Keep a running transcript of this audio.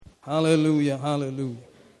Hallelujah, hallelujah.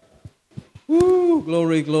 Woo,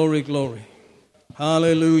 glory, glory, glory.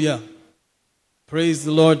 Hallelujah. Praise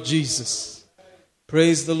the Lord Jesus.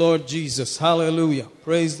 Praise the Lord Jesus. Hallelujah.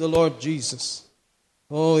 Praise the Lord Jesus.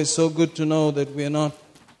 Oh, it's so good to know that we're not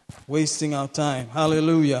wasting our time.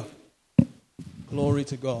 Hallelujah. Glory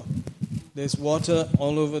to God. There's water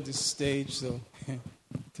all over this stage, so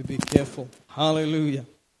to be careful. Hallelujah.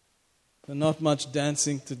 But not much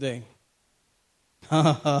dancing today.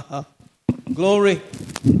 Glory.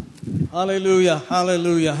 Hallelujah,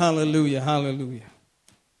 hallelujah, hallelujah, hallelujah.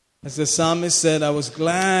 As the psalmist said, I was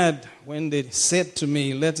glad when they said to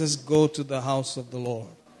me, let us go to the house of the Lord.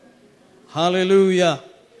 Hallelujah.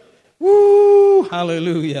 Woo,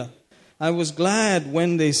 hallelujah. I was glad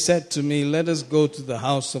when they said to me, let us go to the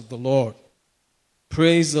house of the Lord.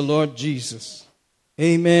 Praise the Lord Jesus.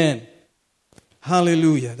 Amen.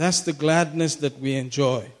 Hallelujah. That's the gladness that we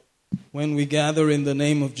enjoy when we gather in the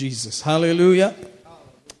name of Jesus. Hallelujah.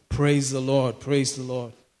 Praise the Lord. Praise the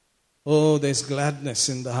Lord. Oh, there's gladness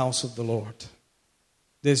in the house of the Lord.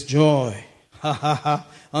 There's joy. Ha ha ha.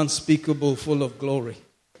 Unspeakable, full of glory.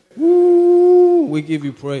 Woo! We give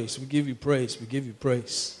you praise. We give you praise. We give you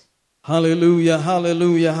praise. Hallelujah.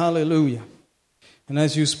 Hallelujah. Hallelujah. And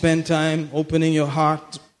as you spend time opening your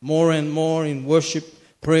heart more and more in worship,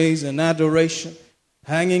 praise, and adoration,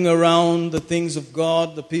 hanging around the things of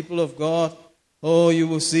God, the people of God, oh, you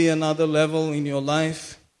will see another level in your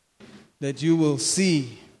life, that you will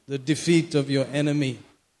see the defeat of your enemy,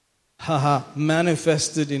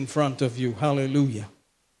 manifested in front of you. Hallelujah.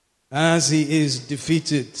 As he is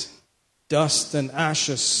defeated, dust and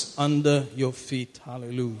ashes under your feet.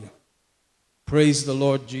 Hallelujah. Praise the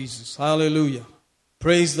Lord Jesus. Hallelujah.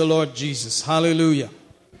 Praise the Lord Jesus. Hallelujah.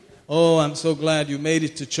 Oh, I'm so glad you made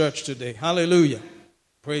it to church today. Hallelujah.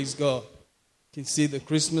 Praise God. You can see the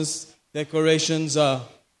Christmas decorations are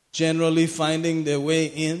generally finding their way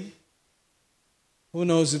in. Who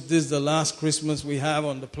knows if this is the last Christmas we have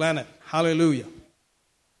on the planet. Hallelujah.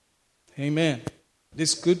 Amen.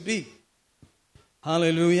 This could be.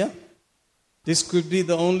 Hallelujah. This could be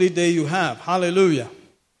the only day you have. Hallelujah.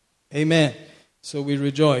 Amen. So we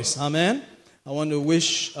rejoice. Amen. I want to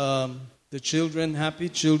wish the children happy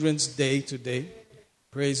Children's Day today.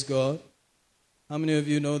 Praise God. How many of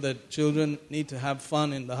you know that children need to have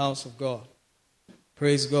fun in the house of God?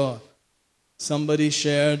 Praise God. Somebody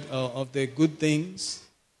shared of their good things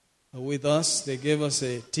with us. They gave us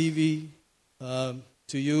a TV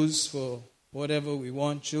to use for whatever we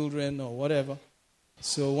want, children or whatever.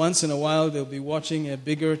 So once in a while they'll be watching a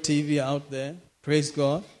bigger TV out there. Praise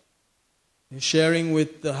God. And sharing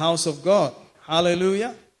with the house of God.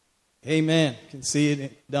 Hallelujah. Amen. You can see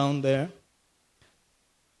it down there.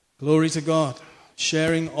 Glory to God.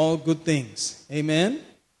 Sharing all good things. Amen.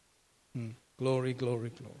 Glory, glory,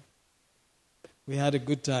 glory. We had a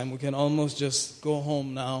good time. We can almost just go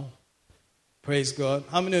home now. Praise God.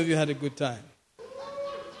 How many of you had a good time?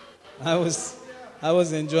 I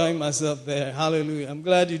was enjoying myself there. Hallelujah. I'm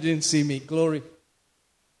glad you didn't see me. Glory.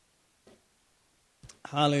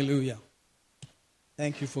 Hallelujah.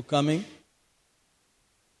 Thank you for coming.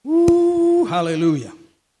 Woo, hallelujah.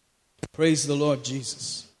 Praise the Lord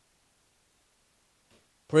Jesus.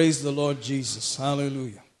 Praise the Lord Jesus.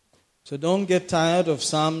 Hallelujah. So don't get tired of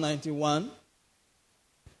Psalm 91.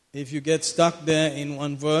 If you get stuck there in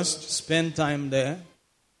one verse, spend time there.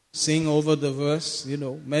 Sing over the verse,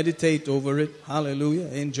 meditate over it. Hallelujah.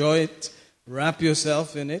 Enjoy it. Wrap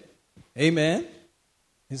yourself in it. Amen.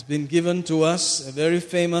 It's been given to us a very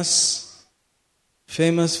famous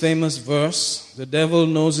verse. The devil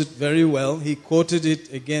knows it very well. He quoted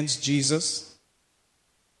it against Jesus.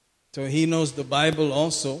 So he knows the Bible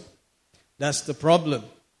also. That's the problem.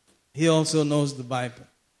 He also knows the Bible.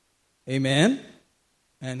 Amen.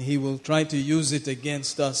 And he will try to use it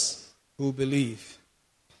against us who believe.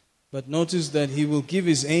 But notice that he will give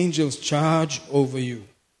his angels charge over you.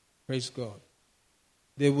 Praise God.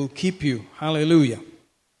 They will keep you. Hallelujah.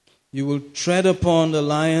 You will tread upon the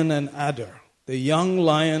lion and adder. The young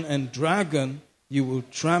lion and dragon you will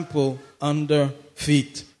trample under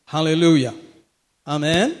feet. Hallelujah.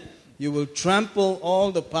 Amen. You will trample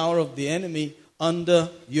all the power of the enemy under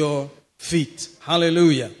your feet.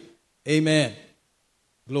 Hallelujah. Amen.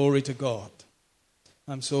 Glory to God.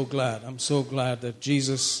 I'm so glad. I'm so glad that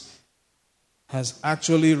Jesus has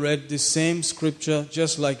actually read the same scripture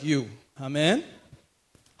just like you. Amen.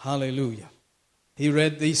 Hallelujah. He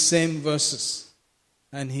read these same verses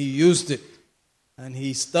and he used it and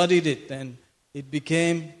he studied it and it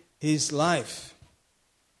became his life.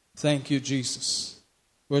 Thank you, Jesus.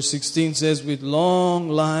 Verse 16 says, with long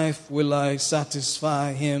life will I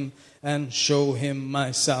satisfy him and show him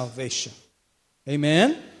my salvation.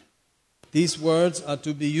 Amen? These words are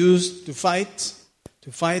to be used to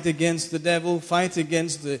fight against the devil, fight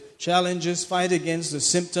against the challenges, fight against the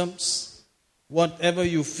symptoms. Whatever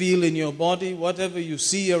you feel in your body, whatever you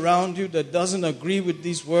see around you that doesn't agree with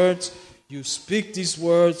these words, you speak these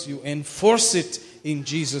words, you enforce it in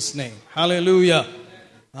Jesus' name. Hallelujah.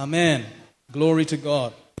 Amen. Glory to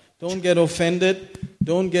God. Don't get offended.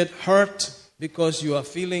 Don't get hurt because you are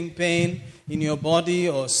feeling pain in your body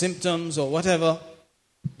or symptoms or whatever.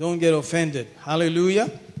 Don't get offended. Hallelujah.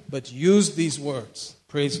 But use these words.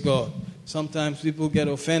 Praise God. Sometimes people get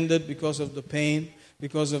offended because of the pain,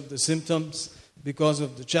 because of the symptoms, because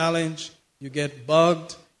of the challenge. You get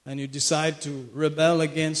bugged and you decide to rebel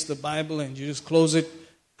against the Bible and you just close it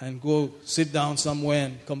and go sit down somewhere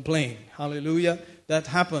and complain. Hallelujah. That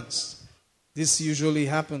happens. This usually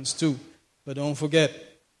happens too. But don't forget,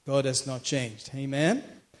 God has not changed. Amen?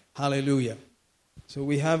 Hallelujah. So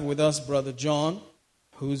we have with us Brother John,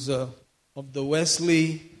 who's of the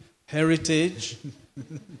Wesley heritage.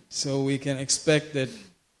 So we can expect that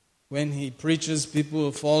when he preaches, people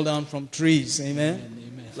will fall down from trees. Amen?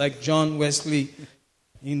 Amen. Like John Wesley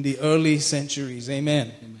in the early centuries.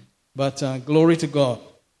 Amen. Amen. But glory to God.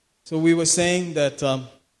 So we were saying that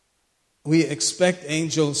we expect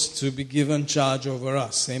angels to be given charge over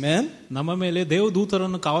us. Amen. ನಮ್ಮ ಮೇಲೆ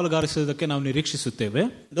ದೇವದೂತರನ್ನು ಕಾವಲುಗಾರಿಸುವುದಕ್ಕೆ ನಾವು ನಿರೀಕ್ಷಿಸುತ್ತೇವೆ.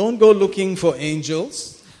 Don't go looking for angels.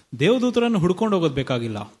 ದೇವದೂತರನ್ನು ಹುಡುಕೊಂಡು ಹೋಗೋದು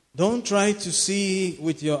ಬೇಕಾಗಿಲ್ಲ. Don't try to see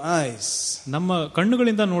with your eyes. ನಮ್ಮ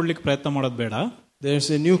ಕಣ್ಣುಗಳಿಂದ ನೋಡ್ಲಿಕ್ಕೆ ಪ್ರಯತ್ನ ಮಾಡೋದು ಬೇಡ. There's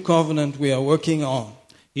a new covenant we are working on.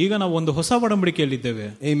 ಈಗ ನಾವು ಒಂದು ಹೊಸ ಒಡಂಬಡಿಕೆಯಲ್ಲಿದ್ದೇವೆ.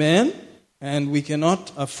 Amen. And we cannot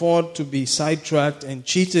afford to be sidetracked and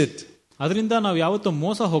cheated. ಅದರಿಂದ ನಾವು ಯಾವತ್ತೂ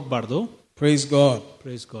ಮೋಸ ಹೋಗಬಾರ್ದು. Praise God.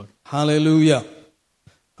 Praise God. Hallelujah.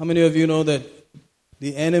 How many of you know that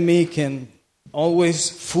the enemy can always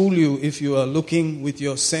fool you if you are looking with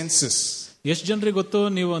your senses? ಎಷ್ಟು ಜನರಿಗೆ ಗೊತ್ತು,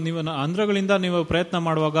 ನೀವು ಅಂದ್ರಗಳಿಂದ ನೀವು ಪ್ರಯತ್ನ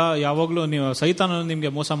ಮಾಡುವಾಗ ಯಾವಾಗಲೂ ನೀವು ಸೈತಾನ ನಿಮಗೆ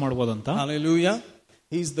ಮೋಸ ಮಾಡಬಹುದಂತ. Hallelujah.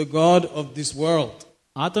 He's the God of this world.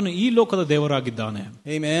 ಆತನು ಈ ಲೋಕದ ದೇವರಾಗಿದ್ದಾನೆ.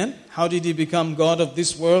 Amen. How did he become God of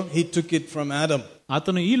this world? He took it from Adam.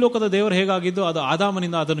 ಆತನು ಈ ಲೋಕದ ದೇವರು ಹೇಗಾಗಿದ್ದು ಅದು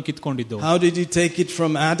ಆದಾಮನಿಂದ ಅದನ್ನು ಕಿತ್ಕೊಂಡಿದ್ದು. How did he take it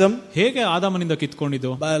from Adam? ಹೇಗೆ ಆದಾಮನಿಂದ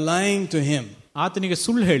ಕಿತ್ಕೊಂಡಿದ್ದು? By lying to him. ಆತನಿಗೆ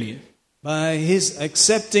ಸುಳ್ಳು ಹೇಳಿ. By his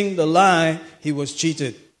accepting the lie, he was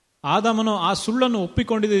cheated. ಆದಾಮನು ಆ ಸುಳ್ಳನ್ನು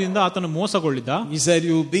ಒಪ್ಪಿಕೊಂಡಿದ್ದರಿಂದ ಆತನು ಮೋಸಗೊಳ್ಳಿದ್ದ. He said,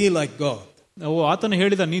 you will be like God. ಆತನು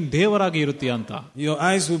ಹೇಳಿದ, ನೀನ್ ದೇವರಾಗಿ ಇರುತ್ತೀಯ ಅಂತ. Your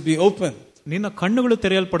eyes will be open. ನಿನ್ನ ಕಣ್ಣುಗಳು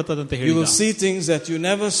ತೆರೆಯಲ್ಪಡುತ್ತದಂತ ಹೇಳಿದ. You will see things that you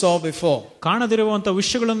never saw before. ಕಾಣದಿರುವಂತ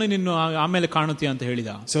ವಿಷಯಗಳನ್ನು ನೀನು ಆಮೇಲೆ ಕಾಣುತ್ತೀಯ ಅಂತ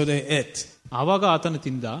ಹೇಳಿದ. So they ate. ಆವಾಗ ಆತನು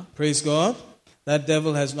ತಿಂದ. Praise God. That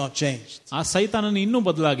devil has not changed. ಆ ಸೈತಾನನು ಇನ್ನೂ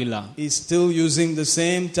ಬದಲಾಗಿಲ್ಲ. He's still using the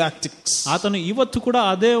same tactics. ಆತನು ಇವತ್ತು ಕೂಡ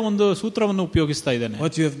ಅದೇ ಒಂದು ಸೂತ್ರವನ್ನು ಉಪಯೋಗಿಸ್ತಾ ಇದ್ದಾನೆ.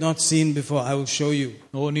 What you have not seen before, I will show you.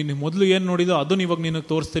 ನೀನು ಮೊದಲು ಏನು ನೋಡಿದೋ ಅದನ್ನು ಇವಾಗ ನಿನಗೆ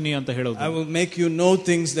ತೋರಿಸ್ತೀನಿ ಅಂತ ಹೇಳೋದು. I will make you know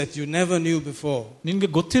things that you never knew before. ನಿನಗೆ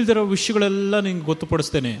ಗೊತ್ತಿಲ್ಲದಿರೋ ವಿಷಯಗಳೆಲ್ಲ ನಿನಗೆ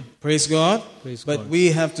ಗೊತ್ತುಪಡಿಸ್ತೇನೆ. Praise God. But we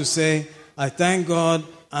have to say, I thank God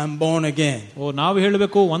I'm born again. ನಾವು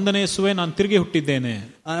ಹೇಳಬೇಕು, ವಂದನೆ ಯೇಸುವೇ, ನಾನು ತಿರುಗಿ ಹುಟ್ಟಿದ್ದೇನೆ.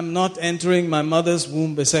 I'm not entering my mother's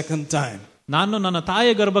womb a second time. ನಾನು ನನ್ನ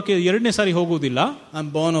ತಾಯಿಯ ಗರ್ಭಕ್ಕೆ ಎರಡನೇ ಸಾರಿ ಹೋಗುವುದಿಲ್ಲ. I'm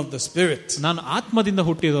born of the Spirit. ನಾನು ಆತ್ಮದಿಂದ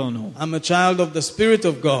ಹುಟ್ಟಿದವನು. I'm a child of the Spirit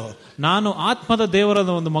of God. ನಾನು ಆತ್ಮದ ದೇವರ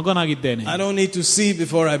ಒಂದು ಮಗನಾಗಿದ್ದೇನೆ. I don't need to see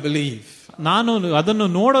before I believe. ನಾನು ಅದನ್ನು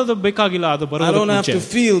ನೋಡೋದು ಬೇಕಾಗಿಲ್ಲ, ಅದು ಬರೋದಕ್ಕೆ ಮುಂಚೆ. I don't have to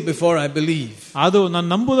feel before I believe. ಅದು ನಾನು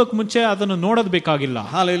ನಂಬುವುದಕ್ಕೆ ಮುಂಚೆ ಅದನ್ನು ನೋಡೋದು ಬೇಕಾಗಿಲ್ಲ.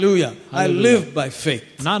 Hallelujah. I live by faith.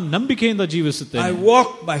 ನಾನು ನಂಬಿಕೆಯಿಂದ ಜೀವಿಸುತ್ತೇನೆ. I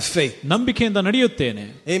walk by faith. ನಂಬಿಕೆಯಿಂದ ನಡೆಯುತ್ತೇನೆ.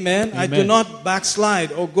 Amen. I do not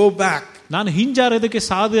backslide or go back. ನಾನು ಹಿಂಜಾರೋದಕ್ಕೆ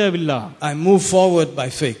ಸಾಧ್ಯವಿಲ್ಲ. I move forward by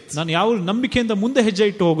faith. ನಾನು ಯಾವ ನಂಬಿಕೆಯಿಂದ ಮುಂದೆ ಹೆಜ್ಜೆ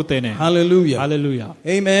ಇಟ್ಟು ಹೋಗುತ್ತೇನೆ. Hallelujah. Hallelujah.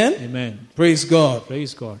 Amen. Amen. Praise God.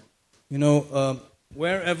 Praise God. You know,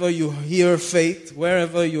 wherever you hear faith,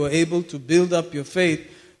 wherever you are able to build up your faith,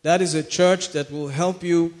 that is a church that will help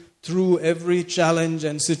you through every challenge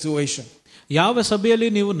and situation. ಯಾವ ಸಭೆಯಲ್ಲಿ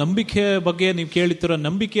ನೀವು ನಂಬಿಕೆಯ ಬಗ್ಗೆ ನೀವು ಕೇಳುತ್ತೀರೋ,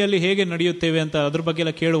 ನಂಬಿಕೆಯಲ್ಲಿ ಹೇಗೆ ನಡೆಯುತ್ತೇವೆ ಅಂತ ಅದ್ರ ಬಗ್ಗೆ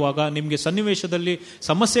ಎಲ್ಲ ಕೇಳುವಾಗ ನಿಮಗೆ ಸನ್ನಿವೇಶದಲ್ಲಿ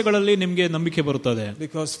ಸಮಸ್ಯೆಗಳಲ್ಲಿ ನಿಮಗೆ ನಂಬಿಕೆ ಬರುತ್ತದೆ.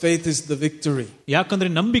 Because faith is the victory. ಯಾಕಂದ್ರೆ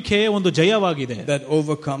ನಂಬಿಕೆ ಒಂದು ಜಯವಾಗಿದೆ. That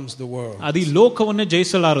overcomes the world. ಅದು ಈ ಲೋಕವನ್ನೇ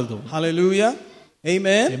ಜಯಿಸಲಾರದು. Hallelujah.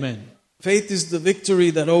 Amen. Amen. Faith is the victory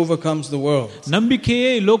that overcomes the world. ನಂಬಿಕೆಯೇ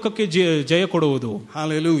ಲೋಕಕ್ಕೆ ಜಯ ಕೊಡುವುದು.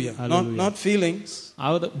 Hallelujah. Not feelings.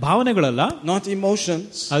 ಭಾವನೆಗಳಲ್ಲ. Not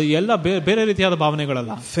emotions. ಅದು ಎಲ್ಲ ಬೇರೆ ರೀತಿಯಾದ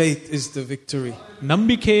ಭಾವನೆಗಳಲ್ಲ. Faith is the victory.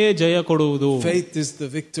 ನಂಬಿಕೆಯೇ ಜಯ ಕೊಡುವುದು. Faith is the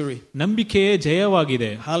victory. ನಂಬಿಕೆಯೇ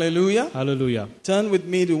ಜಯವಾಗಿದೆ. Hallelujah. Hallelujah. Turn with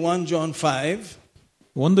me to 1 John 5.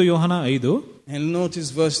 1 Yohana 5 and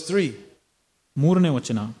notice verse 3. 3ನೇ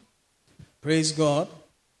ವಚನ. Praise God.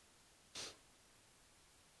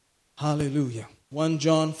 Hallelujah. 1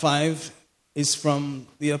 John 5 is from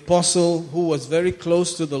the apostle who was very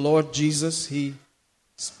close to the Lord Jesus. He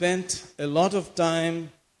spent a lot of time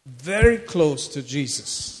very close to Jesus.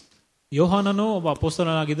 ಯೋಹಾನನು ಒಬ್ಬ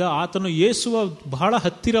ಅಪೊಸ್ತಲನಾಗಿದ್ದ, ಆತನು ಯೇಸುವ ಬಹಳ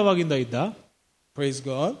ಹತ್ತಿರವಾಗಿಂದ ಇದ್ದ. Praise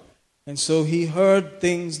God. And so he heard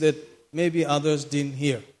things that maybe others didn't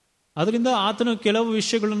hear. ಅದರಿಂದ ಆತನು ಕೆಲವು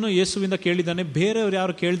ವಿಷಯಗಳನ್ನು ಯೇಸುವಿಂದ ಕೇಳಿದ್ದಾನೆ, ಬೇರೆಯವರು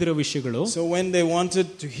ಯಾರು ಕೇಳದಿರೋ ವಿಷಯಗಳು. So when they wanted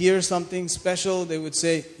to hear something special, they would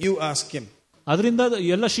say, "You ask him." ಅದರಿಂದ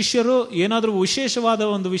ಎಲ್ಲ ಶಿಷ್ಯರು ಏನಾದರೂ ವಿಶೇಷವಾದ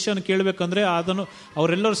ಒಂದು ವಿಷಯನ ಕೇಳಬೇಕಂದ್ರೆ ಅದನ್ನು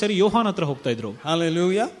ಅವರೆಲ್ಲರೂ ಸೇರಿ ಯೋಹಾನ ಹತ್ರ ಹೋಗ್ತಾ ಇದ್ರು.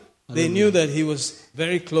 Hallelujah. They knew that he was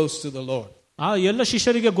very close to the Lord. ಆ ಎಲ್ಲ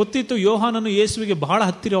ಶಿಷ್ಯರಿಗೆ ಗೊತ್ತಿತ್ತು ಯೋಹಾನನು ಯೇಸುವಿಗೆ ಬಹಳ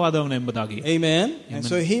ಹತ್ತಿರವಾದವನು ಎಂಬುದಾಗಿ. Amen. And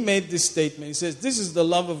so he made this statement. He says, "This is the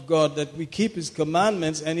love of God, that we keep his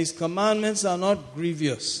commandments, and his commandments are not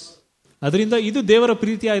grievous." ಅದರಿಂದ ಇದು ದೇವರ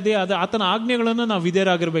ಪ್ರೀತಿಯಾಗಿದೆ, ಆತನ ಆಜ್ಞೆಗಳನ್ನು ನಾವು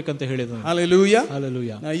ವಿಧೇಯರಾಗಿರ್ಬೇಕಂತ ಹೇಳಿದನು. Hallelujah.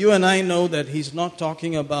 Hallelujah. Now you and I know that he's not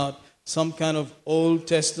talking about some kind of Old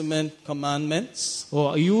Testament commandments.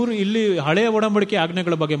 ಇವರು ಇಲ್ಲಿ ಹಳೆಯ ಒಡಂಬಡಿಕೆ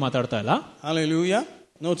ಆಜ್ಞೆಗಳ ಬಗ್ಗೆ ಮಾತಾಡ್ತಾ ಇಲ್ಲ. Hallelujah.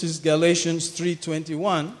 Notice Galatians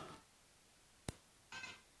 3:21.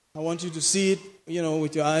 I want you to see it,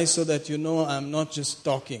 with your eyes so that you know I'm not just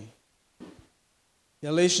talking.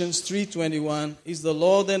 Galatians 3:21. Is the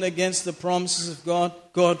law then against the promises of God?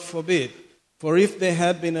 God forbid. For if there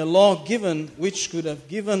had been a law given which could have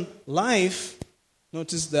given life,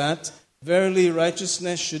 notice that, verily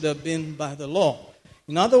righteousness should have been by the law.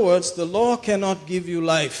 In other words, the law cannot give you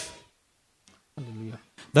life.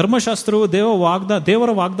 ಧರ್ಮಶಾಸ್ತ್ರವು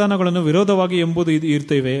ದೇವರ ವಾಗ್ದಾನಗಳನ್ನು ವಿರೋಧವಾಗಿ ಎಂಬುದು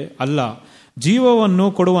ಇರ್ತೇವೆ ಅಲ್ಲ, ಜೀವವನ್ನು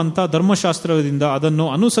ಕೊಡುವಂತ ಧರ್ಮಶಾಸ್ತ್ರದಿಂದ ಅದನ್ನು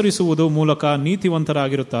ಅನುಸರಿಸುವುದು ಮೂಲಕ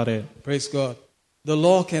ನೀತಿವಂತರಾಗಿರುತ್ತಾರೆ. Praise God. The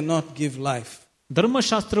law cannot give life.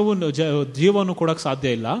 ಧರ್ಮಶಾಸ್ತ್ರವು ಜೀವವನ್ನು ಕೊಡಕ್ಕೆ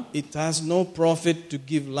ಸಾಧ್ಯ ಇಲ್ಲ. It has no profit to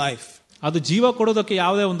give life. ಅದು ಜೀವ ಕೊಡೋದಕ್ಕೆ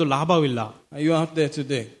ಯಾವುದೇ ಒಂದು ಲಾಭವಿಲ್ಲ. Are you out there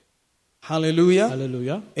today? Hallelujah.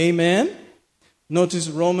 Hallelujah. Amen. Notice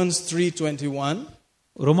Romans 3:21.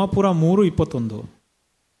 ರೋಮಾಪುರ 3:21.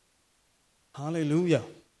 Hallelujah.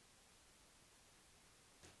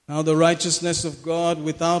 Now the righteousness of God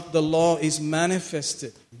without the law is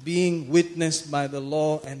manifested, being witnessed by the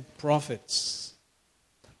law and prophets.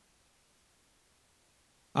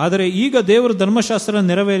 ಆದರೆ ಈಗ ದೇವರು ಧರ್ಮಶಾಸ್ತ್ರ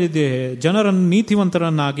ನೆರವೇರಿದೆ, ಜನರನ್ನು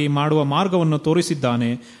ನೀತಿವಂತರನ್ನಾಗಿ ಮಾಡುವ ಮಾರ್ಗವನ್ನು ತೋರಿಸಿದ್ದಾನೆ.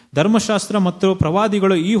 ಧರ್ಮಶಾಸ್ತ್ರ ಮತ್ತು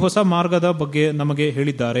ಪ್ರವಾದಿಗಳು ಈ ಹೊಸ ಮಾರ್ಗದ ಬಗ್ಗೆ ನಮಗೆ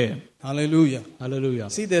ಹೇಳಿದ್ದಾರೆ. Hallelujah. Hallelujah.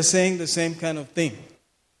 See, they're saying the same kind of thing.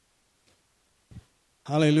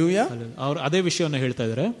 Hallelujah. ಅವರು ಅದೇ ವಿಷಯವನ್ನು ಹೇಳ್ತಾ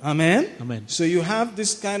ಇದ್ದಾರೆ. Amen. Amen. So you have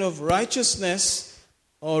this kind of righteousness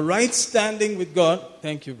or right standing with God.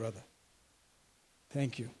 Thank you, brother.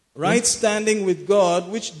 Thank you. Right standing with God,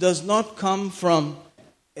 which does not come from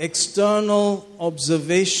external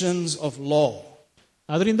observations of law.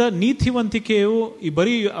 ಅದರಿಂದ ನೀತಿವಂತಿಕೆಯು ಈ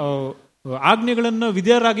ಬರೀ ಆಜ್ಞೆಗಳನ್ನು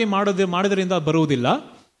ವಿಧೇಯರಾಗಿ ಮಾಡೋದ್ರಿಂದ ಬರುವುದಿಲ್ಲ.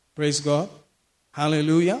 Praise God.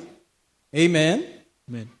 Hallelujah. Amen.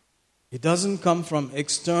 Amen. It doesn't come from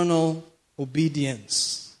external obedience.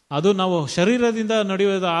 ಅದು ನಾವು ಶರೀರದಿಂದ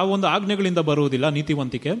ನಡೆಯುವ ಆ ಒಂದು ಆಜ್ಞೆಗಳಿಂದ ಬರುವುದಿಲ್ಲ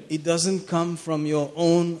ನೀತಿವಂತಿಕೆ. It doesn't come from your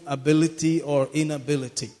own ability or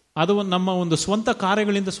inability. ಅದು ನಮ್ಮ ಒಂದು ಸ್ವಂತ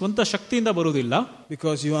ಕಾರ್ಯಗಳಿಂದ ಸ್ವಂತ ಶಕ್ತಿಯಿಂದ ಬರುವುದಿಲ್ಲ.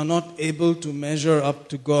 Because you are not able to measure up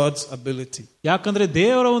to God's ability. ಯಾಕಂದ್ರೆ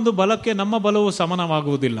ದೇವರ ಒಂದು ಬಲಕ್ಕೆ ನಮ್ಮ ಬಲವು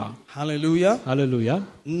ಸಮಾನವಾಗುವುದಿಲ್ಲ. Hallelujah. Hallelujah.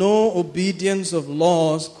 No obedience of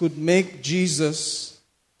laws could make Jesus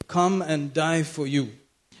come and die for you.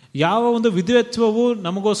 ಯಾವ ಒಂದು ವಿಧೇಯತ್ವವು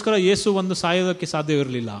ನಮಗೋಸ್ಕರ ಯೇಸು ಒಂದು ಸಾಯೋದಕ್ಕೆ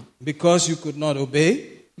ಸಾಧ್ಯವಿರಲಿಲ್ಲ. Because you could not obey.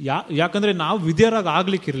 ಯಾಕಂದ್ರೆ ನಾವು ವಿಧೇಯರಾಗಿ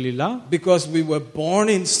ಆಗ್ಲಿಕ್ಕಿರಲಿಲ್ಲ. Because we were born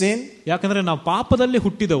in sin. ಯಾಕಂದ್ರೆ ನಾವು ಪಾಪದಲ್ಲಿ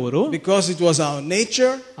ಹುಟ್ಟಿದವರು. Because it was our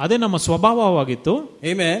nature. ಅದೇ ನಮ್ಮ ಸ್ವಭಾವವಾಗಿತ್ತು.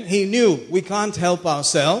 Amen. He knew we can't help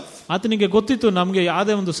ourselves. ಆತನಿಗೆ ಗೊತ್ತಿತ್ತು ನಮ್ಗೆ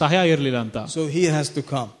ಯಾವುದೇ ಒಂದು ಸಹಾಯ ಇರಲಿಲ್ಲ ಅಂತ. So he has to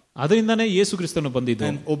come. ಅದರಿಂದನೇ ಯೇಸು ಕ್ರಿಸ್ತನು ಬಂದಿದ್ದು.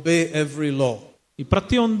 And obey every law. ಈ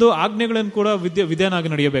ಪ್ರತಿಯೊಂದು ಆಜ್ಞೆಗಳನ್ನು ಕೂಡ ವಿಧೇಯನಾಗಿ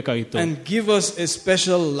ನಡೆಯಬೇಕಾಗಿತ್ತು. And give us a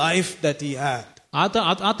special life that he had.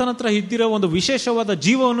 ಆತನ ಹತ್ರ ಇದ್ದಿರೋ ಒಂದು ವಿಶೇಷವಾದ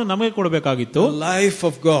ಜೀವವನ್ನು ನಮಗೆ ಕೊಡಬೇಕಾಗಿತ್ತು. The life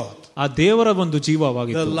of God. ಆ ದೇವರ ಒಂದು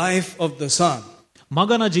ಜೀವವಾಗಿತ್ತು. The life of the Son.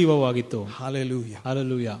 ಮಗನ ಜೀವವಾಗಿತ್ತು. Hallelujah.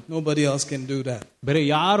 Hallelujah. Nobody else can do that. ಬೇರೆ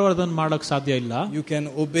ಯಾರು ಅದನ್ನು ಮಾಡಕ್ ಸಾಧ್ಯ ಇಲ್ಲ. You can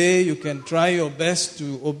obey, you can try your best to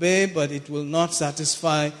obey, but it will not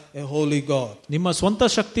satisfy a holy God. ನಿಮ್ಮ ಸ್ವಂತ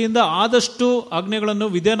ಶಕ್ತಿಯಿಂದ ಆದಷ್ಟು ಆಜ್ಞೆಗಳನ್ನು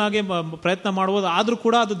ವಿಧೇಯನಾಗಿ ಪ್ರಯತ್ನ ಮಾಡುವುದು, ಆದ್ರೂ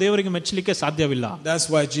ಕೂಡ ಅದು ದೇವರಿಗೆ ಮೆಚ್ಚಲಿಕ್ಕೆ ಸಾಧ್ಯವಿಲ್ಲ. That's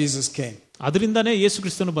why Jesus came. ಅದರಿಂದನೇ ಯೇಸು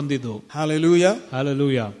ಕ್ರಿಸ್ತನು ಬಂದಿದ್ದು. Hallelujah.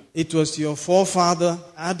 Hallelujah. It was your forefather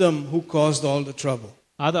Adam who caused all the trouble.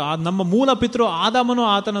 ನಮ್ಮ ಮೂಲ ಪಿತೃ ಆದಾಮನು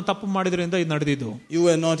ಆತನ ತಪ್ಪು ಮಾಡಿದ್ರಿಂದ ಇದು ನಡೆದಿದ್ದು. You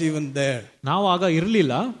were not even there. ನಾವು ಆಗ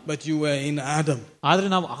ಇರಲಿಲ್ಲ. But you were in Adam. ಆದ್ರೆ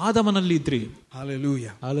ನಾವು ಆದಾಮನಲ್ಲಿ ಇದ್ರಿ.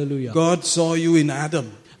 Hallelujah. Hallelujah. God saw you in Adam.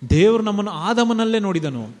 ದೇವರು ನಮ್ಮನ್ನು ಆದಾಮನಲ್ಲೇ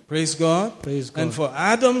ನೋಡಿದನು. Praise God. Praise God. And for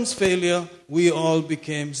Adam's failure we all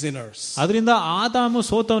became sinners. ಅದರಿಂದ ಆದಾಮ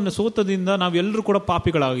ಸೋತದಿಂದ ನಾವೆಲ್ಲರೂ ಕೂಡ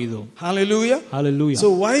ಪಾಪಿಗಳಾಗಿದ್ದು. Hallelujah. Hallelujah.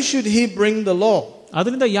 So why should he bring the law?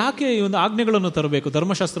 ಅದರಿಂದ ಯಾಕೆ ಈ ಒಂದು ಆಜ್ಞೆಗಳನ್ನು ತರಬೇಕು,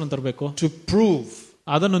 ಧರ್ಮಶಾಸ್ತ್ರವನ್ನು ತರಬೇಕು? To prove.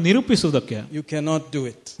 ಅದನ್ನು ನಿರೂಪಿಸುವುದಕ್ಕೆ. You cannot do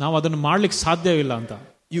it. ನಾವು ಅದನ್ನು ಮಾಡ್ಲಿಕ್ಕೆ ಸಾಧ್ಯವಿಲ್ಲ ಅಂತ.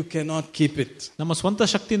 You cannot keep it. ನಮ್ಮ ಸ್ವಂತ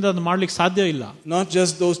ಶಕ್ತಿಯಿಂದ ಅದನ್ನು ಮಾಡ್ಲಿಕ್ಕೆ ಸಾಧ್ಯ ಇಲ್ಲ. Not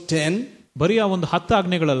just those 10. ಬರೀ ಆ ಒಂದು 10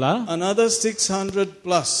 ಆಜ್ಞೆಗಳಲ್ಲ, another 600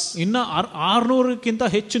 plus. ಇನ್ನ 600ಕ್ಕಿಂತ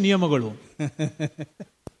ಹೆಚ್ಚು ನಿಯಮಗಳು.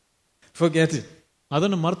 Forget it.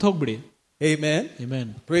 ಅದನ್ನು ಮರ್ತು ಹೋಗ್ಬಿಡಿ. Amen. Amen.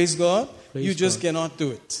 Praise God. Praise you just God. cannot do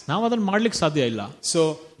it. ನಾವು ಅದನ್ನು ಮಾಡ್ಲಿಕ್ಕೆ ಸಾಧ್ಯ ಇಲ್ಲ. So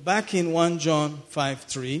back in 1 John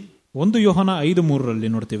 5:3. 1 ಯೋಹನ 5:3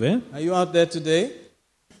 ನೋಡ್ತೀವಿ. Are you out there today?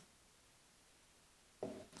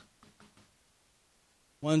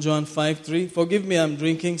 1 John 5:3. Forgive me, I'm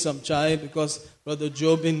drinking some chai because Brother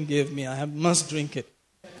Jobin gave me. I must drink it.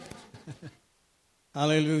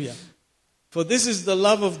 Hallelujah. For this is the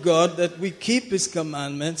love of God, that we keep His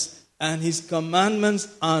commandments, and His commandments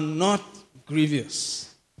are not grievous.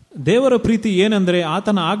 ದೇವರ ಪ್ರೀತಿ ಏನೆಂದರೆ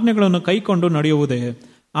ಆತನ ಆಜ್ಞೆಗಳನ್ನು ಕೈಕೊಂಡು ನಡೆಯುವುದೇ.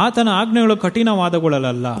 ಆತನ ಆಜ್ಞೆಗಳು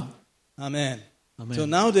ಕಠಿಣವಾದವುಗಳಲ್ಲ. Amen. Amen. So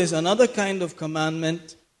now there's another kind of commandment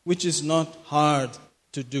which is not hard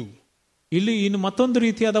to do. ಇಲ್ಲಿ ಇನ್ನು ಮತ್ತೊಂದು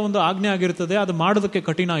ರೀತಿಯಾದ ಒಂದು ಆಜ್ಞೆ ಆಗಿರುತ್ತದೆ, ಅದು ಮಾಡೋದಕ್ಕೆ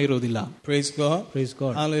ಕಠಿಣ ಇರೋದಿಲ್ಲ. Praise God. Praise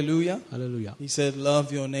God. Hallelujah. Hallelujah. He said, love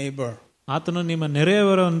your neighbor. ಆತನು ನಿಮ್ಮ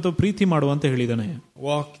ನೆರೆಯವರಂತೂ ಪ್ರೀತಿ ಮಾಡುವಂತ ಹೇಳಿದಾನೆ.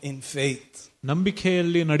 Walk in faith.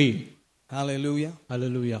 ನಂಬಿಕೆಯಲ್ಲಿ ನಡಿ. Hallelujah.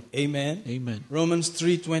 Hallelujah. Amen. Amen. Romans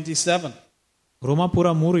 3:27. ರೋಮಾಪುರ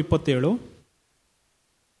 3:27.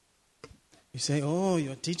 You say, oh,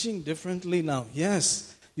 you're teaching differently now. Yes.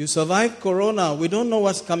 You survived Corona. We don't know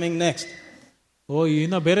what's coming next.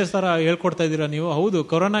 ಇನ್ನ ಬೇರೆ ತರ ಹೇಳ್ಕೊಡ್ತಾ ಇದ್ದೀರಾ ನೀವು. ಹೌದು,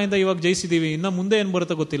 ಕೊರೋನಾದಿಂದ ಇವಾಗ ಜಯಿಸಿದೀವಿ, ಇನ್ನ ಮುಂದೆ ಏನ್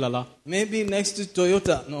ಬರುತ್ತೆ ಗೊತ್ತಿಲ್ಲಲ್ಲ. Maybe next is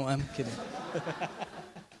Toyota. No, I'm kidding.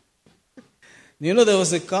 You know, there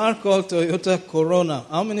was a car called Toyota Corona.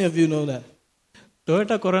 How many of you know that?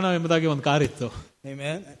 Toyota corona ಎಂಬುದಾಗಿ ಒಂದು ಕಾರ್ ಇತ್ತು.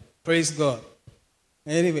 Amen. Praise God.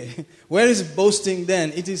 Anyway, where is boasting then?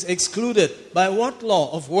 It is excluded. By what law?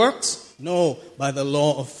 Of works? No, by the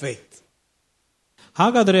law of faith.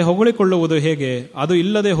 ಹಾಗಾದರೆ ಹೊಗಳಿಕೊಳ್ಳುವುದು ಹೇಗೆ? ಅದು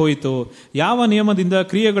ಇಲ್ಲದೆ ಹೋಯಿತು. ಯಾವ ನಿಯಮದಿಂದ?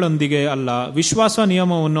 ಕ್ರಿಯೆಗಳೊಂದಿಗೆ ಅಲ್ಲ, ವಿಶ್ವಾಸ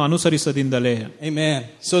ನಿಯಮವನ್ನು ಅನುಸರಿಸದಿಂದಲೇ. Amen.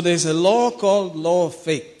 So there's a law called law of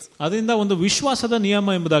faith. ಅದರಿಂದ ಒಂದು ವಿಶ್ವಾಸದ ನಿಯಮ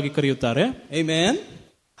ಎಂಬುದಾಗಿ ಕರೆಯುತ್ತಾರೆ. Amen.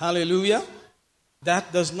 Hallelujah. That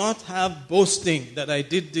does not have boasting that I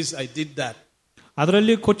did this, I did that.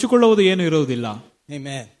 ಅದರಲ್ಲಿ ಕೊಚ್ಚಿಕೊಳ್ಳುವುದು ಏನು ಇರುವುದಿಲ್ಲ.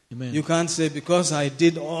 Amen. Amen. You can't say because I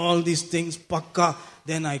did all these things pakka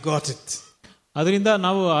then I got it. ಅದರಿಂದ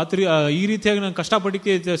ನಾವು ಈ ರೀತಿಯಾಗಿ ನಾನು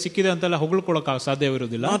ಕಷ್ಟಪಟ್ಟಿಕ್ಕೆ ಸಿಕ್ಕಿದೆ ಅಂತೆಲ್ಲ ಹೊಗಳ್ಕೊಳ್ಳೋಕೆ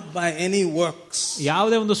ಸಾಧ್ಯವಿರುವುದಿಲ್ಲ. Not by any works.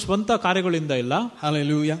 ಯಾವುದೇ ಒಂದು ಸ್ವಂತ ಕಾರ್ಯಗಳಿಂದ ಇಲ್ಲ.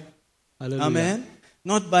 Hallelujah. Hallelujah. Amen.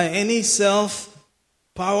 Not by any self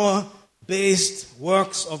power based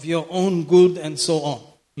works of your own good and so on.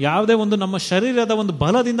 ಯಾವುದೇ ಒಂದು ನಮ್ಮ ಶರೀರದ ಒಂದು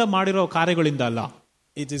ಬಲದಿಂದ ಮಾಡಿರೋ ಕಾರ್ಯಗಳಿಂದ ಅಲ್ಲ.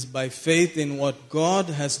 It is by faith in what God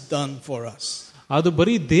has done for us. ಅದು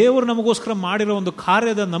ಬರೀ ದೇವರು ನಮಗೋಸ್ಕರ ಮಾಡಿರೋ ಒಂದು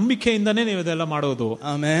ಕಾರ್ಯದ ನಂಬಿಕೆಯಿಂದನೇ ನೀವು ಇದೆಲ್ಲ ಮಾಡೋದು.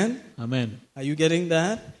 Amen. Amen. Are you getting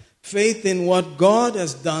that? Faith in what God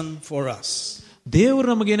has done for us. ದೇವರು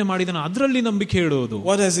ನಮಗೇನೆ ಮಾಡಿದಾನೆ ಅದರಲ್ಲಿ ನಂಬಿಕೆ ಇಡುವುದು.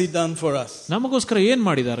 What has He done for us? ನಮಗೋಸ್ಕರ ಏನ್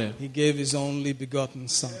ಮಾಡಿದ್ದಾರೆ? He gave His only begotten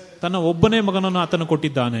Son. ತನ್ನ ಒಬ್ಬನೇ ಮಗನನ್ನು ಆತನು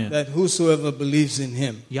ಕೊಟ್ಟಿದ್ದಾನೆ. That whosoever believes in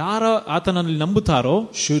Him ಯಾರ ಆತನಲ್ಲಿ ನಂಬುತ್ತಾರೋ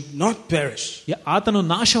should not perish, ಆತನು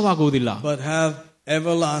ನಾಶವಾಗುವುದಿಲ್ಲ, but have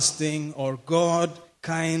everlasting or God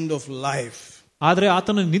kind of life. ಆದರೆ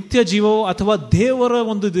ಆತನು ನಿತ್ಯ ಜೀವವೋ ಅಥವಾ ದೇವರ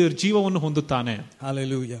ಒಂದು ಜೀವವನ್ನು ಹೊಂದುತ್ತಾನೆ.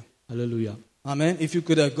 Hallelujah. Hallelujah. Amen. If you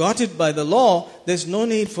could have got it by the law, there's no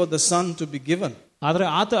need for the Son to be given. ಆದರೆ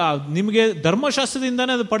ಆತ ನಿಮಗೆ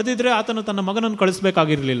ಧರ್ಮಶಾಸ್ತ್ರದಿಂದಾನೇ ಅದು ಪಡೆದಿದ್ರೆ ಆತನು ತನ್ನ ಮಗನನ್ನು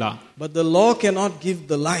ಕಳಿಸಬೇಕಾಗಿರಲಿಲ್ಲ. But the law cannot give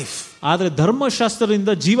the life. ಆದರೆ ಧರ್ಮಶಾಸ್ತ್ರದಿಂದ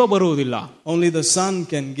ಜೀವ ಬರುವುದಿಲ್ಲ. Only the Son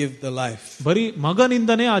can give the life. ಬರೀ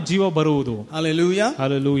ಮಗನಿಂದನೇ ಆ ಜೀವ ಬರುವುದು. Hallelujah.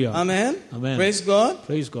 Hallelujah. Amen. Amen. Praise God.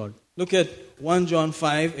 Praise God. Look at 1 John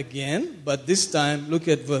 5 again, but this time look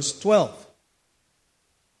at verse 12.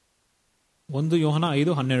 1 Yohana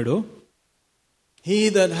 5:12. He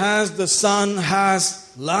that has the Son has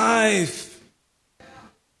life.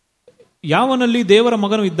 ಯಾವನಲ್ಲಿ ದೇವರ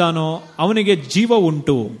ಮಗನು ಇದ್ದಾನೋ ಅವನಿಗೆ ಜೀವ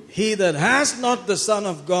ಉಂಟು. He that has not the Son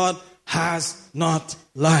of God has not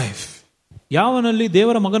life. ಯಾವನಲ್ಲಿ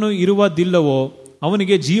ದೇವರ ಮಗನು ಇರುವುದಿಲ್ಲವೋ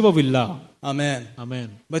ಅವನಿಗೆ ಜೀವವಿಲ್ಲ. Amen. Amen.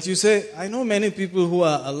 But you say, I know many people who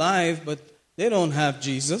are alive, but they don't have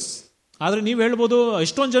Jesus. ಆದ್ರೆ ನೀವು ಹೇಳ್ಬೋದು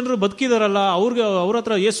ಎಷ್ಟೊಂದು ಜನರು ಬದುಕಿದಾರಲ್ಲ ಅವ್ರ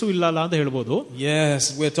ಹತ್ರ ಯೇಸು ಇಲ್ಲ ಅಲ್ಲ ಅಂತ ಹೇಳ್ಬೋದು. Yes,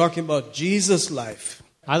 we're talking about Jesus' life.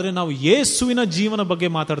 ಆದ್ರೆ ನಾವು ಯೇಸುವಿನ ಜೀವನ ಬಗ್ಗೆ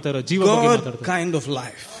ಮಾತಾಡ್ತಾ ಇರೋ ಜೀವ ಬಗ್ಗೆ ಮಾತಾಡ್ತಾ kind of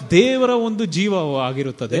life. ದೇವರ ಒಂದು ಜೀವ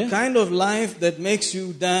ಆಗಿರುತ್ತದೆ. The kind of life that makes you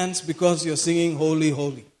dance because you're singing holy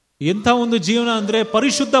holy. ಎಂಥ ಒಂದು ಜೀವನ ಅಂದ್ರೆ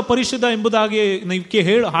ಪರಿಶುದ್ಧ ಪರಿಶುದ್ಧ ಎಂಬುದಾಗಿ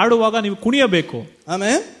ನೀವು ಹಾಡುವಾಗ ನೀವು ಕುಣಿಯಬೇಕು.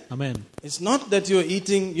 Amen. Amen. It's not that you're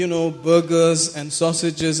eating, burgers and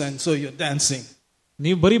sausages and so you're dancing.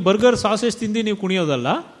 ನೀವು ಬರೀ ಬರ್ಗರ್ ಸಾಸೇಜ್ ತಿಂದು ನೀವು ಕುಣಿಯೋದಲ್ಲ.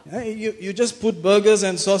 You just put burgers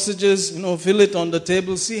and sausages, fill it on the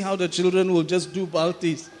table. See how the children will just do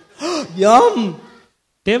baltis. Yum!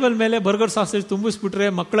 Table ಮೇಲೆ burger sausage ತುಂಬಿಸ್ಬಿಟ್ರೆ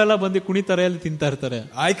ಮಕ್ಕಳೆಲ್ಲ ಬಂದು ಕುಣಿತಾರೆ, ಅಲ್ಲಿ ತಿಂತಾ ಇರ್ತಾರೆ.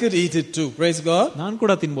 I could eat it too. Praise God. ನಾನು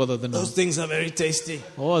ಕೂಡ ತಿನ್ಬೋದು ಅದನ್ನ. Those things are very tasty.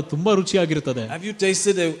 ತುಂಬಾ ರುಚಿಯಾಗಿರುತ್ತದೆ. Have you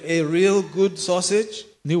tasted a real good sausage?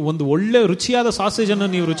 ನೀವು ಒಂದು ಒಳ್ಳೆ ರುಚಿಯಾದ ಸಾಸೇಜ್ ಅನ್ನು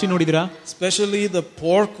ನೀವು ರುಚಿ ನೋಡಿದಿರಾ? Especially the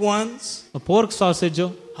pork ones. Pork sausage.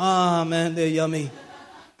 Man, they're yummy.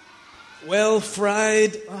 Well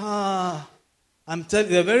fried. I'm telling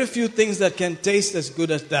you, there are very few things that can taste as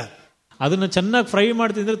good as that. ಅದನ್ನ ಚೆನ್ನಾಗಿ ಫ್ರೈ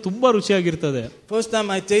ಮಾಡ್ತಿದ್ರೆ ತುಂಬಾ ರುಚಿಯಾಗಿರ್ತದೆ. First time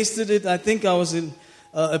I tasted it, I think I was in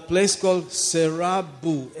a place called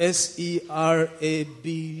Serabu,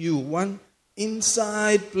 Serabu, one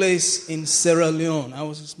inside place in Sierra Leone. I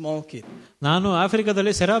was a small kid. ನಾನು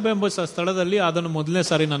ಆಫ್ರಿಕಾದಲ್ಲಿ ಸೆರಾಬ್ ಎಂಬ ಸ್ಥಳದಲ್ಲಿ ಅದನ್ನು ಮೊದಲನೇ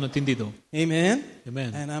ಸಾರಿ ನಾನು ತಿಂದಿದ್ದು. Amen. Amen.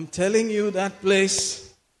 And I'm telling you, that place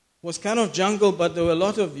was kind of jungle, but there were a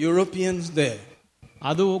lot of Europeans there.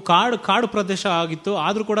 ಅದು ಕಾಡು ಪ್ರದೇಶ ಆಗಿತ್ತು,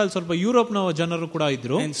 ಆದ್ರೂ ಕೂಡ ಅಲ್ಲಿ ಸ್ವಲ್ಪ ಯುರೋಪ್ನ ಜನರು ಕೂಡ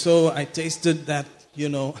ಇದ್ರು. And so I tasted that,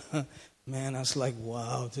 man, I was like,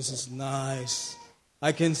 wow, this is nice.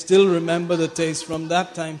 I can still remember the taste from that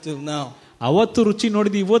time till now. ಅವತ್ತು ರುಚಿ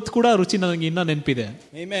ನೋಡಿದ್ದು ಇವತ್ತು ಕೂಡ ರುಚಿ ನನಗೆ ಇನ್ನ ನೆನಪಿದೆ.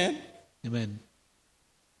 Amen. Amen.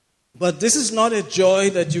 But this is not a joy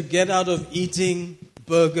that you get out of eating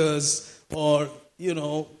burgers or,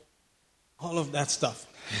 all of that stuff.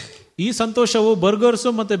 ಈ ಸಂತೋಷವು ಬರ್ಗರ್ಸ್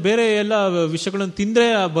ಮತ್ತೆ ಬೇರೆ ಎಲ್ಲ ವಿಷಯಗಳನ್ನು ತಿಂದ್ರೆ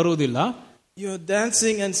ಬರುವುದಿಲ್ಲ. You're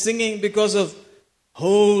dancing and singing because of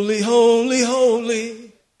holy, holy, holy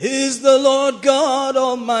is the Lord God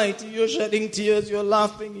Almighty. You're shedding tears, you're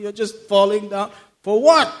laughing, you're just falling down. For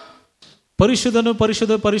what? ಪರಿಶುದ್ಧನು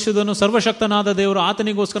ಪರಿಶುದ್ಧ ಪರಿಶುದ್ಧನು ಸರ್ವಶಕ್ತನಾದ ದೇವರು,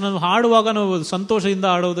 ಆತನಿಗೋಸ್ಕರ ನಾವು ಹಾಡುವಾಗ ನಾವು ಸಂತೋಷದಿಂದ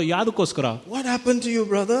ಹಾಡೋದು ಯಾದಕ್ಕೋಸ್ಕರ? What happened to you,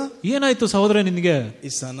 brother? ಏನಾಯ್ತು ಸಹೋದರ ನಿನಗೆ?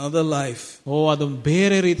 It's another life. ಅದು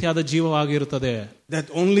ಬೇರೆ ರೀತಿಯಾದ ಜೀವವಾಗಿರುತ್ತದೆ. That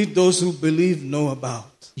only those who believe know about.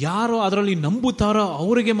 ಯಾರು ಅದರಲ್ಲಿ ನಂಬುತ್ತಾರೋ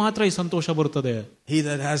ಅವರಿಗೆ ಮಾತ್ರ ಈ ಸಂತೋಷ ಬರುತ್ತದೆ. He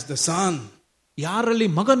that has the Son, ಯಾರಲ್ಲಿ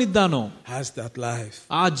ಮಗನಿದ್ದಾನೋ has that life.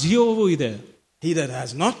 ಆ ಜೀವವೂ ಇದೆ. He that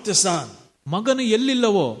has not the Son, ಮಗನು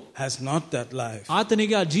ಎಲ್ಲಿಲ್ಲವೋ has not that life.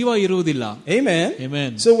 ಆತನಿಗೆ ಆ ಜೀವ ಇರುವುದಿಲ್ಲ. Amen. Amen.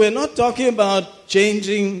 So we're not talking about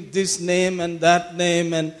changing this name and that name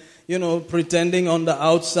and pretending on the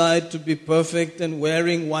outside to be perfect and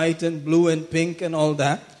wearing white and blue and pink and all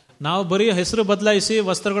that. ನಾವು ಬರೀ ಹೆಸರು ಬದಲಾಯಿಸಿ,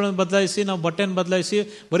 ವಸ್ತ್ರಗಳನ್ನು ಬದಲಾಯಿಸಿ, ನಾವು ಬಟ್ಟೆಯನ್ನು ಬದಲಾಯಿಸಿ,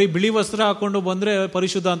 ಬರೀ ಬಿಳಿ ವಸ್ತ್ರ ಹಾಕೊಂಡು ಬಂದ್ರೆ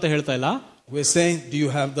ಪರಿಶುದ್ಧ ಅಂತ ಹೇಳ್ತಾ ಇಲ್ಲ. We're saying, do you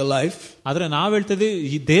have the life? ಆದ್ರೆ ನಾವ್ ಹೇಳ್ತಿದ್ವಿ,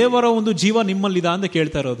 ಈ ದೇವರ ಒಂದು ಜೀವ ನಿಮ್ಮಲ್ಲಿದ ಅಂತ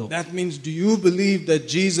ಕೇಳ್ತಾ ಇರೋದು. That means, do you believe that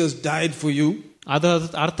Jesus died for you? ಅದರ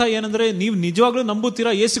ಅರ್ಥ ಏನಂದ್ರೆ, ನೀವು ನಿಜವಾಗ್ಲೂ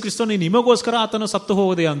ನಂಬುತ್ತೀರಾ ಯೇಸು ಕ್ರಿಸ್ತನು ನಿಮಗೋಸ್ಕರ ಆತನು ಸತ್ತು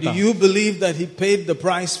ಹೋದೆ ಅಂತ? Do you believe that he paid the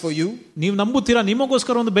price for you? ನೀವು ನಂಬುತ್ತೀರಾ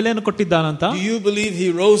ನಿಮಗೋಸ್ಕರ ಒಂದು ಬೆಲೆಯನ್ನು ಕೊಟ್ಟಿದ್ದಾನಂತ? Do you believe he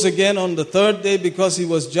rose again on the third day because he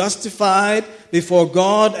was justified before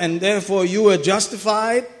God and therefore you were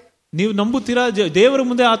justified? ನೀವು ನಂಬುತ್ತೀರಾ ದೇವರ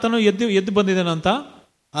ಮುಂದೆ ಆತನು ಎದ್ದು ಬಂದಿದ್ದಾನಂತ?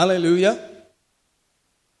 Hallelujah.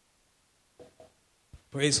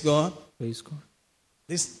 Praise God. Praise God.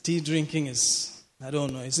 This tea drinking is, I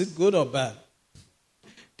don't know, is it good or bad?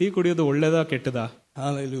 Tea ಕುಡಿಯೋದು ಒಳ್ಳೇದಾ ಕೆಟ್ಟದಾ?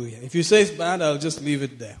 Hallelujah. If you say it's bad, I'll just leave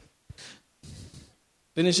it there.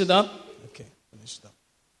 Finish it up? Okay, finish it up.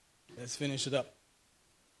 Let's finish it up.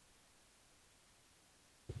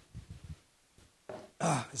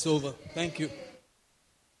 It's over. Thank you.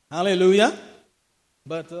 Hallelujah.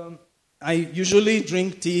 But I usually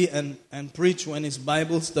drink tea and preach when it's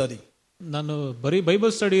Bible study. ನಾನು ಬರೀ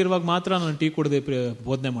Bible study ಇರುವಾಗ ಮಾತ್ರ ನಾನು tea ಕುಡಿದು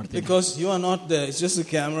ಬೋಧನೆ ಮಾಡ್ತೀನಿ. Because you are not there, it's just a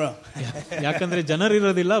camera. ಯಾಕಂದ್ರೆ ಜನರು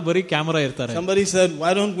ಇರೋದಿಲ್ಲ, ಬರೀ ಕ್ಯಾಮೆರಾ ಇರ್ತಾರೆ. Somebody said,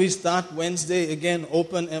 why don't we start Wednesday again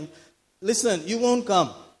open? Listen, you won't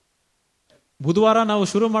come. ಬುಧವಾರ ನಾವು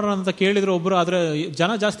ಶುರು ಮಾಡೋಣ ಅಂತ ಕೇಳಿದ್ರು ಒಬ್ರು, ಆದ್ರೆ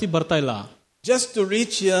ಜನ ಜಾಸ್ತಿ ಬರ್ತಾ ಇಲ್ಲ. Just to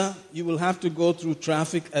reach here, you will have to go through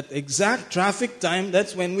traffic at exact traffic time.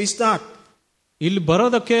 That's when we start. ಇಲ್ಲಿ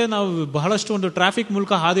ಬರೋದಕ್ಕೆ ನಾವು ಬಹಳಷ್ಟು ಒಂದು ಟ್ರಾಫಿಕ್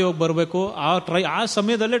ಮೂಲಕ ಹಾದಿ ಹೋಗಿ ಬರಬೇಕು. ಆ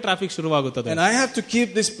ಸಮಯದಲ್ಲೇ ಟ್ರಾಫಿಕ್ ಶುರುವಾಗುತ್ತದೆ. And I have to keep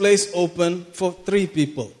this place open for 3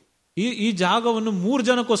 people. ಈ ಜಾಗವನ್ನು 3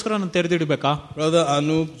 ಜನಕ್ಕೋಸ್ಕರ ನಾನು ತೆರೆದಿಡಬೇಕಾ? Brother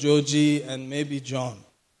Anup, Joji and maybe John.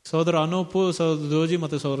 ಸೋದರ ಅನೂಪ್, ಸೋದರ ಜೋಜಿ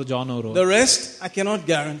ಮತ್ತೆ ಸೋದರ ಜಾನ್ ಅವರು. The rest I cannot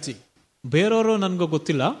guarantee. ಬೇರೆಯವರು ನನಗೆ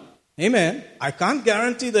ಗೊತ್ತಿಲ್ಲ. Amen. I can't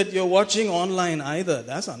guarantee that you're watching online either.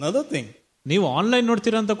 That's another thing. ನೀವು ಆನ್ಲೈನ್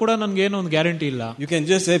ನೋಡ್ತೀರಾ ಅಂತ ಕೂಡ ನನಗೆ ಏನೋ ಒಂದು ಗ್ಯಾರಂಟಿ ಇಲ್ಲ. You can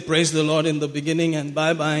just say praise the Lord in the beginning and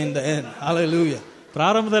bye bye in the end. Hallelujah.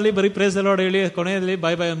 ಪ್ರಾರಂಭದಲ್ಲಿ ಬರೀ praise the Lord ಹೇಳಿ ಕೊನೆಯಲ್ಲಿ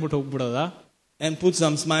bye bye ಅಂದ್ಬಿಟ್ಟು ಹೋಗ್ಬಿಡೋದಾ? And put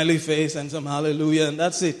some smiley face and some hallelujah and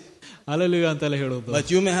that's it. Hallelujah ಅಂತೆಲ್ಲ ಹೇಳೋದು. But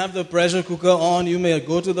you may have the pressure cooker on, you may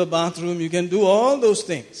go to the bathroom, you can do all those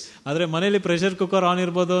things. ಆದ್ರೆ ಮನೆಯಲ್ಲಿ pressure cooker on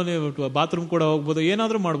ಇರಬಹುದು, ನೀವು bathroom ಕೂಡ ಹೋಗಬಹುದು,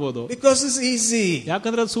 ಏನಾದ್ರೂ ಮಾಡಬಹುದು. Because it's easy.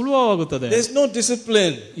 ಯಾಕಂದ್ರೆ ಅದು ಸುಲಭವಾಗುತ್ತದೆ. There's no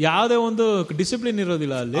discipline. ಯಾವುದೇ ಒಂದು ಡಿಸಿಪ್ಲಿನ್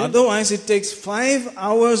ಇರೋದಿಲ್ಲ ಅಲ್ಲಿ. Otherwise it takes 5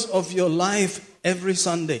 hours of your life every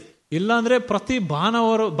Sunday. ಇಲ್ಲಾಂದ್ರೆ ಪ್ರತಿ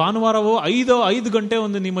ಭಾನುವಾರವೂ 5 ಗಂಟೆ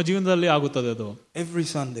ಒಂದು ನಿಮ್ಮ ಜೀವನದಲ್ಲಿ ಆಗುತ್ತದೆ ಅದು. Every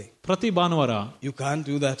Sunday. ಪ್ರತಿ ಭಾನುವಾರ. You can't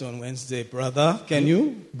do that on Wednesday, brother. Can you?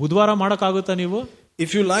 ಬುಧವಾರ ಮಾಡಕ್ಕಾಗುತ್ತಾ ನೀವು?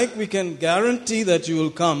 If you like, we can guarantee that you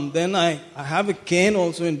will come. Then I have a cane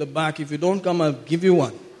also in the back. If you don't come, I'll give you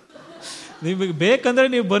one. ನಿಮಗೆ ಬೇಕಂದ್ರೆ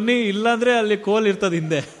ನೀವು ಬನ್ನಿ, ಇಲ್ಲಾಂದ್ರೆ ಅಲ್ಲಿ ಕೋಲ್ ಇರ್ತದೆ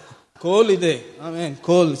ಹಿಂದೆ. ಕೋಲ್ ಇದೆ. Amen.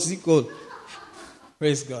 ಕೋಲ್. See ಕೋಲ್.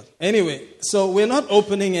 Praise God. Anyway, so we're not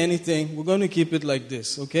opening anything. We're going to keep it like this,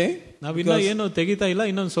 okay? ನಾವು ಇನ್ನ ಏನು ತೆಗಿತಾ ಇಲ್ಲ,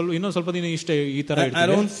 ಇನ್ನೊಂದು ಸ್ವಲ್ಪ ದಿನ ಇಷ್ಟೇ ಈ ತರ ಇರ್ತದೆ. I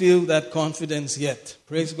don't feel that confidence yet.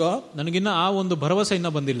 Praise God. ನನಗಿನ್ನ ಆ ಒಂದು ಭರವಸೆ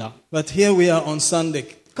ಇನ್ನ ಬಂದಿಲ್ಲ. But here we are on Sunday.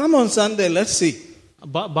 Come on Sunday, let's see.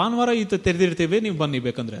 ಭಾನುವಾರ ತೆರೆದಿರ್ತೀವಿ, ನೀವು ಬನ್ನಿ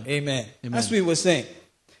ಬೇಕಂದ್ರೆ. Amen. As we were saying.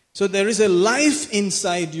 So there is a life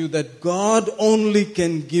inside you that God only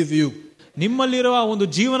can give you. ನಿಮ್ಮಲ್ಲಿರುವ ಒಂದು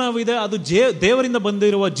ಜೀವನವಿದೆ, ಅದು ದೇವರಿಂದ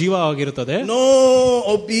ಬಂದಿರುವ ಜೀವ ಆಗಿರುತ್ತದೆ. No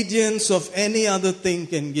obedience of any other thing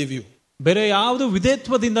can give you. ಬೇರೆ ಯಾವುದು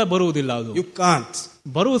ವಿಧೇಯತ್ವದಿಂದ ಬರುವುದಿಲ್ಲ. ಅದು You can't.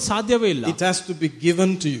 ಬರುವುದು ಸಾಧ್ಯವೇ ಇಲ್ಲ. It has to be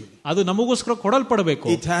given to you. ಅದು ನಮಗೋಸ್ಕರ ಕೊಡಲ್ಪಡಬೇಕು.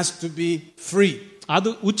 It has to be free. ಅದು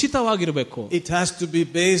ಉಚಿತವಾಗಿರಬೇಕು. It has to be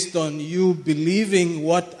based on you believing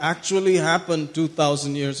what actually happened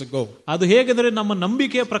 2000 years ago. ಅದು ಹೇಗೆಂದರೆ ನಮ್ಮ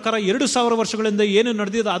ನಂಬಿಕೆಯ ಪ್ರಕಾರ 2000 ವರ್ಷಗಳಿಂದ ಏನು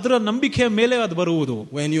ನಡೆದಿದೆ ಅದರ ನಂಬಿಕೆಯ ಮೇಲೆ ಅದು ಬರುವುದು.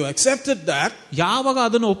 When you accepted that, ಯಾವಾಗ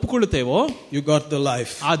ಅದನ್ನು ಒಪ್ಪಿಕೊಳ್ಳುತ್ತೇವೋ, you got the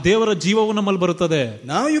life. ಆ ದೇವರ ಜೀವವು ನಮ್ಮಲ್ಲಿ ಬರುತ್ತದೆ.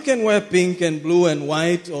 Now you can wear pink and blue and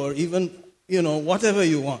white or even whatever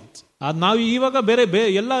you want. ನಾವು ಇವಾಗ ಬೇರೆ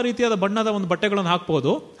ಎಲ್ಲಾ ರೀತಿಯಾದ ಬಣ್ಣದ ಒಂದು ಬಟ್ಟೆಗಳನ್ನು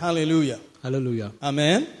ಹಾಕಬಹುದು. Hallelujah. Hallelujah.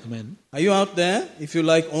 Amen. Amen. Are you out there? If you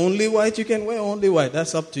like only white, you can wear only white.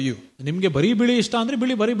 That's up to you. ನಿಮಗೆ ಬರೀ ಬಿಳಿ ಇಷ್ಟ ಅಂದ್ರೆ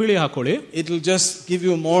ಬರೀ ಬಿಳಿ ಹಾಕೊಳ್ಳಿ. It will just give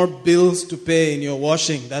you more bills to pay in your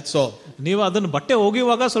washing. That's all. ನೀವು ಅದನ್ನು ಬಟ್ಟೆ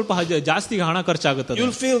ಒಗೆಯುವಾಗ ಸ್ವಲ್ಪ ಜಾಸ್ತಿ ಹಣ ಖರ್ಚಾಗುತ್ತದೆ.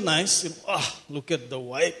 You'll feel nice. Look at the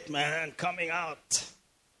white man coming out.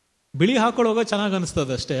 ಬಿಳಿ ಹಾಕೊಳ್ಳುವಾಗ ಚೆನ್ನಾಗಿ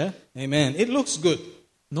ಅನಿಸ್ತದೆ ಅಷ್ಟೇ. Amen. It looks good.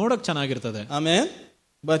 ನೋಡಕ್ ಚೆನ್ನಾಗಿರ್ತದೆ. Amen.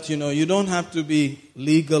 But you don't have to be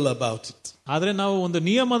legal about it. ಆದ್ರೆ ನಾವು ಒಂದು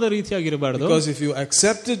ನಿಯಮದ ರೀತಿಯಾಗಿರಬಾರದು. Because if you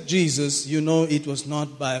accepted Jesus, it was not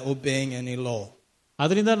by obeying any law.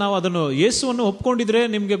 ಅದರಿಂದ ನಾವು ಅದನ್ನು ಯೇಸುವನ್ನು ಒಪ್ಪಿಕೊಂಡಿದ್ರೆ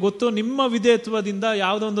ನಿಮಗೆ ಗೊತ್ತು, ನಿಮ್ಮ ವಿಧೇಯತ್ವದಿಂದ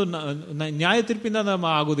ಯಾವುದೋ ಒಂದು ನ್ಯಾಯ ತೀರ್ಪಿಂದ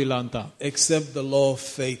ಆಗುವುದಿಲ್ಲ ಅಂತ. Except the law of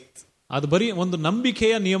faith. ಅದು ಬರೀ ಒಂದು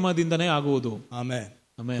ನಂಬಿಕೆಯ ನಿಯಮದಿಂದನೇ ಆಗುವುದು. Amen.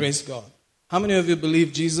 Amen. Praise God. How many of you believe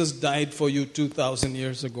Jesus died for you 2000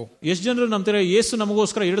 years ago? ಎಷ್ಟು ಜನರು ನಂಬ್ತಾರೆ ಯೇಸು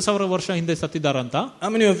ನಮಗೋಸ್ಕರ 2000 ವರ್ಷ ಹಿಂದೆ ಸತ್ತಿದ್ದಾರಂತ? How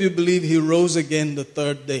many of you believe he rose again the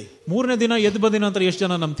third day? ಮೂರನೇ ದಿನ ಎದ್ದು ಬಂದ ನಂತರ ಎಷ್ಟು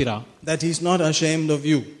ಜನ ನಂಬ್ತೀರಾ? That he's not ashamed of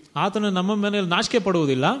you. ಆತನು ನಮ್ಮ ಮೇಲೆ ನಾಚಿಕೆ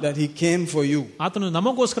ಪಡುವುದಿಲ್ಲ. That he came for you. ಆತನು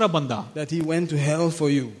ನಮಗೋಸ್ಕರ ಬಂದ. That he went to hell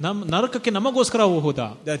for you. ನರಕಕ್ಕೆ ನಮಗೋಸ್ಕರ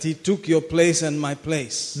ಹೋದ. That he took your place and my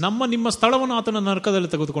place. ನಿಮ್ಮ ಸ್ಥಳವನ್ನು ಆತನ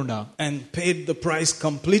ನರಕದಲ್ಲಿ ತೆಗೆದುಕೊಂಡ. And paid the price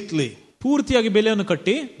completely. ಪೂರ್ತಿಯಾಗಿ ಬೆಲೆಯನ್ನು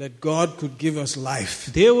ಕಟ್ಟಿ, that God could give us life.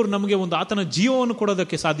 ದೇವರು ನಮಗೆ ಒಂದು ಆತನ ಜೀವವನ್ನು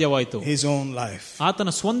ಕೊಡೋದಕ್ಕೆ ಸಾಧ್ಯವಾಯಿತು. His own life. ಆತನ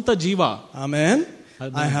ಸ್ವಂತ ಜೀವ. Amen.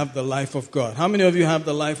 I have the life of God. How many of you have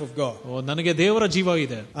the life of God? ನನಗೆ ದೇವರ ಜೀವ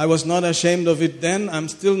ಇದೆ. I was not ashamed of it then. I'm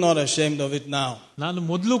still not ashamed of it now. ನಾನು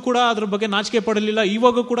ಮೊದಲು ಕೂಡ ಅದರ ಬಗ್ಗೆ ನಾಚಿಕೆ ಪಡಲಿಲ್ಲ,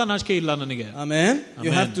 ಇವಾಗ ಕೂಡ ನಾಚಿಕೆ ಇಲ್ಲ ನನಗೆ. Amen.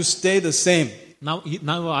 You have to stay the same.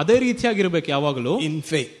 ನಾವು ಅದೇ ರೀತಿಯಾಗಿರಬೇಕು ಯಾವಾಗಲೂ. In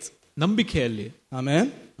faith. ನಂಬಿಕೆಯಲ್ಲಿ. Amen.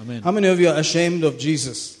 Amen. How many of you are ashamed of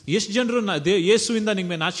Jesus? ಎಷ್ಟು ಜನರು ಯೇಸುವಿಂದ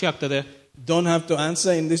ನಿಮಗೆ ನಾಚಿಕೆ ಆಗ್ತದೆ? Don't have to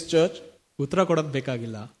answer in this church. ಉತ್ತರ ಕೊಡೋದು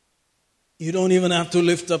ಬೇಕಾಗಿಲ್ಲ. You don't even have to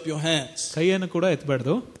lift up your hands. ಕೈಯನ್ನು ಕೂಡ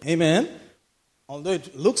ಎತ್ತಬಾರದು. Amen. Although it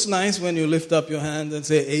looks nice when you lift up your hands and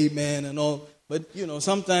say amen and all, but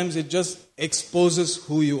sometimes it just exposes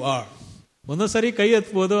who you are. ಒಂದೊಂದ್ಸರಿ ಕೈ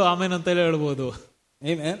ಎತ್ತಬಹುದು, ಆಮೇನ್ ಅಂತ ಹೇಳ್ಬಹುದು.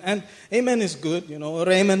 Amen. And amen is good, or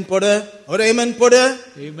amen poda, or amen poda,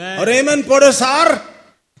 amen, or amen poda sir.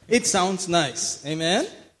 It sounds nice. Amen.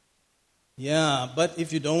 Yeah, but if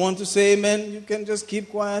you don't want to say amen, you can just keep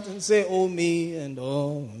quiet and say oh me and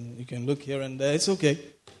oh, you can look here and there. It's okay.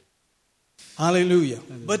 Hallelujah.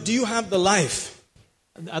 But do you have the life?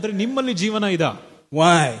 ಆದರೆ ನಿಮ್ಮಲ್ಲಿ ಜೀವನ ಇದಾ?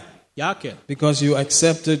 Why? ಯಾಕೆ? Because you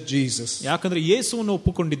accepted Jesus. ಯಾಕಂದ್ರೆ ಯೇಸುವನ್ನು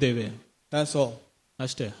ಒಪ್ಪಿಕೊಂಡಿದ್ದೇವೆ. That's all.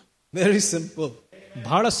 ಅಷ್ಟೇ. Very simple.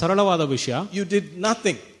 ಬಹಳ ಸರಳವಾದ ವಿಷಯ. You did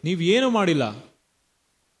nothing. ನೀವು ಏನು ಮಾಡಿಲ್ಲ.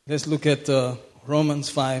 Let's look at Romans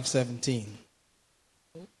 5:17.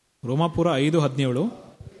 ರೋಮಾಪುರ 5:17.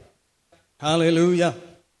 Hallelujah.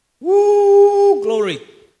 Woo, glory.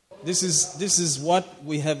 This is what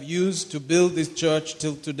we have used to build this church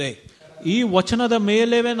till today. ಈ ವಚನದ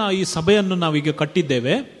ಮೇಲೆವೆ ನಾವು ಈ ಸಭೆಯನ್ನು ನಾವೀಗ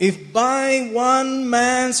ಕಟ್ಟಿದ್ದೇವೆ. If by one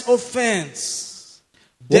man's offense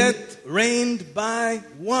death reigned by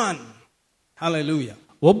one. Hallelujah.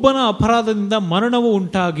 ಒಬ್ಬನ ಅಪರಾಧದಿಂದ ಮರಣವು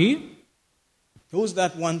ಉಂಟಾಗಿ, who's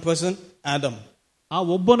that one person? Adam. ಆ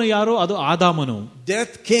ಒಬ್ಬನು ಯಾರು? ಅದು ಆದಾಮನು.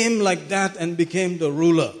 Death came like that and became the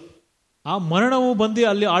ruler. ಆ ಮರಣವು ಬಂದು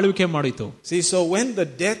ಅಲ್ಲಿ ಆಳ್ವಿಕೆ ಮಾಡಿತು. See, so when the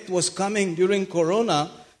death was coming during corona,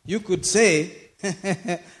 you could say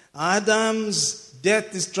Adam's death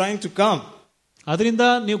is trying to come. ಅದರಿಂದ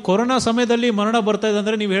ನೀವು ಕೊರೋನಾ ಸಮಯದಲ್ಲಿ ಮರಣ ಬರ್ತಾ ಇದೆ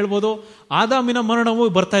ಅಂದ್ರೆ ನೀವು ಹೇಳ್ಬೋದು ಆದಾಮಿನ ಮರಣವು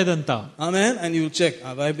ಬರ್ತಾ ಇದೆ ಅಂತ. Amen. And you'll check,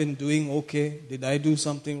 have I been doing okay? Did I do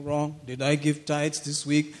something wrong? Did I give tithes this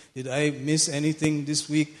week? Did I miss anything this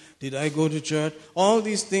week? Did I go to church? All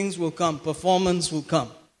these things will come. Performance will come.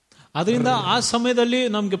 ಅದರಿಂದ ಆ ಸಮಯದಲ್ಲಿ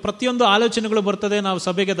ನಮ್ಗೆ ಪ್ರತಿಯೊಂದು ಆಲೋಚನೆಗಳು ಬರ್ತದೆ. ನಾವು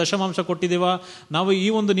ಸಭೆಗೆ ದಶಮಾಂಶ ಕೊಟ್ಟಿದ್ದೀವ, ನಾವು ಈ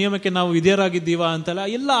ಒಂದು ನಿಯಮಕ್ಕೆ ನಾವು ವಿಧೇಯರಾಗಿದ್ದೀವ ಅಂತೆಲ್ಲ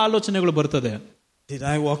ಎಲ್ಲ ಆಲೋಚನೆಗಳು ಬರ್ತದೆ. Did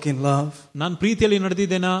I walk in love? ನಾನು ಪ್ರೀತಿಯಲ್ಲಿ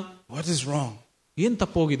ನಡೆದಿದ್ದೇನಾ? What is wrong? ಏನ್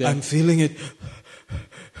ತಪ್ಪೋಗಿದೆ? I'm feeling it.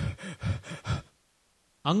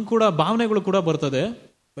 ಹಂಗ್ ಕೂಡ ಭಾವನೆಗಳು ಕೂಡ ಬರ್ತದೆ.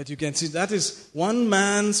 But you can see that is one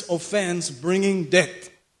man's offense bringing death.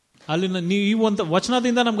 ಅಲ್ಲಿ ನೀವು ಈ ಒಂದು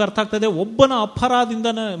ವಚನದಿಂದ ನಮ್ಗೆ ಅರ್ಥ ಆಗ್ತದೆ ಒಬ್ಬನ ಅಪರಾಧದಿಂದ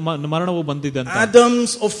ಮರಣವು ಬಂದಿದೆ ಅಂತ.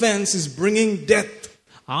 Adam's offense is bringing death.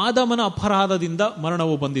 ಆದಾಮನ ಅಪರಾಧದಿಂದ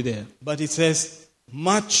ಮರಣವು ಬಂದಿದೆ. But it says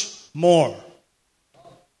much more.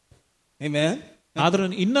 Amen. ಆದ್ರೆ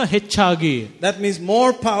ಇನ್ನ ಹೆಚ್ಚಾಗಿ, that means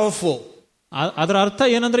more powerful. ಅದರ ಅರ್ಥ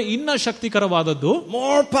ಏನಂದ್ರೆ ಇನ್ನ ಶಕ್ತಿಕರವಾದದ್ದು,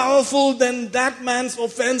 more powerful than that man's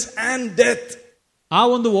offense and death. ಆ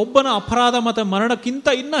ಒಂದು ಒಬ್ಬನ ಅಪರಾಧ ಮತ್ತೆ ಮರಣಕ್ಕಿಂತ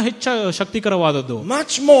ಇನ್ನ ಹೆಚ್ಚ ಶಕ್ತಿಕರವಾದದ್ದು,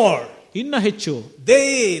 much more. ಇನ್ನ ಹೆಚ್ಚು.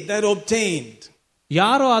 They that obtained,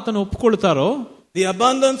 ಯಾರು ಆತನ ಒಪ್ಪಿಕೊಳ್ತಾರೋ, the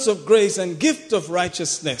abundance of grace and gift of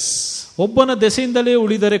righteousness, ಒಬ್ಬನ ದೆಸೆಯಿಂದಲೇ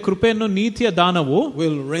ಉಳಿದರೆ ಕೃಪೆಯನ್ನು ನೀತಿಯ ದಾನವು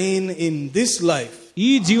will reign in this life,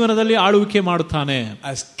 ಈ ಜೀವನದಲ್ಲಿ ಆಳ್ವಿಕೆ ಮಾಡುತ್ತಾನೆ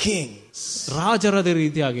as kings, ರಾಜರದ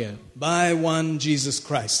ರೀತಿಯಾಗಿ, by one Jesus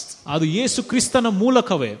Christ. ಅದು ಯೇಸು ಕ್ರಿಸ್ತನ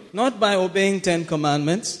ಮೂಲಕವೇ, not by obeying 10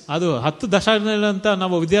 commandments, ಅದು 10 ದಶಾಜ್ಞೆಗಳಂತ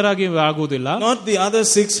ನಾವು ವಿಧೇಯರಾಗಿ ಆಗುವುದಿಲ್ಲ, not the other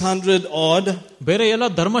 600 odd, ಬೇರೆ ಎಲ್ಲ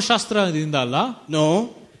ಧರ್ಮಶಾಸ್ತ್ರದಿಂದ ಅಲ್ಲ, no,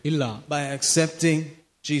 ಇಲ್ಲ, by accepting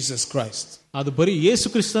Jesus Christ. ಅದು ಬರೀ ಯೇಸು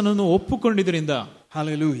ಕ್ರಿಸ್ತನನ್ನು ಒಪ್ಪಿಕೊಂಡಿದ್ರಿಂದ.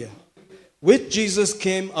 Hallelujah. With Jesus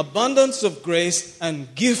came abundance of grace and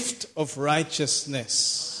gift of righteousness.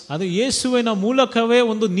 ಅದು ಯೇಸುವಿನ ಮೂಲಕವೇ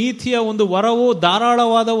ಒಂದು ನೀತಿಯ ಒಂದು ವರವು,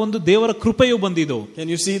 ಧಾರಾಳವಾದ ಒಂದು ದೇವರ ಕೃಪೆಯು ಬಂದಿದ್ದು. Can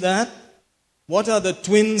you see that? What are the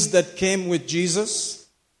twins that came with Jesus?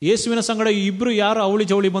 ಯೇಸುವಿನ ಸಂಗಡ ಇಬ್ರು ಯಾರು ಅವಳಿ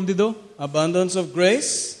ಜವಳಿ ಬಂದಿದ್ದು? Abundance of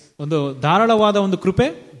grace, ಒಂದು ಧಾರಾಳವಾದ ಒಂದು ಕೃಪೆ,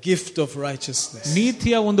 gift of righteousness.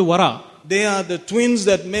 ನೀತಿಯ ಒಂದು ವರ. They are the twins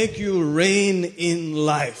that make you reign in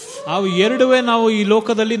life. ಅವು ಎರಡುವೇ ನಾವು ಈ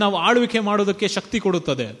ಲೋಕದಲ್ಲಿ ನಾವು ಆಳ್ವಿಕೆ ಮಾಡೋದಕ್ಕೆ ಶಕ್ತಿ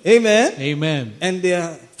ಕೊಡುತ್ತದೆ. Amen. Amen. And they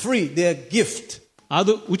are free, they are gift.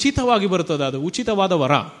 ಅದು ಉಚಿತವಾಗಿ ಬರುತ್ತದೆ, ಅದು ಉಚಿತವಾದ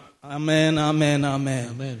ವರ. Amen, amen, amen.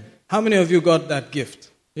 Amen. How many of you got that gift?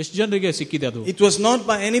 ಎಷ್ಟು ಜನರಿಗೆ ಸಿಕ್ಕಿದೆ ಅದು? It was not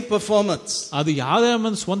by any performance. ಅದು ಯಾವುದೇ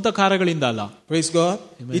ಸ್ವಂತ ಕಾರ್ಯಗಳಿಂದ ಅಲ್ಲ. Praise God.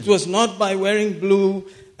 Amen. It was not by wearing blue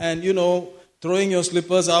and throwing your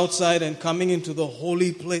slippers outside and coming into the holy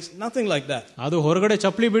place. Nothing like that. ಅದು ಹೊರಗಡೆ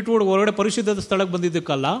ಚಪ್ಪಲಿ ಬಿಟ್ಟು ಹೊರಗಡೆ ಪರಿಶುದ್ಧ ಸ್ಥಳಕ್ಕೆ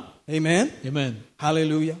ಬಂದಿದ್ದಕ್ಕಲ್ಲ. Amen. Amen.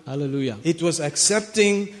 Hallelujah. Hallelujah. It was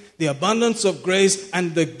accepting the abundance of grace and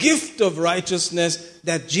the gift of righteousness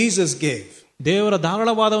that Jesus gave. ದೇವರ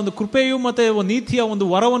ಧಾರಾಳವಾದ ಒಂದು ಕೃಪೆಯು ಮತ್ತೆ ನೀತಿಯ ಒಂದು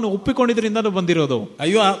ವರವನ್ನು ಒಪ್ಪಿಕೊಂಡಿದ್ರಿಂದ ಬಂದಿರೋದು.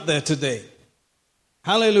 Are you out there today?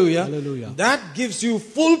 Hallelujah. Hallelujah. That gives you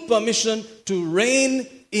full permission to reign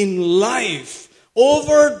in life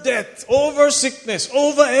over death, over sickness,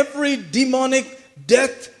 over every demonic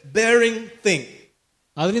death-bearing thing.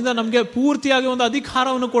 ಅದರಿಂದ ನಮಗೆ ಪೂರ್ತಿಯಾಗಿ ಒಂದು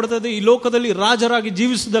ಅಧಿಕಾರವನ್ನು ಕೊಡ್ತದೆ ಈ ಲೋಕದಲ್ಲಿ ರಾಜರಾಗಿ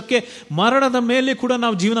ಜೀವಿಸುವುದಕ್ಕೆ. ಮರಣದ ಮೇಲೆ ಕೂಡ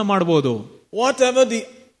ನಾವು ಜೀವನ ಮಾಡಬಹುದು. Whatever the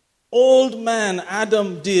old man Adam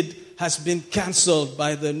did has been cancelled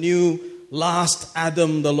by the new last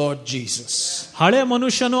Adam, the Lord Jesus. ಹಳೆ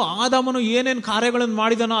ಮನುಷ್ಯನು ಆದಾಮನು ಏನೇನು ಕಾರ್ಯಗಳನ್ನು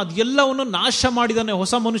ಮಾಡಿದನೋ ಅದೆಲ್ಲವನ್ನು ನಾಶ ಮಾಡಿದಾನೆ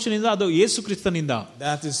ಹೊಸ ಮನುಷ್ಯನಿಂದ, ಅದು ಯೇಸು ಕ್ರಿಸ್ತನಿಂದ.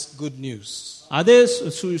 That is good news. ಅದೇ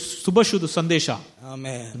ಶುಭ ಸಂದೇಶ.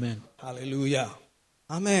 Amen. Amen. Hallelujah.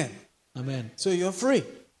 Amen. Amen. So you're free.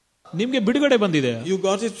 ನಿಮ್ಗೆ ಬಿಡುಗಡೆ ಬಂದಿದೆ. You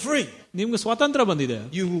got it free. ನಿಮ್ಗೆ ಸ್ವಾತಂತ್ರ್ಯ ಬಂದಿದೆ.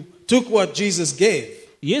 You took what Jesus gave.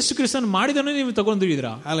 ಯೇಸು ಕ್ರಿಸ್ತನ್ ಮಾಡಿದನು ನೀವು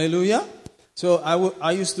ತಗೊಂಡಿದ್ದೀರಾ. Hallelujah. So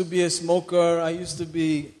I used to be a smoker. I used to be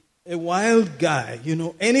a wild guy.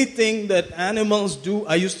 Anything that animals do,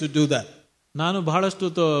 I used to do that. ನಾನು ಬಹಳಷ್ಟು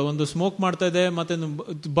ಒಂದು smoke ಮಾಡ್ತಾ ಇದ್ದೆ, ಮತ್ತೆ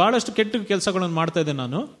ಬಹಳಷ್ಟು ಕೆಟ್ಟ ಕೆಲಸಗಳನ್ನು ಮಾಡ್ತಾ ಇದ್ದೆ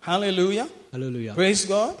ನಾನು. Hallelujah. Hallelujah. Praise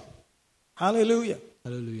God. Hallelujah.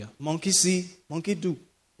 Hallelujah. Monkey see, monkey do.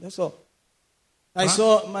 That's all. I saw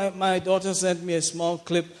my daughter sent me a small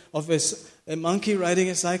clip of a monkey riding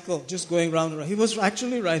a cycle, just going round and round. He was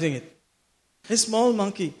actually riding it. A small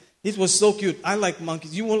monkey. It was so cute. I like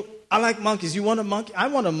monkeys. I like monkeys. You want a monkey? I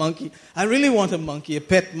want a monkey. I really want a monkey, a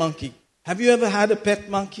pet monkey. Have you ever had a pet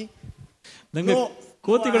monkey? ನಂಗೆ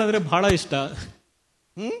ಕೋತಿಗಳಂದ್ರೆ ಬಹಳ ಇಷ್ಟ.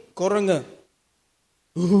 ಕೊರಂಗ.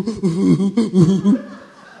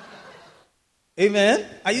 Amen.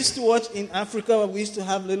 I used to watch in Africa. We used to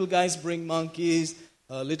have little guys bring monkeys,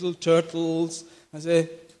 little turtles. I say,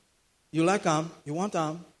 you like arm? You want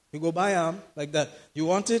arm? You go buy arm like that. You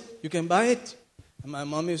want it? You can buy it. And my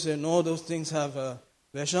mommy would say, no, those things have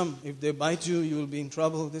Vesham, if they bite you, you will be in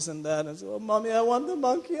trouble, this and that. And say, oh, mommy, I want the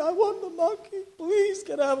monkey. I want the monkey. Please,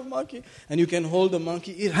 can I have a monkey? And you can hold the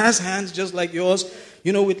monkey. It has hands just like yours.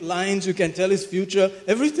 You know, with lines, you can tell its future,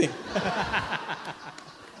 everything.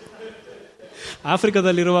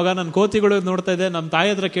 ಆಫ್ರಿಕಾದಲ್ಲಿರುವಾಗ ನಾನು ಕೋತಿಗಳು ನೋಡ್ತಾ ಇದ್ದೆ. ನಮ್ಮ ತಾಯಿ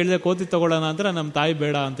ಹತ್ರ ಕೇಳಿದೆ ಕೋತಿ ತಗೊಳ್ಳೋಣ ಅಂದ್ರೆ ನಮ್ಮ ತಾಯಿ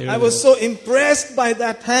ಬೇಡ ಅಂತ ಹೇಳಿ. I was so impressed by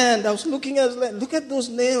that hand. I was looking at, look at those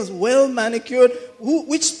nails, well manicured.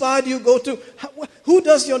 Which spa do you go to? Who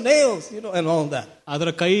does your nails? You know, and all that. ಅದರ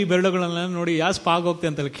ಕೈ ಬೆರಳುಗಳನ್ನ ನೋಡಿ ಯಾವ ಸ್ಪಾಗ್ ಹೋಗ್ತೆ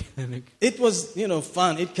ಅಂತ ಕೇಳಿದೆ. It was,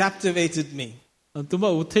 fun. It captivated me.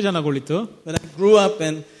 ತುಂಬಾ ಉತ್ತೇಜನಗೊಳಿತು. When I grew up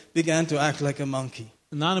and began to act like a monkey.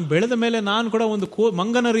 ನಾನು ಬೆಳೆದ ಮೇಲೆ ನಾನು ಕೂಡ ಒಂದು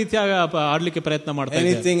ಮಂಗನ ರೀತಿಯಾಗಿ ಆಡ್ಲಿಕ್ಕೆ ಪ್ರಯತ್ನ ಮಾಡ್ತಾ ಇದ್ದೆ.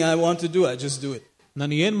 Anything I want to do, I just do it.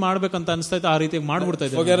 ನಾನು ಏನ್ ಮಾಡ್ಬೇಕಂತ ಅನಿಸ್ತಾ ಇತ್ತು ಆ ರೀತಿಯಾಗಿ ಮಾಡ್ಬಿಡ್ತಾ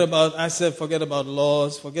ಇದ್ದೆ. Forget about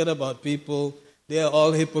laws, forget about people. They are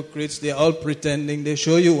all hypocrites. They are all pretending. They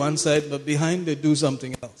show you one side, but behind they do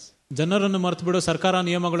something else. ಜನರನ್ನು ಮರ್ತು ಬಿಡೋ, ಸರ್ಕಾರ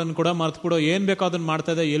ನಿಯಮಗಳನ್ನು ಕೂಡ ಮರ್ತು ಬಿಡೋ, ಏನ್ ಬೇಕೋ ಅದನ್ನ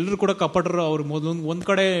ಮಾಡ್ತಾ ಇದೆ. ಎಲ್ಲರೂ ಕೂಡ ಕಪಟರು. ಅವ್ರು ಒಂದ್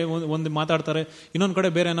ಕಡೆ ಒಂದು ಮಾತಾಡ್ತಾರೆ, ಇನ್ನೊಂದ್ ಕಡೆ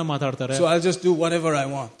ಬೇರೆ ಏನೋ ಮಾತಾಡ್ತಾರೆ. So I'll just do whatever I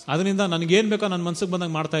want. ಅದರಿಂದ ನನಗೆ ಏನ್ ಬೇಕೋ ನನ್ನ ಮನಸ್ಸಿಗೆ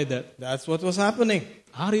ಬಂದಾಗ ಮಾಡ್ತಾ ಇದ್ದೆ. That's what was happening.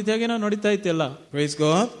 ಆ ರೀತಿಯಾಗಿ ನಾವು ನಡೀತಾ ಇತ್ತೆಲ್ಲ. Praise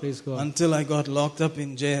God. Until I got locked up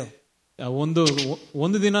in jail.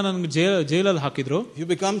 ಒಂದು ದಿನ ನನಗೆ ಜೈಲಲ್ಲಿ ಹಾಕಿದ್ರು. You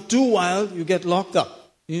become too wild, you get locked up.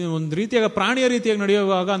 ಒಂದು ರೀತಿಯಾಗ ಪ್ರಾಣಿಯ ರೀತಿಯಾಗಿ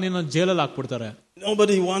ನಡೆಯುವಾಗ ನಿನ್ನ ಜೈಲಲ್ಲಿ ಹಾಕ್ಬಿಡ್ತಾರೆ.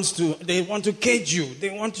 Nobody wants to. They want to cage you.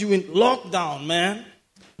 They want you in lockdown, man.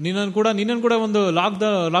 ನಿನ್ನನ್ನು ಕೂಡ ಒಂದು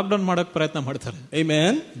ಲಾಕ್ಡೌನ್ ಮಾಡಕ್ ಪ್ರಯತ್ನ ಮಾಡ್ತಾರೆ.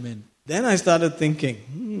 Amen. Then I started thinking,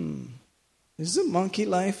 is the monkey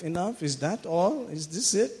life enough? Is that all? Is this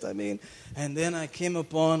it? And then I came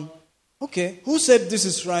upon, okay, who said this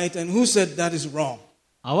is right and who said that is wrong?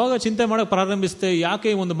 ಅವಾಗ ಚಿಂತೆ ಮಾಡಕ್ ಪ್ರಾರಂಭಿಸಿದೆ. ಯಾಕೆ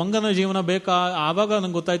ಒಂದು ಮಂಗನ ಜೀವನ ಬೇಕಾ? ಆವಾಗ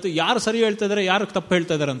ನಂಗೆ ಗೊತ್ತಾಯ್ತು ಯಾರು ಸರಿ ಹೇಳ್ತಾ ಇದಾರೆ, ಯಾರು ತಪ್ಪು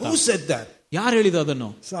ಹೇಳ್ತಾ ಇದಾರೆ ಅಂತ. Who said that? ಯಾರು ಹೇಳಿದ ಅದನ್ನು?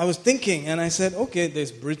 So I was thinking and I said, okay,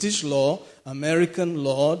 there's British law, American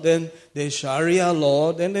law, then there's Sharia law,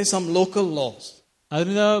 then there's some local laws.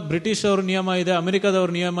 ಅದರಿಂದ ಬ್ರಿಟಿಷ್ ಅವ್ರ ನಿಯಮ ಇದೆ,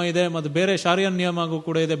 ಅಮೆರಿಕದವ್ರ ನಿಯಮ ಇದೆ, ಮತ್ತೆ ಬೇರೆ ಶಾರಿಯನ್ ನಿಯಮ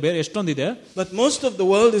ಕೂಡ ಇದೆ, ಬೇರೆ ಎಷ್ಟೊಂದಿದೆ. But most of the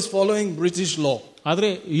world is following British law.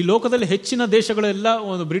 ಆದ್ರೆ ಈ ಲೋಕದಲ್ಲಿ ಹೆಚ್ಚಿನ ದೇಶಗಳೆಲ್ಲ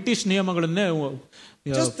ಒಂದು ಬ್ರಿಟಿಷ್ ನಿಯಮಗಳನ್ನೇ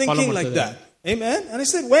just thinking like that. Amen. And I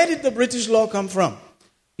said, where did the British law come from?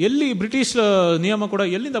 ಎಲ್ಲಿ ಬ್ರಿಟಿಷ್ ನಿಯಮ ಕೂಡ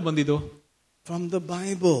ಎಲ್ಲಿಂದ ಬಂದಿದ್ದು? From the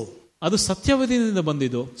Bible. ಅದು ಸತ್ಯವೇದದಿಂದ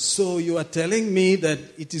ಬಂದಿದ್ದು. So you are telling me that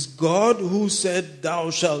it is God who said thou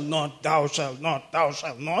shalt not, thou shalt not, thou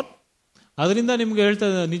shalt not? ಅದರಿಂದ ನಿಮ್ಗೆ ಹೇಳ್ತಾ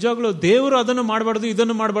ನಿಜವಾಗ್ಲೂ ದೇವರು ಅದನ್ನು ಮಾಡಬಾರ್ದು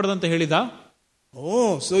ಇದನ್ನು ಮಾಡಬಾರ್ದು ಅಂತ ಹೇಳಿದ?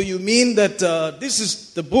 Oh, so you mean that this is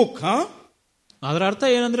the book, huh? ಅದರ ಅರ್ಥ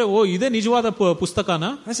ಏನಂದ್ರೆ ಇದೇ ನಿಜವಾದ ಪುಸ್ತಕನ?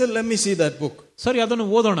 I said, let me see that book. ಸರಿ, ಅದನ್ನು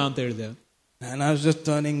ಓದೋಣ ಅಂತ ಹೇಳಿದೆ. And I was just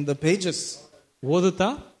turning the pages. ಓದುತ್ತಾ,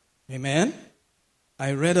 amen, I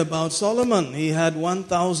read about Solomon. He had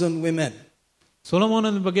 1,000 women.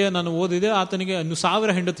 ಸೊಲೊಮೋನನ ಬಗ್ಗೆ ನಾನು ಓದಿದೆ. ಆತನಿಗೆ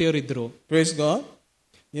 1000 ಹೆಂಡತಿಯರು ಇದ್ದರು. Praise God.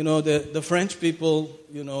 You know, the French people,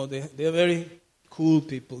 they're very cool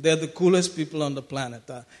people. They're the coolest people on the planet.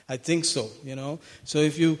 I think so, So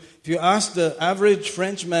if you ask the average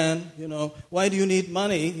French man, why do you need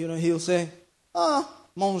money? He'll say,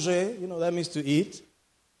 manger, that means to eat.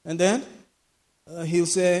 And then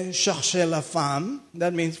he'll say, chercher la femme,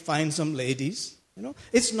 that means find some ladies.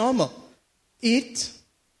 It's normal. Eat,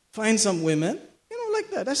 find some women, like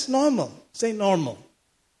that. That's normal. Say normal.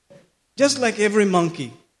 Just like every monkey.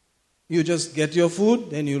 You just get your food,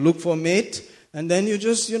 then you look for mate, and then you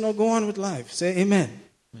just, go on with life. Say amen.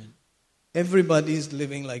 Everybody is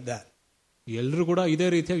living like that. ಎಲ್ಲರೂ ಕೂಡ ಇದೇ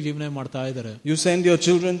ರೀತಿಯಾಗಿ ಜೀವನ ಮಾಡ್ತಾ ಇದ್ದಾರೆ. You send your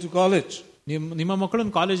children to college. ನಿಮ್ಮ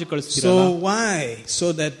ಮಕ್ಕಳನ್ನು ಕಾಲೇಜಿಗೆ ಕಳಿಸ್ತೀರಾ? So why? So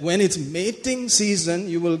that when it's mating season,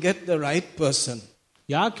 you will get the right person.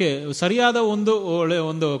 ಯಾಕೆ? ಸರಿಯಾದ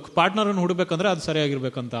ಒಂದು ಪಾರ್ಟ್ನರ್ ಅನ್ನು ಹುಡುಕಬೇಕಂದ್ರೆ ಅದು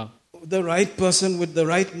ಸರಿಯಾಗಿರ್ಬೇಕಂತ. The right person with the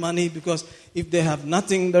right money, because if they have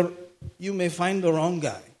nothing, you may find the wrong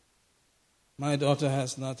guy. My daughter has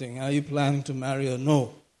nothing. Are you planning to marry her? No.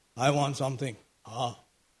 I want something.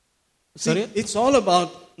 See, it's all about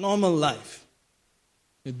normal life.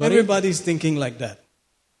 Everybody is thinking like that.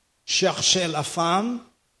 Chercher la femme,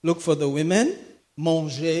 look for the women,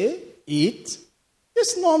 manger, eat.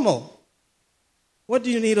 It's normal. What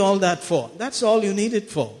do you need all that for? That's all you need it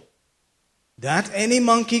for. That any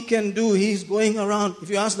monkey can do. He's going around.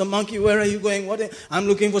 If you ask the monkey, where are you going? I'm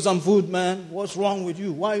looking for some food, man. What's wrong with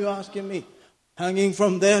you? Why are you asking me? Hanging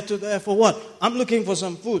from there to there for what? I'm looking for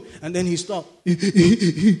some food. And then he stopped.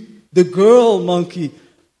 The girl monkey.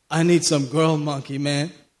 I need some girl monkey, man.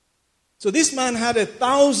 So this man had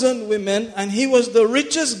 1,000 women and he was the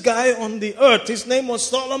richest guy on the earth. His name was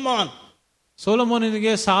Solomon.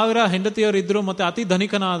 ಸೊಲೊಮೋನನಿಗೆ 1000 ಹೆಂಡತಿಯರು ಇದ್ರು, ಮತ್ತೆ ಅತಿ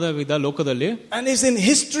ಧನಿಕನಾದ ಲೋಕದಲ್ಲಿ. And it's in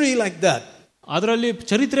history like that. ಅದರಲ್ಲಿ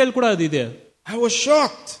ಚರಿತ್ರೆಯಲ್ಲಿ ಕೂಡ ಅದಿದೆ. I was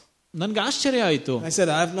shocked. ನನಗೆ ಆಶ್ಚರ್ಯ ಆಯಿತು. I said,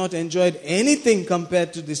 I have not enjoyed anything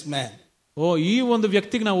compared to this man. ಓ, ಈ ಒಂದು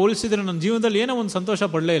ವ್ಯಕ್ತಿಗೆ ನಾವು ಹೋಲಿಸಿದ್ರೆ ನನ್ನ ಜೀವನದಲ್ಲಿ ಏನೋ ಒಂದು ಸಂತೋಷ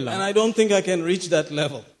ಪಡಲೇ ಇಲ್ಲ. And I don't think I can reach that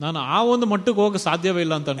level. ನಾನು ಆ ಒಂದು ಮಟ್ಟಕ್ಕೆ ಹೋಗ ಸಾಧ್ಯವೇ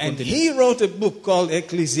ಇಲ್ಲ ಅಂತ ಅನ್ಕೊಂತೀನಿ. And he wrote a book called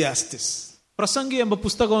Ecclesiastes. ಪ್ರಸಂಗಿ ಎಂಬ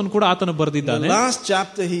ಪುಸ್ತಕವನ್ನು ಕೂಡ ಆತನು ಬರೆದಿದ್ದಾನೆ. The last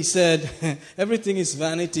chapter he said, everything is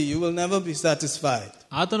vanity, you will never be satisfied.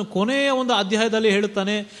 ಆತನು ಕೊನೆಯ ಒಂದು ಅಧ್ಯಾಯದಲ್ಲಿ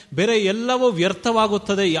ಹೇಳುತ್ತಾನೆ, ಬೇರೆ ಎಲ್ಲವೂ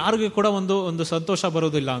ವ್ಯರ್ಥವಾಗುತ್ತದೆ, ಯಾರಿಗೂ ಕೂಡ ಒಂದು ಸಂತೋಷ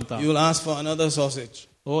ಬರೋದಿಲ್ಲ ಅಂತ. You will ask for another sausage.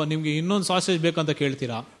 ಓ, ನಿಮ್ಗೆ ಇನ್ನೊಂದು ಸಾಸೇಜ್ ಬೇಕಂತ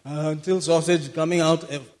ಕೇಳ್ತೀರಾ? Until sausage coming out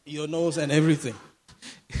your nose and everything.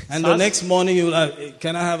 And the next morning you will have,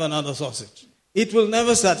 can I have another sausage? It will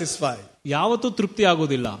never satisfy. ಯಾವತ್ತೂ ತೃಪ್ತಿ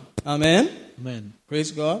ಆಗೋದಿಲ್ಲ. Amen. Amen.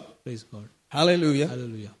 Praise God. Praise God. Hallelujah.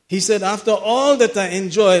 Hallelujah. He said, after all that I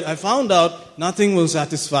enjoyed, I found out nothing will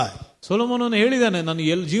satisfy. ಸೊಲೊಮೋನನು ಹೇಳಿದಾನೆ, ನಾನು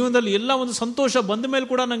ಜೀವನದಲ್ಲಿ ಎಲ್ಲ ಒಂದು ಸಂತೋಷ ಬಂದ ಮೇಲೆ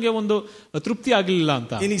ಕೂಡ ನನಗೆ ಒಂದು ತೃಪ್ತಿ ಆಗಲಿಲ್ಲ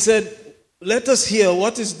ಅಂತ. And he said, let us hear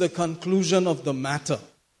what is the conclusion of the matter.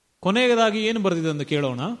 ಕೊನೆಯದಾಗಿ ಏನು ಬರೆದಿದೆ ಅಂತ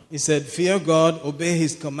ಕೇಳೋಣ. He said, fear God, obey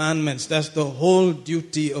his commandments. That's the whole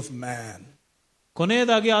duty of man.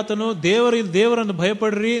 ಕೊನೆಯದಾಗಿ ಆತನು ದೇವರನ್ನು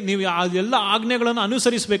ಭಯಪಡ್ರಿ, ನೀವು ಎಲ್ಲ ಆಜ್ಞೆಗಳನ್ನು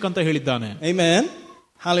ಅನುಸರಿಸಬೇಕಂತ ಹೇಳಿದ್ದಾನೆ. Amen.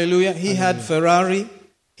 Hallelujah. He had Ferrari,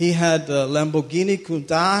 he had Lamborghini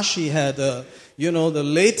Countach, he had the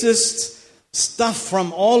latest stuff from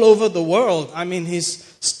all over the world. I mean, his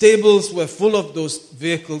stables were full of those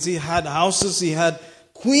vehicles. He had houses, he had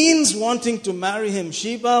queens wanting to marry him.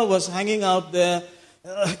 Sheba was hanging out there.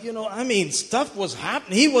 Stuff was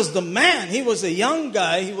happening. He was the man. He was a young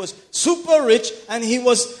guy. He was super rich and he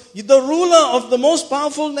was the ruler of the most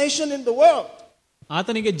powerful nation in the world.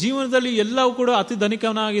 ಆತನಿಗೆ ಜೀವನದಲ್ಲಿ ಎಲ್ಲವೂ ಕೂಡ ಅತಿ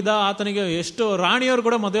ಧನಿಕನಾಗಿದ್ದ. ಆತನಿಗೆ ಎಷ್ಟು ರಾಣಿಯವರು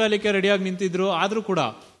ಕೂಡ ಮದುವೆ ಆಗಲಿಕ್ಕೆ ರೆಡಿಯಾಗಿ ನಿಂತಿದ್ರು, ಆದ್ರೂ ಕೂಡ.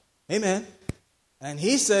 Amen. And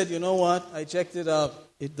he said, you know what? I checked it out.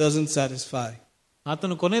 It doesn't satisfy.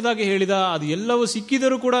 ಆತನು ಕೊನೆಯದಾಗಿ ಹೇಳಿದ, ಅದು ಎಲ್ಲವೂ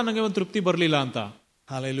ಸಿಕ್ಕಿದರೂ ಕೂಡ ನನಗೆ ಒಂದು ತೃಪ್ತಿ ಬರಲಿಲ್ಲ ಅಂತ.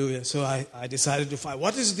 Hallelujah. So I decided to find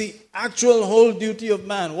what is the actual whole duty of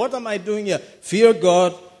man. What am I doing here? Fear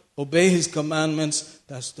God, obey his commandments.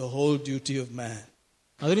 That's the whole duty of man.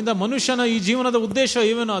 ಅದರಿಂದ ಮನುಷ್ಯನ ಈ ಜೀವನದ ಉದ್ದೇಶ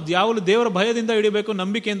ಏನು? ಅದು ಯಾವಾಗಲೂ ದೇವರ ಭಯದಿಂದ ಹಿಡಿಬೇಕು,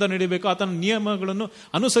 ನಂಬಿಕೆಯಿಂದ ನಡಿಬೇಕು, ಆತನ ನಿಯಮಗಳನ್ನು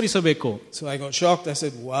ಅನುಸರಿಸಬೇಕು. So I got shocked. I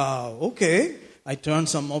said, wow, okay. I turned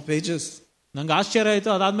some more pages. ನಂಗೆ ಆಶ್ಚರ್ಯ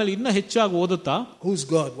ಆಯ್ತು. ಅದಾದ್ಮೇಲೆ ಇನ್ನೂ ಹೆಚ್ಚಾಗಿ ಓದುತ್ತಾ, who's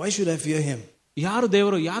God? Why should I fear him? ಯಾರು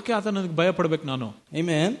ದೇವರು? ಯಾಕೆ ಆತನಿಗೆ ಭಯ ಪಡಬೇಕು ನಾನು?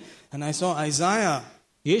 Amen. And I saw Isaiah.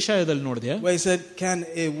 ಯೆಶಾಯದಲ್ಲಿ ನೋಡಿದೆ, where he said, can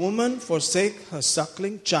a woman forsake her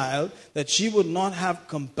suckling child that she would not have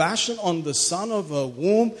compassion on the son of her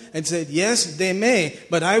womb? And said, yes, they may,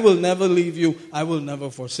 but I will never leave you. I will never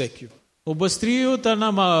forsake you. ಒಬ್ಬ ಸ್ತ್ರೀಯು ತನ್ನ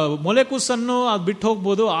ಮೊಲೆಕೂಸನ್ನು ಬಿಟ್ಟು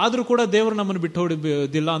ಹೋಗ್ಬೋದು, ಆದ್ರೂ ಕೂಡ ದೇವರು ನಮ್ಮನ್ನು ಬಿಟ್ಟು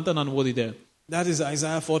ಹೋಗೋದಿಲ್ಲ ಅಂತ ನಾನು ಓದಿದೆ. That is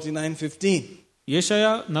Isaiah 49:15. Jeshaiah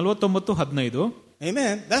 49:15.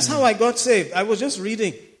 Amen. That's how I got saved. I was just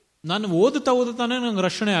reading. ನಾನು ಓದುತ್ತಾನೆ ನಂಗೆ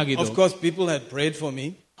ರಕ್ಷಣೆ ಆಗಿದೆ. Of course people had prayed for me.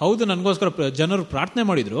 ಹೌದು, ನನಗೋಸ್ಕರ ಜನರು ಪ್ರಾರ್ಥನೆ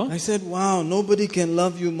ಮಾಡಿದ್ರು. I said, wow, nobody can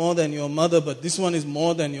love you more than your mother, but this one is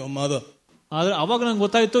more than your mother. ಆದ್ರೆ ಅವಾಗ ನಂಗೆ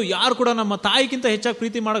ಗೊತ್ತಾಯ್ತು, ಯಾರು ಕೂಡ ನಮ್ಮ ತಾಯಿಗಿಂತ ಹೆಚ್ಚಾಗಿ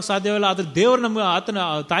ಪ್ರೀತಿ ಮಾಡಕ್ ಸಾಧ್ಯವಿಲ್ಲ, ಆದ್ರೆ ದೇವರು ನಮ್ಮ ಆತನ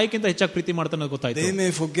ತಾಯಿಗಿಂತ ಹೆಚ್ಚಾಗಿ ಪ್ರೀತಿ ಮಾಡ್ತಾನೆ ಗೊತ್ತಾಯ್ತು. They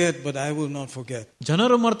may forget, but I will not forget.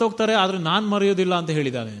 ಜನರು ಮರ್ತೋಗ್ತಾರೆ, ಆದ್ರೆ ನಾನ್ ಮರೆಯೋದಿಲ್ಲ ಅಂತ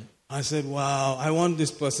ಹೇಳಿದ್ದಾನೆ. I said, wow, I want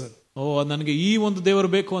this person. ಓ, ನನಗೆ ಈ ಒಂದು ದೇವರು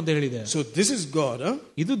ಬೇಕು ಅಂತ ಹೇಳಿದೆ. So this is God, huh?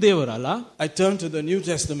 ಇದು ದೇವರಲ್ಲ. I turn to the New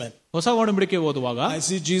Testament. ಹೊಸ ಒಡಂಬಡಿಕೆ ಓದುವಾಗ I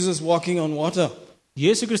see Jesus walking on water.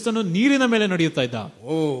 ಯೇಸು ಕ್ರಿಸ್ತನು ನೀರಿನ ಮೇಲೆ ನಡೆಯುತ್ತಾ ಇದ್ದ.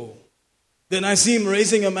 Oh, then I see him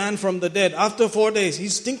raising a man from the dead. After 4 days,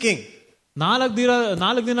 he's stinking.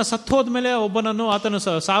 4 ದಿನ ಸತ್ತು ಹೋದ್ಮೇಲೆ ಒಬ್ಬನನ್ನು ಆತನು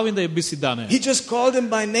ಸಾವಿಂದ ಎಬ್ಬಿಸಿದ್ದಾನೆ. He just called him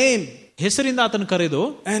by name. ಹೆಸರಿಂದ ಆತನ ಕರೆದು,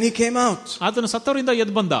 and he came out. ಆತನು ಸತ್ತವರಿಂದ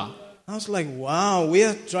ಎದ್ದು ಬಂದ. I was like, wow, we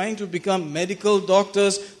are trying to become medical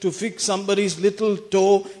doctors to fix somebody's little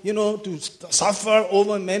toe, to suffer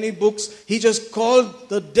over many books. He just called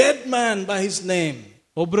the dead man by his name.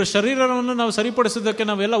 ಒಬ್ಬರ ಶರೀರವನ್ನು ನಾವು ಸರಿಪಡಿಸೋದಕ್ಕೆ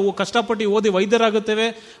ನಾವೆಲ್ಲ ಕಷ್ಟಪಟ್ಟು ಓದಿ ವೈದ್ಯರಾಗುತ್ತೇವೆ,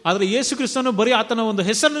 ಆದ್ರೆ ಯೇಸು ಕ್ರಿಸ್ತನು ಬರೀ ಆತನ ಒಂದು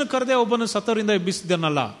ಹೆಸರನ್ನು ಕರೆದೇ ಒಬ್ಬನ ಸತ್ತವರಿಂದ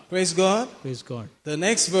ಎಬ್ಬಿಸಿದನಲ್ಲ. Praise God. Praise God. The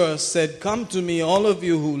next verse said, come to me, all of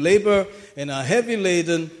you who labor and are heavy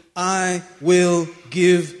laden, I will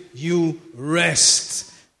give you rest.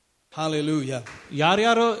 Hallelujah.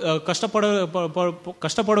 ಯಾರ್ಯಾರು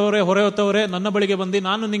ಕಷ್ಟಪಡುವವರೇ ಹೊರೆ ಹೊತ್ತವರೇ ನನ್ನ ಬಳಿಗೆ ಬಂದು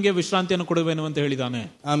ನಾನು ನಿಮಗೆ ವಿಶ್ರಾಂತಿಯನ್ನು ಕೊಡುವೆನು ಅಂತ ಹೇಳಿದಾನೆ.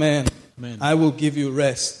 Amen. I will give you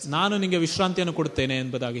rest. ನಾನು ನಿಮಗೆ ವಿಶ್ರಾಂತಿಯನ್ನು ಕೊಡುತ್ತೇನೆ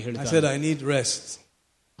ಎಂಬುದಾಗಿ ಹೇಳಿದ. I said I need rest.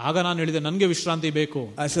 ಆಗ ನಾನು ಹೇಳಿದೆ ನನಗೆ ವಿಶ್ರಾಂತಿ ಬೇಕು.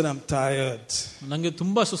 I said I'm tired. ನನಗೆ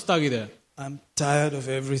ತುಂಬಾ ಸುಸ್ತಾಗಿದೆ. I'm tired of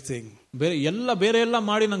everything. ಬೇರೆ ಎಲ್ಲ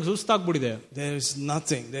ಮಾಡಿ ನಂಗೆ ಸುಸ್ತಾಗ್ಬಿಟ್ಟಿದೆ. There's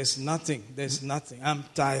nothing. I'm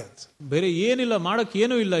tired. ಬೇರೆ ಏನಿಲ್ಲ, ಮಾಡಕ್ಕೆ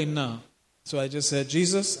ಏನೂ ಇಲ್ಲ ಇನ್ನ. So I just said,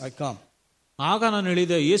 Jesus, I come. ಆಗ ನಾನು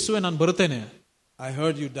ಹೇಳಿದೆ, ಯೇಸುವೆ ನಾನು ಬರುತ್ತೇನೆ. I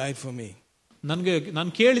heard you died for me.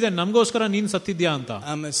 ನಾನು ಕೇಳಿದೆ ನಮಗೋಸ್ಕರ ನೀನು ಸತ್ತಿದ್ಯಾ ಅಂತ.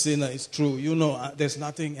 I'm a sinner, it's true. There's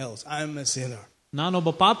nothing else. I'm a sinner. ನಾನೊಬ್ಬ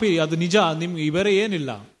ಪಾಪಿ, ಅದು ನಿಜ, ನಿಮ್ಗೆ ಬೇರೆ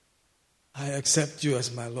ಏನಿಲ್ಲ. I accept you as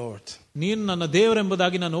my Lord. ನೀನು ನನ್ನ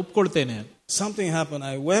ದೇವರೆಂಬುದಾಗಿ ನಾನು ಒಪ್ಕೊಳ್ತೇನೆ. Something happened.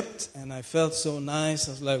 I wept and I felt so nice.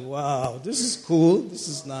 I was like, wow, this is cool. This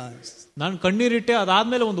is nice. ನಾನು ಕಣ್ಣೀರಿಟ್ಟೆ,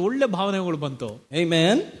 ಅದಾದ್ಮೇಲೆ ಒಂದು ಒಳ್ಳೆ ಭಾವನೆಗಳು ಬಂತು.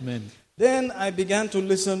 Amen. Amen. Then I began to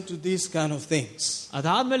listen to these kind of things.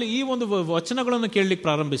 ಅದಾದ್ಮೇಲೆ ಈ ಒಂದು ವಚನಗಳನ್ನು ಕೇಳಲಿಕ್ಕೆ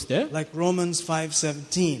ಪ್ರಾರಂಭಿಸಿದೆ. Like Romans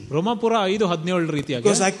 5:17. ರೋಮಾಪುರ 5:17 ರೀತಿಯಾಗಿ.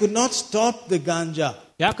 Because I could not stop the ganja.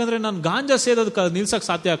 ಯಾಕಂದ್ರೆ ನಾನು ಗಾಂಜಾ ಸೇದೋದು ನಿಲ್ಸಕ್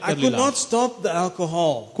ಸಾಧ್ಯ ಆಗ್ತಾ I could ಇರಲಿಲ್ಲ. not stop the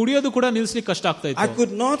alcohol. ಕುಡಿಯೋದು ಕೂಡ ನಿಲ್ಸ್ಲಿಕ್ಕೆ ಕಷ್ಟ ಆಗ್ತಾ ಇತ್ತು. I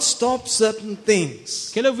could not stop certain things.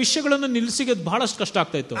 ಕೆಲವು ವಿಷಯಗಳನ್ನು ನಿಲ್ಸಿಗೆ ಬಹಳಷ್ಟು ಕಷ್ಟ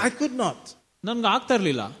ಆಗ್ತಾ ಇತ್ತು. I could not. ನನ್ಗೆ ಆಗ್ತಾ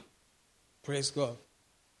ಇರಲಿಲ್ಲ. Praise God.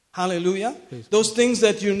 Hallelujah. Those things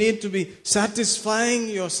that you need to be satisfying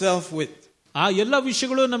yourself with. ಆ ಎಲ್ಲ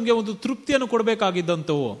ವಿಷಯಗಳು ನಮಗೆ ಒಂದು ತೃಪ್ತಿಯನ್ನು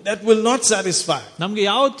ಕೊಡಬೇಕಾಗಿದ್ದಂತವು. That will not satisfy. ನಮ್ಗೆ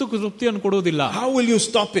ಯಾವತ್ತೂ ತೃಪ್ತಿಯನ್ನು ಕೊಡುವುದಿಲ್ಲ. How will you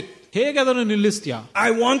stop it? ಹೇಗೆ ಅದನ್ನು ನಿಲ್ಲಿಸ್ತೀಯಾ?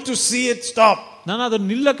 I want to see it stop. ನಾನು ಅದನ್ನು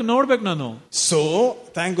ನಿಲ್ಲಕ್ಕೆ ನೋಡ್ಬೇಕು ನಾನು. So,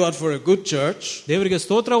 thank God for a good church. ದೇವರಿಗೆ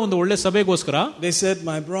ಸ್ತೋತ್ರ, ಒಂದು ಒಳ್ಳೆ ಸಭೆಗೋಸ್ಕರ. They said,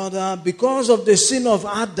 my brother, because of the sin of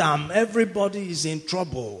Adam, everybody is in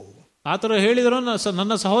trouble. ಆತರ ಹೇಳಿದ್ರು,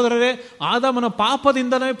 ನನ್ನ ಸಹೋದರರೇ, ಆದಾಮನ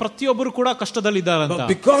ಪಾಪದಿಂದನೇ ಪ್ರತಿಯೊಬ್ಬರು ಕೂಡ ಕಷ್ಟದಲ್ಲಿದ್ದಾರಂತ.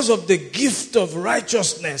 But because of the gift of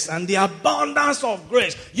righteousness and the abundance of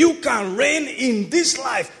grace, you can reign in this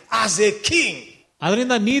life as a king.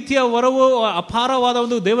 ಅದರಿಂದ ನೀತಿಯ ವರವು ಅಪಾರವಾದ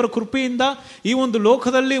ಒಂದು ದೇವರ ಕೃಪೆಯಿಂದ ಈ ಒಂದು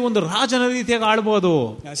ಲೋಕದಲ್ಲಿ ಒಂದು ರಾಜನ ರೀತಿಯಾಗಿ ಆಳ್ಬಹುದು.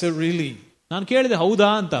 I said, really? ನಾನು ಕೇಳಿದೆ, ಹೌದಾ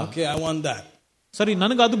ಅಂತ. Okay, I want that. ಸರಿ,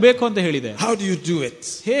 ನನಗೆ ಅದು ಬೇಕು ಅಂತ ಹೇಳಿದೆ. How do you do it?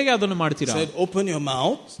 ಹೇಗೆ ಅದನ್ನು ಮಾಡ್ತೀರಾ? Said, open your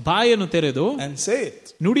mouth ಬಾಯನ್ನು ತೆರೆದು and say it.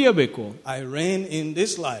 ನುಡಿಯಬೇಕು. I reign in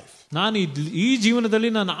this life ನಾನು ಈ ಜೀವನದಲ್ಲಿ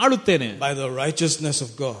ನಾನು ಆಳುತ್ತೇನೆ by the righteousness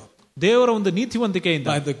of God, ದೇವರ ಒಂದು ನೀತಿವಂತಿಕೆಯಿಂದ,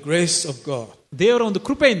 by the grace of God, ದೇವರ ಒಂದು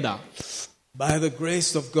ಕೃಪೆಯಿಂದ, by the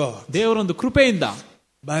grace of God, ದೇವರ ಒಂದು ಕೃಪೆಯಿಂದ,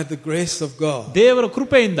 by the grace of God. ದೇವರ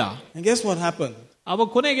ಕೃಪೆಯಿಂದ. And guess what happened? ಅವಾಗ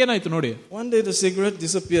ಕೊನೆಗೆ ಏನಾಯ್ತು ನೋಡಿ. One day the cigarette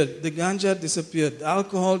disappeared, the ganja disappeared, the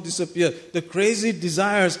alcohol disappeared, the crazy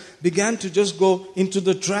desires began to just go into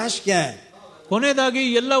the trash can. ಕೊನೆಯದಾಗಿ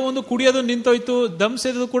ಎಲ್ಲ ಒಂದು ಕುಡಿಯೋದು ನಿಂತೋಯ್ತು, ದಮ್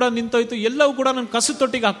ಸೇದೋದು ಕೂಡ ನಿಂತೋಯ್ತು, ಎಲ್ಲವೂ ಕೂಡ ನಾನು ಕಸದ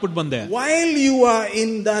ತೊಟ್ಟಿಗೆ ಹಾಕ್ಬಿಟ್ಟು ಬಂದೆ. While you are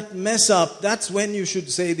in that mess up, that's when you should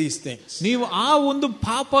say these things. ನೀವು ಆ ಒಂದು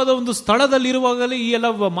ಪಾಪದ ಒಂದು ಸ್ಥಳದಲ್ಲಿ ಇರುವಾಗಲೇ ಈ ಎಲ್ಲ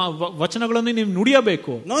ವಚನಗಳನ್ನು ನೀವು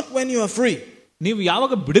ನುಡಿಯಬೇಕು. Not when you are free. ನೀವು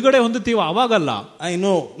ಯಾವಾಗ ಬಿಡುಗಡೆ ಹೊಂದುತ್ತೀವೋ ಅವಾಗಲ್ಲ. I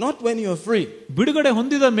know, not when you are free. ಬಿಡುಗಡೆ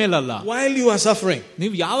ಹೊಂದಿದ ಮೇಲಲ್ಲ. While you are suffering.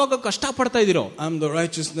 ನೀವು ಯಾವಾಗ ಕಷ್ಟ ಪಡ್ತಾ ಇದ್ದೀರೋ. I'm the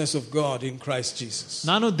righteousness of God in Christ Jesus.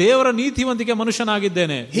 ನಾನು ದೇವರ ನೀತಿವಂತಿಕೆ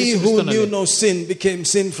ಮನುಷ್ಯನಾಗಿದ್ದೇನೆ. He who knew no sin became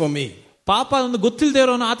sin for me. ಪಾಪ ಒಂದು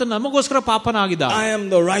ಗೊತ್ತಿಲ್ಲದೇರೋನು ಆತ ನಮಗೋಸ್ಕರ ಪಾಪನಾಗಿದ್ದ. I am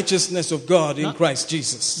the righteousness of God in Christ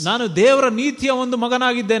Jesus. ನಾನು ದೇವರ ನೀತಿಯ ಒಂದು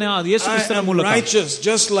ಮಗನಾಗಿದ್ದೇನೆ ಯೇಸು ಕ್ರಿಸ್ತನ ಮೂಲಕ. I am righteous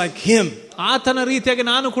just like him. ಆತನ ರೀತಿಯಾಗಿ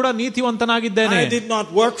ನಾನು ಕೂಡ ನೀತಿವಂತನಾಗಿದ್ದೇನೆ. I did not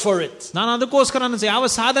work for it. ನಾನು ಅದಕ್ಕೋಸ್ಕರ ನಾನು ಯಾವ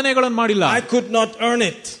ಸಾಧನೆಗಳನ್ನು ಮಾಡಿಲ್ಲ. I could not earn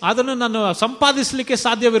it. ಅದನ್ನು ನಾನು ಸಂಪಾದಿಸಲಿಕ್ಕೆ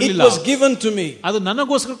ಸಾಧ್ಯವಿರಲಿಲ್ಲ. It was given to me. ಅದು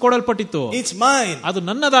ನನಗೋಸ್ಕರ ಕೊಡಲ್ಪಟ್ಟಿತ್ತು. It's mine. ಅದು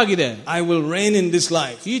ನನ್ನದಾಗಿದೆ. I will reign in this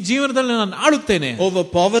life. ಈ ಜೀವನದಲ್ಲಿ ನಾನು ಆಳುತ್ತೇನೆ. Over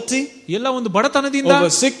poverty, ಎಲ್ಲ ಒಂದು ಬಡತನದಿಂದ,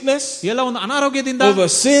 over sickness, ಎಲ್ಲ ಒಂದು ಅನಾರೋಗ್ಯದಿಂದ, over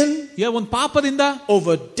sin, ಎಲ್ಲ ಒಂದು ಪಾಪದಿಂದ,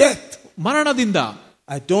 over death. ಮರಣದಿಂದ.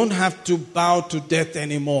 I don't have to bow to death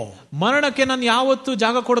anymore. ಮರಣಕ್ಕೆ ನಾನು ಯಾವತ್ತೂ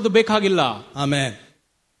ಜಾಗ ಕೊಡೋದು ಬೇಕಾಗಿಲ್ಲ. Amen.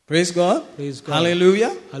 Praise God. Praise God.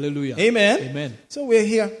 Hallelujah. Hallelujah. Amen. Amen. So we're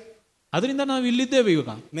here. ಅದರಿಂದ ನಾವು ಇಲ್ಲಿದ್ದೇವೆ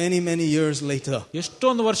ಇವಾಗ. Many years later.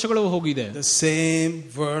 ಎಷ್ಟೊಂದು ವರ್ಷಗಳು ಹೋಗಿದೆ. The same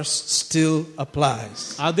verse still applies.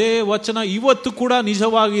 ಅದೇ ವಚನ ಇವತ್ತು ಕೂಡ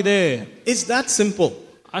ನಿಜವಾಗಿದೆ. It's that simple.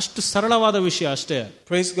 ಅಷ್ಟು ಸರಳವಾದ ವಿಷಯ ಅಷ್ಟೇ.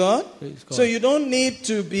 Praise God. Praise God. So you don't need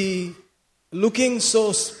to be looking so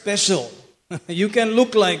special. You can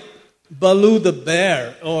look like Baloo the bear,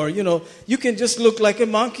 or you can just look like a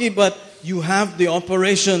monkey, but you have the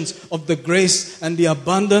operations of the grace and the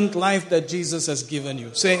abundant life that Jesus has given you.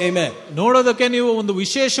 Say amen. ನೋಡೋದಕ್ಕೆ ನೀವು ಒಂದು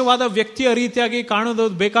ವಿಶೇಷವಾದ ವ್ಯಕ್ತಿಯ ರೀತಿಯಾಗಿ ಕಾಣೋದು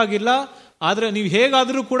ಬೇಕಾಗಿಲ್ಲ. ಆದ್ರೆ ನೀವು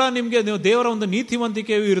ಹೇಗಾದ್ರೂ ಕೂಡ ನಿಮ್ಗೆ ದೇವರ ಒಂದು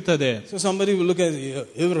ನೀತಿವಂತಿಕೆಯೂ ಇರ್ತದೆ. So somebody will look at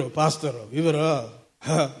ivaru pastor,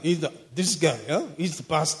 this guy, he's the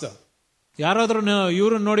pastor. ಯಾರಾದ್ರೂ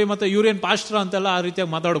ಇವ್ರನ್ನ ನೋಡಿ ಮತ್ತೆ ಇವ್ರೇನ್ ಪಾಸ್ಟರ್ ಅಂತೆಲ್ಲ ಆ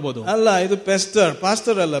ರೀತಿಯಾಗಿ ಮಾತಾಡಬಹುದು. ಅಲ್ಲ, ಇದು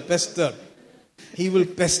pastor ಅಲ್ಲ, pester. He will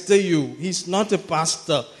pester you. He's not a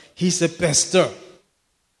pastor, he's a pester.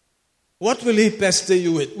 What will he pester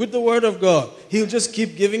you with? With the word of God. He'll just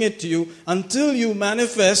keep giving it to you until you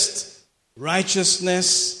manifest righteousness,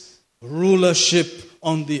 rulership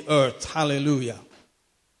on the earth. Hallelujah.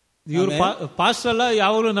 ಇವ್ರು pastor ಅಲ್ಲ,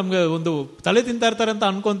 ಯಾವಾಗಲೂ ನಮ್ಗೆ ಒಂದು ತಲೆ ತಿಂತಾ ಇರ್ತಾರೆ ಅಂತ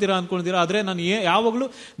ಅನ್ಕೊಂತೀರಾ. ಆದ್ರೆ ನಾನು ಯಾವಾಗ್ಲೂ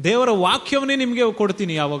ದೇವರ ವಾಕ್ಯವನ್ನೇ ನಿಮ್ಗೆ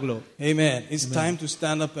ಕೊಡ್ತೀನಿ ಯಾವಾಗ್ಲೂ. Amen. It's time to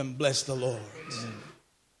stand up and bless the Lord.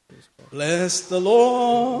 Bless the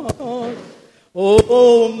Lord,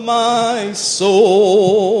 oh my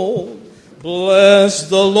soul. Bless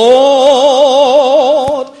the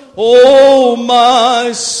Lord, oh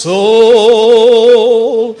my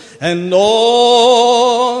soul, and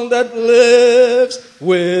all that lives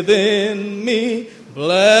within me.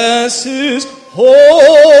 Bless His holy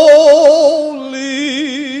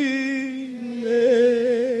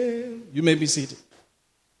name. You may be seated.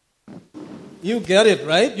 You get it,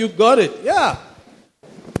 right? You got it. Yeah.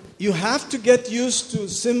 You have to get used to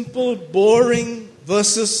simple, boring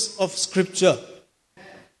verses of Scripture.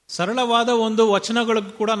 ಸರಳವಾದ ಒಂದು ವಚನಗಳು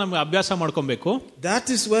ಕೂಡ ನಮಗೆ ಅಭ್ಯಾಸ ಮಾಡ್ಕೊಬೇಕು. That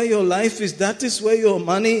is where your life is. That is where your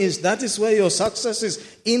money is. That is where your success is.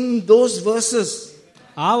 In those verses.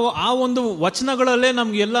 ಆ ಒಂದು ವಚನಗಳಲ್ಲೇ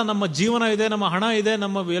ನಮ್ಗೆ ಎಲ್ಲ ನಮ್ಮ ಜೀವನ ಇದೆ, ನಮ್ಮ ಹಣ ಇದೆ,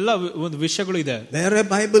 ನಮ್ಮ ಎಲ್ಲ ವಿಷಯಗಳು ಇದೆ. ಬೇರೆ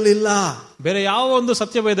ಬೈಬಲ್ ಇಲ್ಲ, ಬೇರೆ ಯಾವ ಒಂದು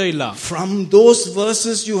ಸತ್ಯವೇದ ಇಲ್ಲ. From those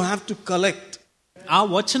verses you have to collect. ಆ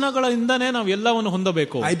ವಚನಗಳಿಂದನೇ ನಾವು ಎಲ್ಲವನ್ನು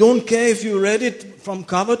ಹೊಂದಬೇಕು. I don't care if you read it from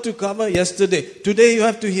cover to cover yesterday. Today you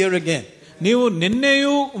have to hear again. ನೀವು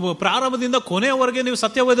ನಿನ್ನೆಯೂ ಪ್ರಾರಂಭದಿಂದ ಕೊನೆಯವರೆಗೆ ನೀವು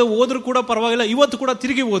ಸತ್ಯವೇದ ಓದ್ರೂ ಕೂಡ ಪರವಾಗಿಲ್ಲ, ಇವತ್ತು ಕೂಡ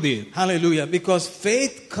ತಿರುಗಿ ಓದಿ. Hallelujah. Because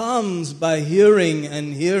faith comes by hearing and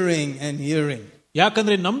hearing and hearing.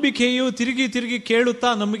 ಯಾಕಂದ್ರೆ ನಂಬಿಕೆಯು ತಿರುಗಿ ತಿರುಗಿ ಕೇಳುತ್ತಾ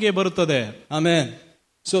ನಂಬಿಕೆ ಬರುತ್ತದೆ. Amen.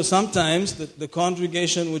 So sometimes the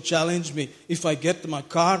congregation would challenge me. If I get my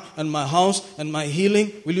car and my house and my healing,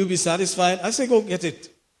 will you be satisfied? I say, go get it.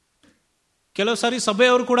 ಕೆಲವು ಸಾರಿ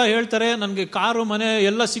ಸಭೆಯವರು ಕೂಡ ಹೇಳ್ತಾರೆ, ನನಗೆ ಕಾರು ಮನೆ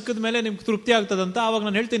ಎಲ್ಲ ಸಿಕ್ಕಿದ ಮೇಲೆ ನಿಮ್ಗೆ ತೃಪ್ತಿ ಆಗ್ತದಂತ. ಆವಾಗ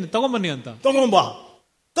ನಾನು ಹೇಳ್ತೀನಿ, ತಗೊಂಬನ್ನಿ ಅಂತ.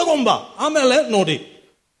 ತಗೊಂಬಾ ಆಮೇಲೆ ನೋಡಿ.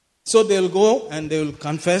 So they'll go and they will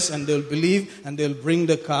confess and they will believe and they will bring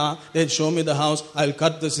the car, they'll show me the house, I'll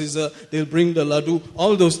cut the scissor, they'll bring the laddu,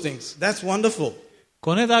 all those things. That's wonderful.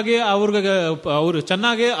 ಕೊನೆದಾಗಿ ಅವರು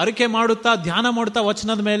ಚೆನ್ನಾಗಿ ಅರಿಕೆ ಮಾಡುತ್ತಾ ಧ್ಯಾನ ಮಾಡುತ್ತಾ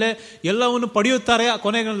ವಚನದ ಮೇಲೆ ಎಲ್ಲವನ್ನು ಪಡೆಯುತ್ತಾರೆ.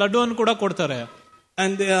 ಕೊನೆಗೆ ಲಡ್ಡುವನ್ನು ಕೂಡ ಕೊಡ್ತಾರೆ.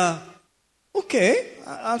 And they are okay.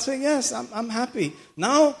 I'll say yes, I'm happy.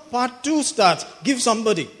 Now part 2 starts. Give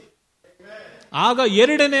somebody. ಆಗ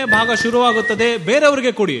ಎರಡನೇ ಭಾಗ ಶುರುವಾಗುತ್ತದೆ.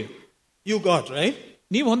 ಬೇರೆಯವರಿಗೆ ಕೊಡಿ. You got, right?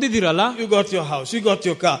 ನೀವು ಹೊಂದಿದ್ದೀರಲ್ಲ. You got your house, you got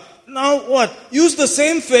your car. Now what? Use the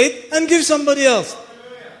same faith and give somebody else.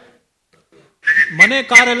 ಮನೆ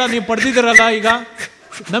ಕಾರೆಲ್ಲ ನೀವು ಪಡೆದಿದ್ದೀರಲ್ಲ, ಈಗ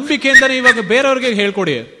ನಂಬಿಕೆಯಿಂದ ಇವಾಗ ಬೇರೆಯವ್ರಿಗೆ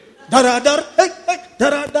ಹೇಳ್ಕೊಡಿ.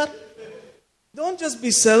 Don't just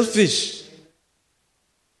be selfish.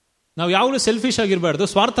 ನಾವು ಯಾವಾಗಲೂ selfish ಆಗಿರಬಾರ್ದು,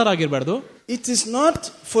 ಸ್ವಾರ್ಥರಾಗಿರಬಾರ್ದು. It is not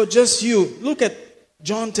for just you. Look at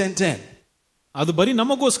John 10:10. ಅದು ಬರೀ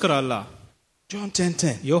ನಮಗೋಸ್ಕರ ಅಲ್ಲ. John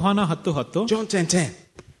 10:10. ಯೋಹಾನ 10:10. John 10:10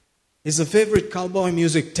 is a favorite cowboy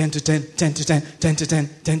music. 10 to 10, 10 to 10, 10 to 10,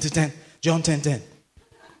 10 to 10. John 10:10.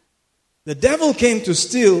 The devil came to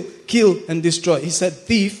steal, kill and destroy. He said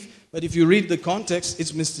thief, but if you read the context,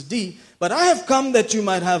 it's Mr. D. But I have come that you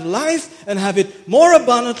might have life and have it more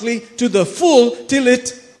abundantly to the full till it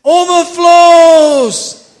overflows.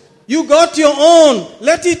 You got your own.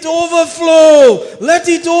 Let it overflow. Let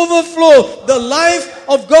it overflow. The life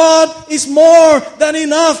of God is more than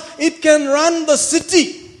enough. It can run the city.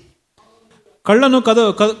 ಕಳ್ಳನು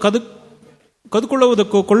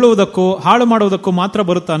ಕದುಕೊಳ್ಳುವುದಕ್ಕೂ ಕೊಳ್ಳುವುದಕ್ಕೂ ಹಾಳು ಮಾಡುವುದಕ್ಕೂ ಮಾತ್ರ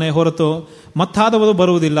ಬರುತ್ತಾನೆ ಹೊರತು ಮತ್ತಾದವರು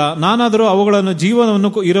ಬರುವುದಿಲ್ಲ. ನಾನಾದರೂ ಅವುಗಳನ್ನು ಜೀವನವನ್ನು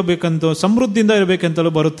ಇರಬೇಕಂತ ಸಮೃದ್ಧಿಯಿಂದ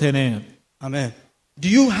ಇರಬೇಕೆಂತಲೂ ಬರುತ್ತೇನೆ. Amen. Do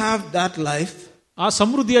you have that life? ಆ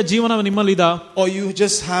ಸಮೃದ್ಧಿಯ ಜೀವನ ನಿಮ್ಮಲ್ಲಿದ? Or you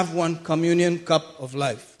just have one communion cup of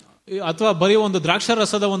life? ಅಥವಾ ಬರೀ ಒಂದು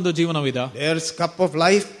ದ್ರಾಕ್ಷಾರಸದ ಒಂದು ಜೀವನವಿದ? There's cup of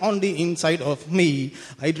life on the inside of me.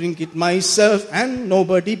 I drink it myself and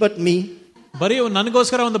nobody but me. ಬರೀ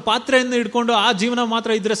ನನಗೋಸ್ಕರ ಒಂದು ಪಾತ್ರೆಯನ್ನು ಇಟ್ಕೊಂಡು ಆ ಜೀವನ ಮಾತ್ರ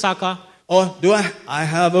ಇದ್ರೆ ಸಾಕಾ? Or do I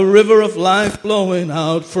have a river of life flowing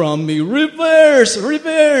out from me. Rivers,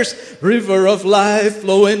 river of life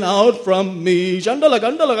flowing out from me.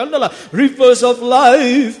 Gandala, rivers of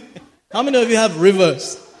life. How many of you have rivers?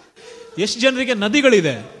 ಎಷ್ಟು ಜನರಿಗೆ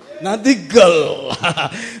ನದಿಗಳಿದೆ? ನದಿಗಳು.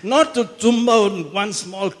 Not to tumba one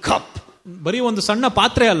small cup. ಬರೀ ಒಂದು ಸಣ್ಣ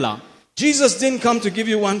ಪಾತ್ರೆ ಅಲ್ಲ. Jesus didn't come to give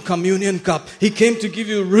you one communion cup. He came to give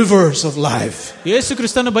you rivers of life. ಯೇಸು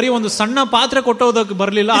ಕ್ರಿಸ್ತನು ಬರೀ ಒಂದು ಸಣ್ಣ ಪಾತ್ರೆ ಕೊಟ್ಟೋದಕ್ಕೆ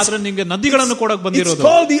ಬರಲಿಲ್ಲ, ಆದ್ರೆ ನಿಮಗೆ ನದಿಗಳನ್ನು ಕೊಡಕ್ಕೆ ಬಂದಿರೋದು. It's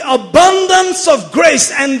called the abundance of grace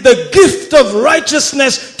and the gift of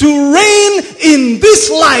righteousness to reign in this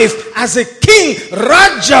life as a king,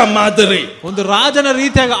 Raja Madari. ಒಂದು ರಾಜನ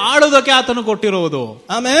ರೀತಿಯಾಗಿ ಆಳೋದಕ್ಕೆ ಆತನು ಕೊಟ್ಟಿರೋದು.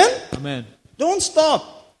 Amen. Amen. Don't stop.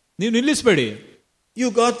 ನೀವು ನಿಲ್ಲಿಸಬೇಡಿ. You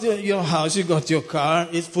got your house, you got your car,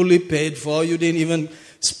 it's fully paid for. You didn't even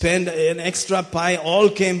spend an extra pie, all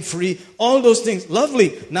came free, all those things. Lovely.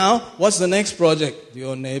 Now, what's the next project?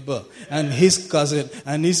 Your neighbor and his cousin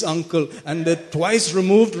and his uncle and the twice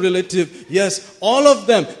removed relative. Yes, all of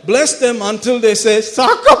them. Bless them until they say,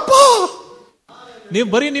 Sakapa! ನೀವು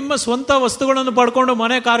ಬರೀ ನಿಮ್ಮ ಸ್ವಂತ ವಸ್ತುಗಳನ್ನು ಪಡ್ಕೊಂಡು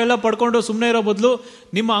ಮನೆ ಕಾರೆಲ್ಲ ಪಡ್ಕೊಂಡು ಸುಮ್ಮನೆ ಇರೋ ಬದಲು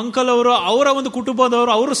ನಿಮ್ಮ ಅಂಕಲ್ ಅವರು, ಅವರ ಒಂದು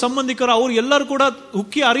ಕುಟುಂಬದವರು, ಅವರ ಸಂಬಂಧಿಕರು, ಅವ್ರು ಎಲ್ಲರೂ ಕೂಡ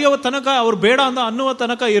ಉಕ್ಕಿ ಅರಿಯುವ ತನಕ, ಅವ್ರು ಬೇಡ ಅಂತ ಅನ್ನುವ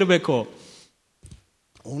ತನಕ ಇರಬೇಕು.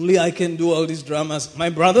 Only I can do all these dramas. My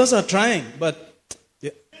brothers are trying, but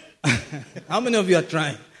how many of you are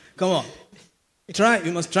trying? Come on. Try.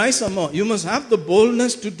 You must try some more. You must have the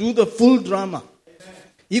boldness to do the full drama.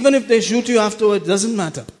 Even if they shoot you afterwards, doesn't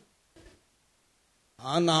matter.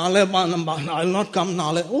 I'll not come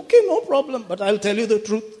nale. Okay, no problem, but I'll tell you the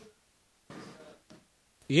truth.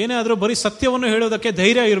 ಏನೇ ಆದ್ರೂ ಬರೀ ಸತ್ಯವನ್ನು ಹೇಳೋದಕ್ಕೆ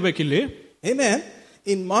ಧೈರ್ಯ ಇರಬೇಕಿಲ್ಲಿ. Amen.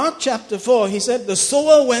 In Mark chapter 4, he said the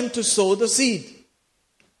sower went to sow the seed.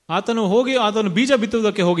 ಆತನು ಹೋಗಿ ಅದನ್ನು ಬೀಜ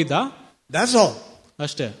ಬಿತ್ತುವುದಕ್ಕೆ ಹೋಗಿದ್ದ. That's all.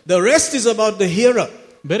 ಅಷ್ಟೇ. The rest is about the hearer.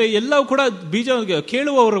 ಬೇರೆ ಎಲ್ಲವೂ ಕೂಡ ಬೀಜ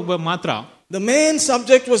ಕೇಳುವವರು ಮಾತ್ರ. The main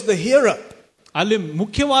subject was the hearer. ಅಲ್ಲಿ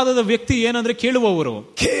ಮುಖ್ಯವಾದ ವ್ಯಕ್ತಿ ಏನಂದ್ರೆ ಕೇಳುವವರು.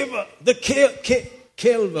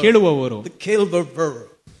 ಕೇಳುವವರು. The ಕೇಳುವವರು.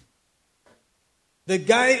 The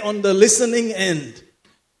guy on the listening end.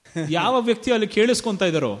 ಯಾವ ವ್ಯಕ್ತಿ ಅಲ್ಲಿ ಕೇಳಿಸ್ಕೊಂತ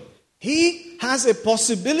ಇದ್ದಾರೋ, he has a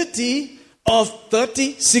possibility of 30,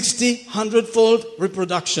 60, 100-fold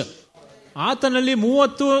reproduction. ಆತನಲ್ಲಿ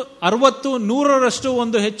 30, 60, 100ರಷ್ಟು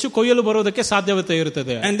ಒಂದು ಹೆಚ್ಚು ಕೊಯ್ಯಲು ಬರೋದಕ್ಕೆ ಸಾಧ್ಯತೆ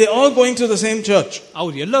ಇರುತ್ತದೆ. And they all going to the same church.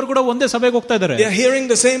 ಅವರು ಎಲ್ಲರೂ ಕೂಡ ಒಂದೇ ಸಭೆಗೆ ಹೋಗ್ತಾ ಇದ್ದಾರೆ. They are hearing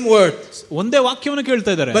the same word. ಒಂದೇ ವಾಕ್ಯವನ್ನು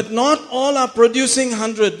ಕೇಳ್ತಾ ಇದ್ದಾರೆ. But not all are producing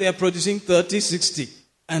 100. They are producing 30, 60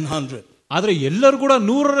 and 100. ಆದ್ರೆ ಎಲ್ಲರೂ ಕೂಡ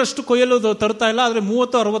 100ರಷ್ಟು ಕೊಯ್ಯಲು ತರ್ತಾ ಇಲ್ಲ, ಆದ್ರೆ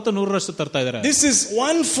 30, 60, 100ರಷ್ಟು ತರ್ತಾ ಇದ್ದಾರೆ. This is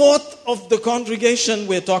 1/4 of the congregation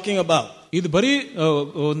we are talking about. ಇದು ಬರೀ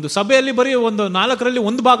ಒಂದು ಸಭೆಯಲ್ಲಿ ಬರೀ ಒಂದು 4ರಲ್ಲಿ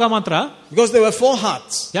 1 ಭಾಗ ಮಾತ್ರ. Because there were 4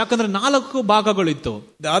 hearts. ಯಾಕಂದ್ರೆ 4 ಭಾಗಗಳಿತ್ತು.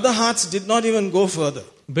 The other hearts did not even go further.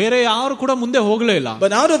 ಬೇರೆ ಯಾರು ಕೂಡ ಮುಂದೆ ಹೋಗಲೇ ಇಲ್ಲ.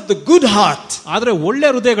 But out of the good heart, ಆದ್ರೆ ಒಳ್ಳೆ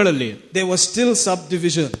ಹೃದಯಗಳಲ್ಲಿ there were still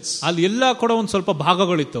subdivisions. ಅಲ್ಲಿ ಎಲ್ಲ ಕೂಡ ಒಂದು ಸ್ವಲ್ಪ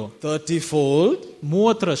ಭಾಗಗಳಿತ್ತು. 30-fold,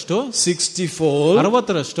 30ರಷ್ಟು, 60-fold,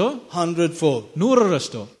 60ರಷ್ಟು, 100-fold,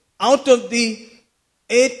 100ರಷ್ಟು. Out of the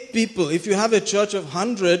 8 people, if you have a church of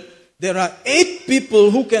 100, there are 8 people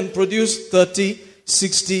who can produce 30,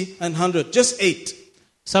 60 and 100. Just 8.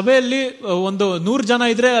 ಸಭೆಯಲ್ಲಿ ಒಂದು 100 ಜನ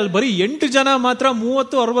ಇದ್ರೆ ಅಲ್ಲಿ ಬರೀ 8 ಜನ ಮಾತ್ರ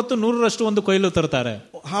 30, 60, 100ರಷ್ಟು ಒಂದು ಕೊಯ್ಲು ತರ್ತಾರೆ.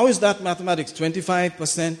 How is that mathematics?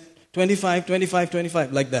 25%, 25, 25, 25,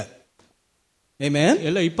 like that. Amen?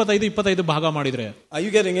 ಎಲ್ಲ 25 ಭಾಗ ಮಾಡಿದ್ರೆ. Are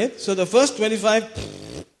you getting it? So the first 25,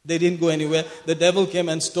 they didn't go anywhere. The devil came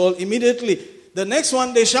and stole immediately. The next one,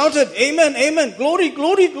 they shouted, amen, amen, glory,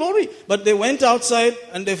 glory, glory. But they went outside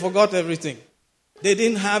and they forgot everything. They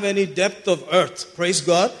didn't have any depth of earth. Praise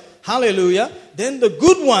God. Hallelujah. Then the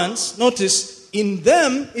good ones, notice, in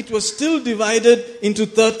them, it was still divided into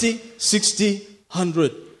 30, 60,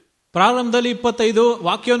 100. ಪ್ರಾರಂಭದಲ್ಲಿ 25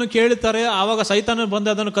 ವಾಕ್ಯವನ್ನು ಕೇಳುತ್ತಾರೆ, ಆವಾಗ ಸೈತಾನ ಬಂದು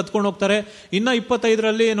ಅದನ್ನು ಕತ್ಕೊಂಡು ಹೋಗ್ತಾರೆ. ಇನ್ನ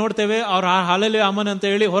 25ರಲ್ಲಿ ನೋಡ್ತೇವೆ ಅವ್ರ ಹಾಲೆಲೆ ಅಮನ್ ಅಂತ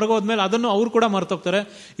ಹೇಳಿ ಹೊರಗೆ ಹೋದ್ಮೇಲೆ ಅದನ್ನು ಅವ್ರು ಕೂಡ ಮರ್ತೋಗ್ತಾರೆ.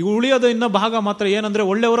 ಈಗ ಉಳಿಯೋದು ಇನ್ನ ಭಾಗ ಮಾತ್ರ ಏನಂದ್ರೆ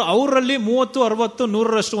ಒಳ್ಳೆಯವರು, ಅವರಲ್ಲಿ 30, 60,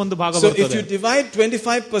 100ರಷ್ಟು ಒಂದು ಭಾಗ ಬರ್ತದೆ. So if you divide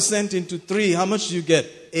 25% into 3, how much do you get?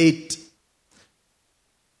 8.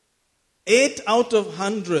 8 out of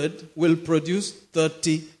 100 will produce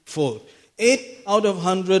 30-fold. 8 out of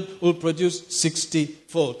 100 will produce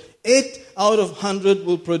 60-fold. 8 out of 100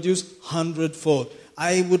 will produce 100-fold.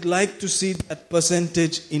 I would like to see that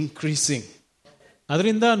percentage increasing.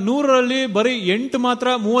 ಅದರಿಂದ 100ರಲ್ಲಿ ಬರೀ 8 ಮಾತ್ರ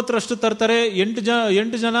 30ರಷ್ಟು ತರ್ತಾರೆ, 8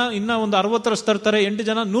 ಜನ ಇನ್ನ ಒಂದು 60ರಷ್ಟು ತರ್ತಾರೆ, 8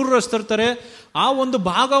 ಜನ 100ರಷ್ಟು ತರ್ತಾರೆ. ಆ ಒಂದು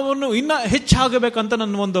ಭಾಗವನ್ನು ಇನ್ನ ಹೆಚ್ಚಾಗಬೇಕಂತ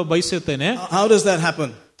ನಾನು ಒಂದು ಬಯಸುತ್ತೇನೆ. How does that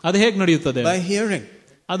happen? ಅದು ಹೇಗೆ ನಡೆಯುತ್ತದೆ? By hearing.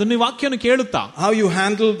 ಅದು ನೀವು ವಾಕ್ಯವನ್ನು ಕೇಳುತ್ತಾ, how you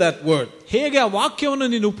handle that word, ಹೇಗೆ ಆ ವಾಕ್ಯವನ್ನು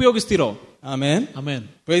ನೀನು ಉಪಯೋಗಿಸ್ತೀರೋ. Amen. Amen.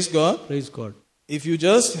 Praise God. Praise God. If you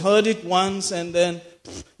just heard it once and then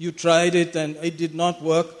you tried it and it did not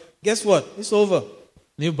work, guess what? It's over.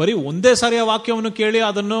 ನೀವು ಬರೀ ಒಂದೇ ಸಾರಿ ಆ ವಾಕ್ಯವನ್ನು ಕೇಳಿ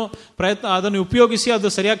ಅದನ್ನು ಉಪಯೋಗಿಸಿ ಅದು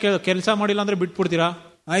ಸರಿಯಾಗಿ ಕೆಲಸ ಮಾಡಿಲ್ಲ ಅಂದ್ರೆ ಬಿಟ್ಬಿಡ್ತೀರಾ?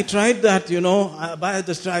 I tried that, by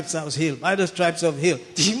the stripes I was healed. By the stripes I was healed.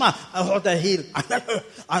 I got healed.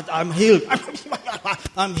 I'm healed.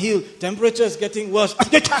 I'm healed. Temperature is getting worse.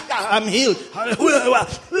 I'm healed.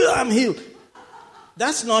 I'm healed.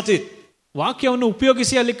 That's not it. ವಾಕ್ಯವನ್ನು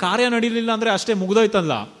ಉಪಯೋಗಿಸಿ ಅಲ್ಲಿ ಕಾರ್ಯ ನಡೀಲಿಲ್ಲ ಅಂದ್ರೆ ಅಷ್ಟೇ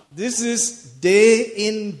ಮುಗಿದೋಯ್ತಲ್ಲ. This is day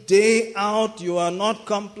in, day out. You are not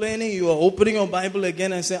complaining. You are opening your Bible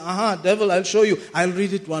again and say, devil, I'll show you. I'll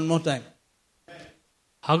read it one more time.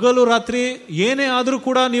 ಹಗಲು ರಾತ್ರಿ ಏನೇ ಆದ್ರೂ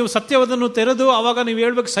ಕೂಡ ನೀವು ಸತ್ಯವನ್ನು ತೆರೆದು ಅವಾಗ ನೀವು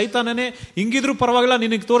ಹೇಳ್ಬೇಕು, ಸೈತಾನನೇ ಹಿಂಗಿದ್ರು ಪರವಾಗಿಲ್ಲ,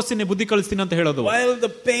 ನಿನಗೆ ತೋರಿಸ್ತೀನಿ, ಬುದ್ಧಿ ಕಳಿಸ್ತೀನಿ ಅಂತ ಹೇಳೋದು. While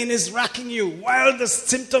the pain is racking you, while the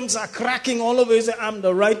symptoms are cracking all over, you say, I'm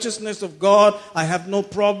the righteousness of God. I have no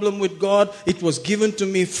problem with God. It was given to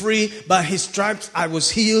me free. By His stripes I was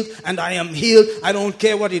healed and I am healed. I don't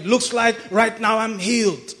care what it looks like. Right now I'm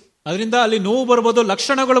healed. ಅದರಿಂದ ಅಲ್ಲಿ ನೋವು ಬರ್ಬೋದು,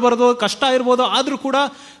 ಲಕ್ಷಣಗಳು ಬರ್ಬೋದು, ಕಷ್ಟ ಇರ್ಬೋದು, ಆದ್ರೂ ಕೂಡ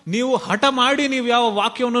ನೀವು ಹಠ ಮಾಡಿ ನೀವು ಯಾವ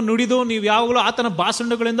ವಾಕ್ಯವನ್ನು ನುಡಿದು ನೀವು ಯಾವಾಗಲೂ ಆತನ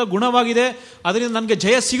ಭಾಷಣಗಳಿಂದ ಗುಣವಾಗಿದೆ, ಅದರಿಂದ ನನಗೆ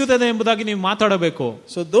ಜಯ ಸಿಗುತ್ತದೆ ಎಂಬುದಾಗಿ ನೀವು ಮಾತಾಡಬೇಕು.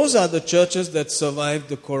 So those are the churches that survived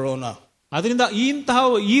the corona. ಅದರಿಂದ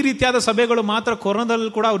ಈ ರೀತಿಯಾದ ಸಭೆಗಳು ಮಾತ್ರ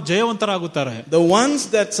ಕೊರೋನಾದಲ್ಲಿ ಕೂಡ ಅವ್ರು ಜಯವಂತರಾಗುತ್ತಾರೆ. The ones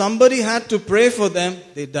that somebody had to pray for them,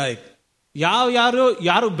 they died.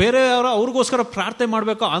 ಯಾರು ಬೇರೆಯವರು ಅವ್ರಿಗೋಸ್ಕರ ಪ್ರಾರ್ಥನೆ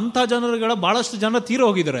ಮಾಡಬೇಕು ಅಂತ ಜನರುಗಳ ಬಹಳಷ್ಟು ಜನ ತೀರ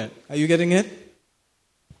ಹೋಗಿದ್ದಾರೆ. Are you getting it?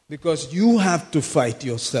 Because you have to fight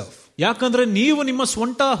yourself. ಯಾಕಂದ್ರೆ ನೀವು ನಿಮ್ಮ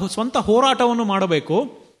ಸ್ವಂತ ಹೋರಾಟವನ್ನು ಮಾಡಬೇಕು.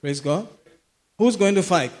 Praise God. Who's going to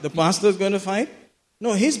fight? The pastor is going to fight?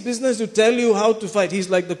 No, his business to tell you how to fight. He's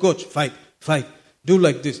like the coach. Fight, fight. Do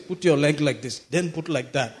like this. Put your leg like this. Then put like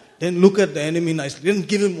that. Then look at the enemy nicely. Then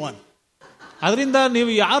give him one. ಅದರಿಂದ ನೀವು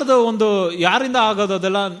ಯಾರಿಂದ ಆಗೋದು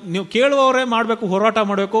ಅದೆಲ್ಲ ನೀವು ಕೇಳುವವರೇ ಮಾಡಬೇಕು, ಹೋರಾಟ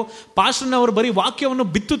ಮಾಡಬೇಕು. ಪಾಸ್ಟರ್ನವರು ಬರೀ ವಾಕ್ಯವನ್ನು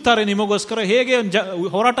ಬಿತ್ತುತ್ತಾರೆ ನಿಮಗೋಸ್ಕರ, ಹೇಗೆ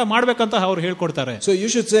ಹೋರಾಟ ಮಾಡ್ಬೇಕಂತ ಅವ್ರು ಹೇಳ್ಕೊಡ್ತಾರೆ. So you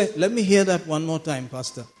should say, let me hear that one more time,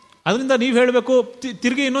 pastor. ಅದರಿಂದ ನೀವು ಹೇಳಬೇಕು,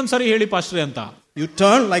 ತಿರ್ಗಿ ಇನ್ನೊಂದ್ಸರಿ ಹೇಳಿ ಪಾಸ್ಟ್ರೆ ಅಂತ. You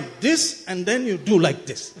turn like this and then you do like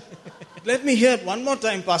this. Let me hear it one more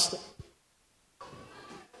time, pastor.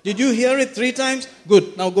 Did you hear it 3 times? Good.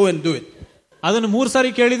 Now go and do it. ಅದನ್ನು 3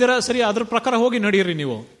 ಸಾರಿ ಕೇಳಿದಿರ, ಸರಿ ಅದ್ರ ಪ್ರಕಾರ ಹೋಗಿ ನಡೀರಿ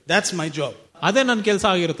ನೀವು. That's my job. ಅದೇ ನನ್ನ ಕೆಲಸ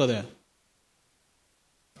ಆಗಿರುತ್ತದೆ.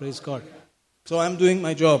 Praise God. So I'm doing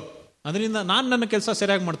my job. ಅದರಿಂದ ನಾನು ನನ್ನ ಕೆಲಸ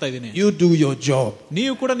ಸರಿಯಾಗಿ ಮಾಡ್ತಾ ಇದ್ದೀನಿ. You do your job.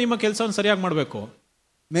 ನೀವು ಕೂಡ ನಿಮ್ಮ ಕೆಲಸವನ್ನು ಸರಿಯಾಗಿ ಮಾಡಬೇಕು.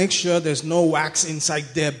 Make sure there's no wax inside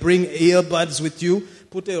there. Bring earbuds with you.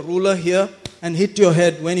 Put a ruler here and hit your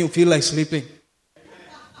head when you feel like sleeping.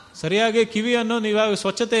 ಸರಿಯಾಗಿ ಕಿವಿಯನ್ನು ನೀವು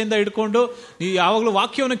ಸ್ವಚ್ಛತೆಯಿಂದ ಇಟ್ಕೊಂಡು ನೀವು ಯಾವಾಗಲೂ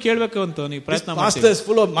ವಾಕ್ಯವನ್ನು ಕೇಳಬೇಕು ಅಂತ ನೀವು ಪ್ರಯತ್ನ ಮಾಡಿ. Pastor is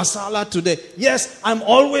full of masala today. Yes, I'm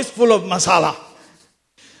always full of masala.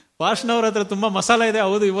 ಪಾಸ್ಟರ್ನವರ ಹತ್ರ ತುಂಬಾ ಮಸಾಲ ಇದೆ.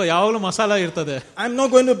 ಹೌದು, ಯಾವಾಗಲೂ ಮಸಾಲ ಇರ್ತದೆ. I'm not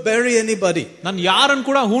going to bury anybody. ನಾನು ಯಾರನ್ನು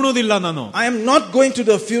ಕೂಡ ಹೂಣೋದಿಲ್ಲ. ನಾನು I am not going to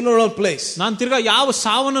the funeral place. ನಾನು ತಿರ್ಗಾ ಯಾವ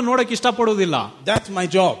ಸಾವನ್ನು ನೋಡಕ್ ಇಷ್ಟಪಡೋದಿಲ್ಲ. That's my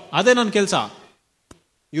job. ಅದೇ ನನ್ನ ಕೆಲಸ.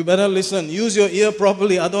 You better listen. Use your ear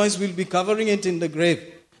properly. Otherwise we'll be covering it in the grave.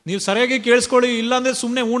 ನೀವು ಸರಿಯಾಗಿ ಕೇಳಿಸ್ಕೊಳ್ಳಿ, ಇಲ್ಲಾಂದ್ರೆ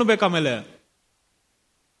ಸುಮ್ನೆ ಉಣ್ಬೇಕು ಆಮೇಲೆ.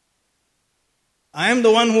 I am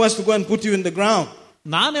the one who has to go and put you in the ground.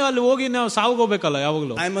 ನಾನೇ ಅಲ್ಲಿ ಹೋಗಿ ನಾವು ಸಾವಗೋಬೇಕಲ್ಲ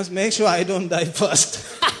ಯಾವಾಗಲೂ. I must make sure I don't die first.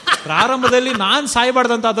 ಪ್ರಾರಂಭದಲ್ಲಿ ನಾನ್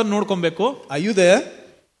ಸಾಯ್ಬಾರ್ದಂತ ಅದನ್ನ ನೋಡ್ಕೊಬೇಕು. Are you there?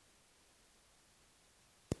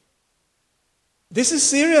 This is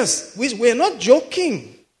serious. We are not joking.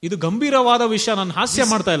 ಇದು ಗಂಭೀರವಾದ ವಿಷಯ, ನಾನು ಹಾಸ್ಯ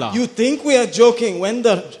ಮಾಡ್ತಾ ಇಲ್ಲ. You think we are joking. When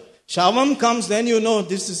the shavam comes, then you know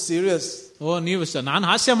this is serious. ನೀವು ನಾನು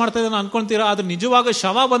ಹಾಸ್ಯ ಮಾಡ್ತಾ ಇದ್ದೇನೆ ಅನ್ಕೊಂತೀರಾ, ಆದ್ರೆ ನಿಜವಾಗ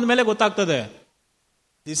ಶವ ಬಂದ ಮೇಲೆ ಗೊತ್ತಾಗ್ತದೆ.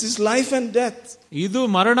 This is life and death. ಇದು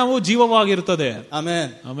ಮರಣವು ಜೀವವಾಗಿರುತ್ತದೆ. Amen.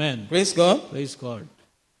 Amen. Praise God. Praise God.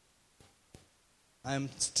 I am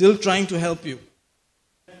still trying to help you.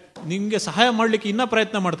 ನಿಮಗೆ ಸಹಾಯ ಮಾಡ್ಲಿಕ್ಕೆ ಇನ್ನ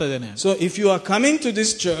ಪ್ರಯತ್ನ ಮಾಡ್ತಾ ಇದ್ದೇನೆ. So if you are coming to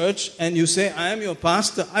this church and you say I am your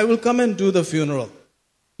pastor, I will come and do the funeral.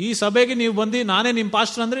 ಈ ಸಭೆಗೆ ನೀವು ಬಂದು ನಾನೇ ನಿಮ್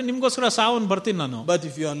ಪಾಸ್ಟರ್ ಅಂದ್ರೆ ನಿಮ್ಗೋಸ್ಕರ ಸಾವನ್ ಬರ್ತೀನಿ ನಾನು. But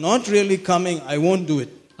if you are not really coming, I won't do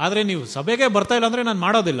it. ಆದ್ರೆ ನೀವು ಸಭೆಗೆ ಬರ್ತಾ ಇಲ್ಲ ಅಂದ್ರೆ ನಾನು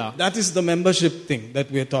ಮಾಡೋದಿಲ್ಲ. That is the membership thing that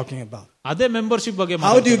we are talking about. ಅದೇ ಮೆಂಬರ್ಶಿಪ್ ಬಗ್ಗೆ.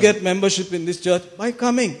 How do you get membership in this church? By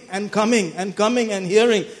coming and coming and coming and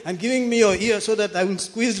hearing and giving me your ear so that I will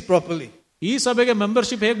squeeze it properly. ಈ ಸಭೆಗೆ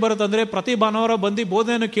membership ಹೇಗೆ ಬರುತ್ತೆ ಅಂದ್ರೆ ಪ್ರತಿ ಭಾನುವಾರ ಬಂದು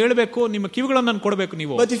ಬೋಧನೆಯನ್ನು ಕೇಳಬೇಕು, ನಿಮ್ಮ ಕಿವಿಗಳನ್ನು ನಾನು ಕೊಡಬೇಕು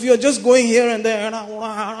ನೀವು. But if you are just going here and there,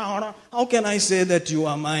 how can I say that you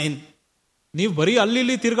are mine? ನೀವು ಬರೀ ಅಲ್ಲಿ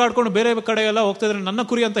ಇಲ್ಲಿ ತಿರುಗಾಡ್ಕೊಂಡು ಬೇರೆ ಕಡೆ ಎಲ್ಲ ಹೋಗ್ತಾ ಇದ್ರೆ ನನ್ನ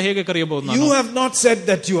ಕುರಿ ಅಂತ ಹೇಗೆ ಕರೆಯಬಹುದು? You have not said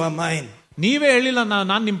that you are mine. ನೀವೇ ಹೇಳಿಲ್ಲ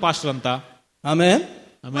ನಾನು ನಿಮ್ಮ ಪಾಸ್ಟರ್ ಅಂತ. Amen.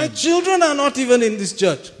 My children are not even in this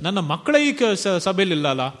church. ನನ್ನ ಮಕ್ಕಳೇ ಈ ಸಭೆಯಲ್ಲಿ ಇಲ್ಲ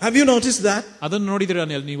ಅಲ್ಲ. Have you noticed that? ಅದನ್ನು ನೋಡಿದಿರಾ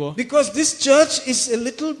ನೀವು? Because this church is a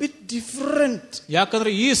little bit different.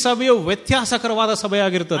 ಯಾಕಂದ್ರೆ ಈ ಸಭೆಯು ವ್ಯತ್ಯಾಸಕರವಾದ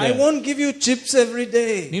ಸಭೆಯಾಗಿರುತ್ತದೆ. I won't give you chips every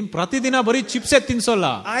day. ನೀನು ಪ್ರತಿದಿನ ಬರೀ chips ತಿನ್ಸೋಲ್ಲ.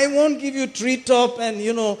 I won't give you treetop and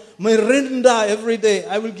Mirinda every day.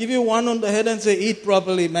 I will give you one on the head and say eat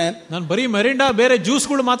properly, man. ನಾನು ಬರೀ ಮೆರಿಂಡಾ ಬೇರೆ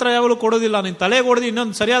ಜ್ಯೂಸ್ಗಳು ಮಾತ್ರ ಯಾವಾಗಲೂ ಕೊಡೋದಿಲ್ಲ. ನೀನು ತಲೆಗೆ ಹೊಡೆದು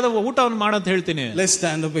ಇನ್ನೊಂದು ಸರಿಯಾದ ಊಟವನ್ನು ಮಾಡಂತ ಹೇಳ್ತೀನಿ. Let's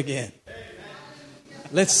stand up again.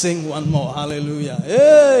 Let's sing one more. Hallelujah.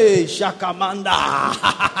 Hey, Shakamanda.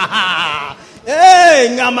 Hey,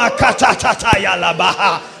 Ngamakata Tata Yalabaha.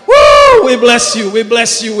 Woo! We bless you. We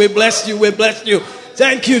bless you. We bless you. We bless you.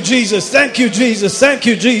 Thank you, Jesus. Thank you, Jesus. Thank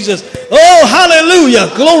you, Jesus. Oh, hallelujah.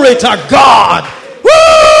 Glory to God.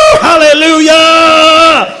 Woo! Hallelujah.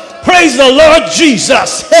 Praise the Lord Jesus.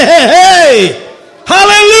 Hey, hey, hey.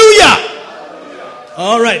 Hallelujah.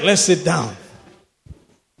 All right, let's sit down.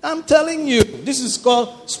 I'm telling you, this is called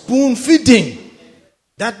spoon feeding.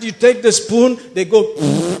 That you take the spoon, they go,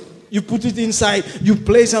 you put it inside, you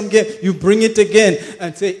play some game, you bring it again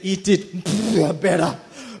and say, eat it. Better.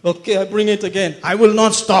 Okay, I bring it again. I will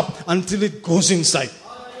not stop until it goes inside.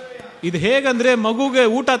 ಇದು ಹೇಗಂದ್ರೆ ಮಗುಗೆ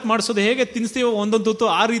ಊಟ ಮಾಡಿಸೋದು ಹೇಗೆ ತಿನ್ಸ್ತೀವೋ ಒಂದೊಂದು ತುತ್ತು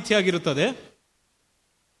ಆ ರೀತಿಯಾಗಿರುತ್ತದೆ.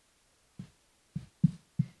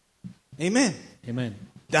 Amen. Amen.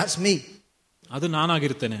 That's me. ಅದು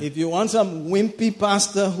ನಾನಾಗಿರ್ತೇನೆ. If you want some wimpy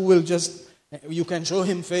pastor who will just, you can show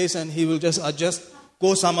him face and he will just adjust,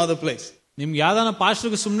 go some other place. ನಿಮ್ಗೆ ಯಾವ್ದಾನ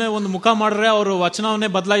ಪಾಸ್ಟರ್ಗೆ ಸುಮ್ಮನೆ ಒಂದು ಮುಖ ಮಾಡ್ರೆ ಅವರು ವಚನವನ್ನೇ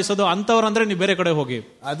ಬದಲಾಯಿಸೋದು ಅಂತವ್ರಂದ್ರೆ ನೀವು ಬೇರೆ ಕಡೆ ಹೋಗಿ.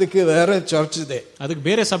 ಅದಕ್ಕೆ ಬೇರೆ ಚರ್ಚ್ ಇದೆ, ಅದಕ್ಕೆ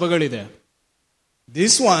ಬೇರೆ ಸಭೆಗಳಿದೆ.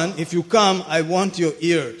 This one, if you come, I want your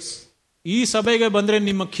ears. ಈ ಸಭೆಗೆ ಬಂದ್ರೆ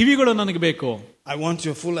ನಿಮ್ಮ ಕಿವಿಗಳು ನನಗೆ ಬೇಕು. I want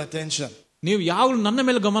your full attention. ನೀವು ಯಾವಾಗಲೂ ನನ್ನ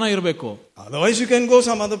ಮೇಲೆ ಗಮನ ಇರಬೇಕು. Otherwise you can go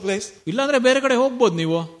some other place. ಇಲ್ಲಾಂದ್ರೆ ಬೇರೆ ಕಡೆ ಹೋಗ್ಬೋದು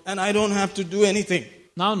ನೀವು. And I don't have to do anything.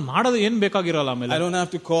 ನಾವು ಮಾಡೋದು ಏನ್ ಬೇಕಾಗಿರಲ್ಲ ಆಮೇಲೆ. I don't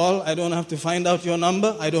have to call. I don't have to find out your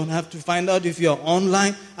number. I don't have to find out if you're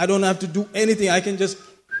online. I don't have to do anything. I can just...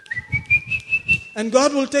 And God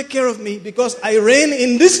will take care of me because I reign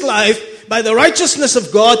in this life by the righteousness of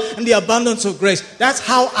God and the abundance of grace. That's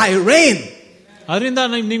how I reign. ಅದರಿಂದ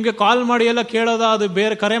ನಿಮ್ಗೆ ಕಾಲ್ ಮಾಡಿ ಎಲ್ಲ ಕೇಳೋದ, ಅದು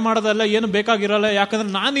ಬೇರೆ ಕರೆ ಮಾಡೋದಲ್ಲ ಏನು ಬೇಕಾಗಿರಲ್ಲ. ಯಾಕಂದ್ರೆ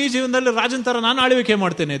ನಾನು ಈ ಜೀವನದಲ್ಲಿ ರಾಜನ್ ತರ ನಾನು ಆಳ್ವಿಕೆ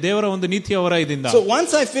ಮಾಡ್ತೇನೆ ದೇವರ ಒಂದು ನೀತಿಯವರ ಇದರಿಂದ. So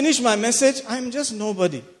once I finish my message, I'm just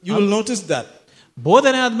nobody. You will notice that.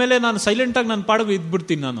 ಬೋಧನೆ ಆದ್ಮೇಲೆ ನಾನು ಸೈಲೆಂಟ್ ಆಗಿ ನನ್ನ ಪಾಡಿಗೆ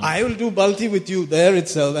ಇದ್ಬಿಡ್ತೀನಿ ನಾನು. I will do balti with you there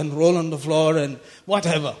itself and roll on the floor and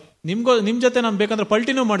whatever. ನಿಮ್ ಜೊತೆ ನಾನು ಬೇಕಂದ್ರೆ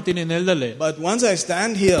ಪಲ್ಟಿನೂ ಮಾಡ್ತೀನಿ ನೆಲದಲ್ಲಿ. But once I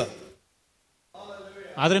stand here,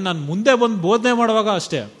 ಆದ್ರೆ ನಾನು ಮುಂದೆ ಬಂದು ಬೋಧನೆ ಮಾಡುವಾಗ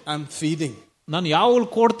ಅಷ್ಟೇ I'm feeding. ನಾನು ಯಾವಾಗಲೂ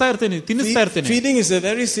ಕೊಡ್ತಾ ಇರ್ತೀನಿ, ತಿನ್ನಿಸ್ತಾ ಇರ್ತೀನಿ. Feeding is a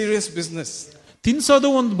very serious business. ತಿನ್ಸೋದು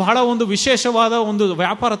ಒಂದು ಬಹಳ ಒಂದು ವಿಶೇಷವಾದ ಒಂದು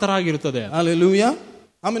ವ್ಯಾಪಾರ ತರ ಆಗಿರುತ್ತದೆ. Hallelujah.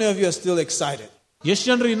 How many of you are still excited? ಎಷ್ಟು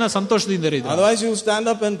ಜನರು ಇನ್ನ ಸಂತೋಷದಿಂದ ಇದ್ದಾರೆ? Otherwise you stand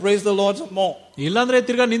up and praise the Lord some more. ಇಲ್ಲಾಂದ್ರೆ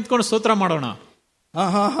ತಿರ್ಗಾ ನಿಂತ್ಕೊಂಡು ಸ್ತೋತ್ರ ಮಾಡೋಣ.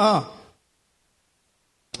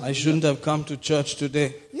 I shouldn't have come to church today.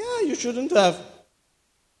 Yeah, you shouldn't have.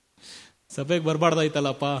 ಸಭೆಗೆ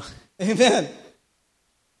ಬರಬಾರ್ದಾಯ್ತಲ್ಲಪ್ಪ. Amen.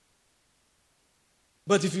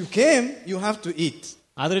 But if you came, you have to eat.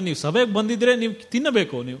 ಆದ್ರೆ ನೀವು ಸಭೆಗೆ ಬಂದಿದ್ರೆ ನೀವು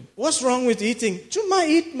ತಿನ್ನಬೇಕು. ನೀವು What's wrong with eating? Chumma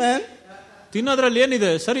eat, man. ತಿನ್ನೋದ್ರಲ್ಲಿ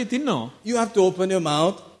ಏನಿದೆ? ಸರಿ ತಿನ್ನು. You have to open your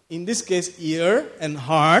mouth, in this case ear and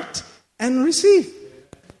heart, and receive.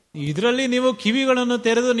 ಇದರಲ್ಲಿ ನೀವು ಕಿವಿಗಳನ್ನು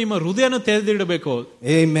ತೆರೆದು ನಿಮ್ಮ ಹೃದಯನ ತೆರೆದಿಡಬೇಕು.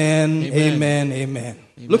 Amen. Amen. Amen.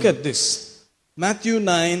 Look at this. Matthew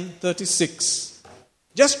 9:36.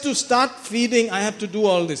 Just to start feeding, I have to do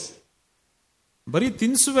all this. ಬರೀ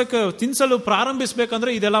ತಿನ್ಸಲು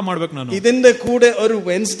ಪ್ರಾರಂಭಿಸಬೇಕಂದ್ರೆ ಇದೆಲ್ಲ ಮಾಡ್ಬೇಕು ನಾನು. ಇದರಿಂದ ಕೂಡ ಒಂದು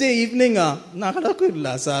ವೆನ್ಸ್ಡೇ ಈವ್ನಿಂಗ್ ನಾಡಕ್ಕೂ ಇಲ್ಲ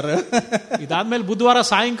ಸರ್. ಇದಾದ್ಮೇಲೆ ಬುಧವಾರ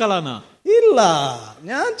ಸಾಯಂಕಾಲನ ಇಲ್ಲ,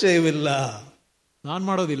 ನಾನು చేయವಿಲ್ಲ, ನಾನು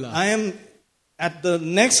ಮಾಡೋದಿಲ್ಲ. I am at the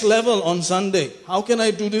next level on Sunday. How can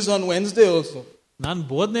I do this on Wednesday also? ನಾನು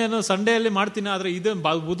ಬೋಧನೆಯನ್ನು ಸಂಡೇಯಲ್ಲಿ ಮಾಡ್ತೀನಿ, ಆದ್ರೆ ಇದು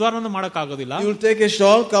ಬುಧವಾರನ ಮಾಡಕ್ ಆಗೋದಿಲ್ಲ. You will take a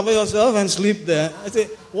shawl, cover yourself and sleep there. I say,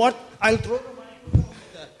 what? I'll throw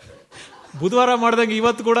ಬುಧವಾರ ಮಾಡ್ದಂಗೆ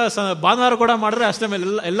ಇವತ್ತು ಕೂಡ ಭಾನುವಾರ ಕೂಡ ಮಾಡಿದ್ರೆ ಅಷ್ಟೇ ಮೇಲೆ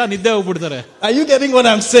ಎಲ್ಲ ನಿದ್ದೆ ಹೋಗ್ಬಿಡ್ತಾರೆ. Are you getting what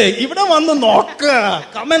I'm saying? Even one knock,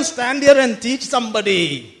 come and stand here and teach somebody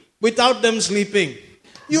without them sleeping.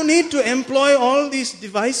 You need to employ all these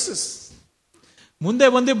devices. ಮುಂದೆ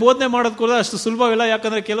ಬಂದು ಬೋಧನೆ ಮಾಡೋದು ಕೂಡ ಅಷ್ಟು ಸುಲಭವಿಲ್ಲ,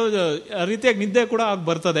 ಯಾಕಂದ್ರೆ ಕೆಲವು ರೀತಿಯಾಗಿ ನಿದ್ದೆ ಕೂಡ ಆಗಿ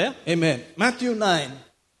ಬರ್ತದೆ. Amen. Matthew 9.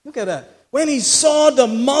 Look at that. When he saw the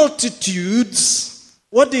multitudes,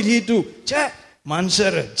 what did he do?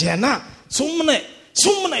 Manshar jana sumne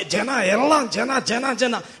jana ella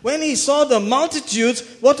jana. When he saw the multitudes,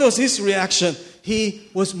 what was his reaction? He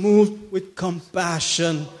was moved with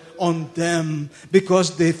compassion on them because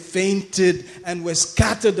they fainted and were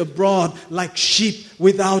scattered abroad like sheep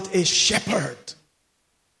without a shepherd.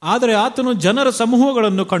 ಆದರೆ ಆತನು ಜನರ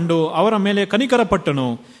ಸಮೂಹಗಳನ್ನು ಕಂಡು ಅವರ ಮೇಲೆ ಕನಿಕರಪಟ್ಟನು,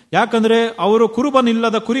 ಯಾಕಂದ್ರೆ ಅವರು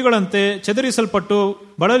ಕುರುಬನಿಲ್ಲದ ಕುರಿಗಳಂತೆ ಚದರಿಸಲ್ಪಟ್ಟು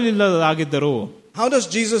ಬಳಲಿಲ್ಲದಾಗಿದ್ದರು. How does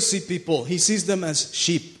Jesus see people? He sees them as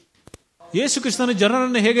sheep. ಯೇಸು ಕ್ರಿಸ್ತನು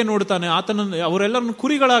ಜನರನ್ನು ಹೇಗೆ ನೋಡುತ್ತಾನೆ? ಆತನನ್ನು ಅವರೆಲ್ಲರನ್ನು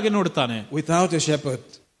ಕುರಿಗಳಾಗಿ ನೋಡುತ್ತಾನೆ, without a shepherd.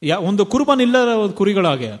 ಒಂದು ಕುರುಬನಿಲ್ಲದ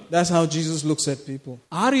ಕುರಿಗಳಾಗೆ. That's how Jesus looks at people.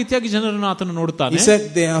 ಆ ರೀತಿಯಾಗಿ ಜನರನ್ನು ಆತನು ನೋಡುತ್ತಾನೆ. He said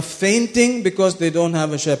they are fainting because they don't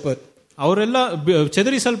have a shepherd. ಅವರೆಲ್ಲ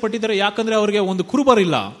ಚದರಿಸಲ್ಪಟ್ಟಿದ್ದಾರೆ, ಯಾಕಂದ್ರೆ ಅವರಿಗೆ ಒಂದು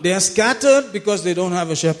ಕುರುಬರಿಲ್ಲ. They are scattered because they don't have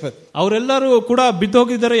a shepherd. ಅವರೆಲ್ಲರೂ ಕೂಡ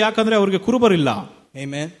ಬಿದ್ದೋಗಿದ್ದಾರೆ, ಯಾಕಂದ್ರೆ ಅವರಿಗೆ ಕುರುಬರಿಲ್ಲ.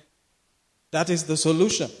 Amen. That is the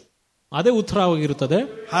solution. ಅದೇ ಉತ್ತರವಾಗಿರುತ್ತದೆ.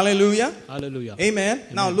 Hallelujah. Hallelujah. Amen.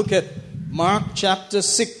 Now look at Mark chapter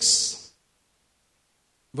 6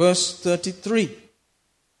 verse 33.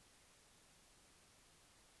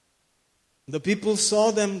 The people saw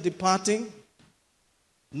them departing,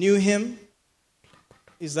 knew him.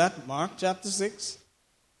 Is that Mark chapter 6?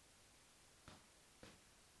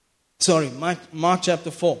 Sorry, Mark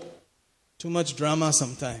chapter 4. Too much drama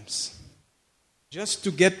sometimes. Just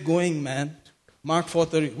to get going, man. Mark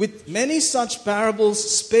 4:30. With many such parables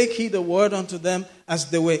spake he the word unto them as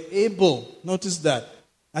they were able. Notice that.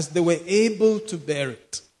 As they were able to bear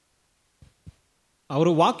it.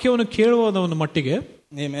 ಅವರು ವಾಕ್ಯವನ್ನು ಕೇಳುವುದನ್ನು ಮಟ್ಟಿಗೆ.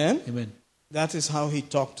 Amen. Amen. That is how he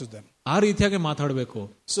talked to them. ಆ ರೀತಿಯಾಗಿ ಮಾತಾಡಬೇಕು.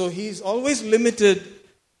 So he is always limited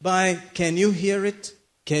by can you hear it?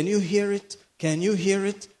 Can you hear it? Can you hear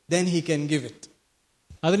it? Then he can give it.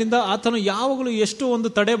 ಅದರಿಂದ ಆತನು ಯಾವಾಗಲೂ ಎಷ್ಟು ಒಂದು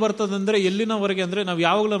ತಡೆ ಬರ್ತದಂದ್ರೆ ಎಲ್ಲಿನವರೆಗೆ ಅಂದ್ರೆ ನಾವು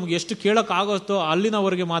ಯಾವಾಗಲೂ ನಮ್ಗೆ ಎಷ್ಟು ಕೇಳಕ್ ಆಗುತ್ತೋ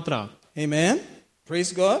ಅಲ್ಲಿನವರೆಗೆ ಮಾತ್ರ. Amen.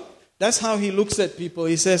 Praise God. That's how he looks at people.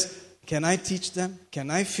 He says, can I teach them? Can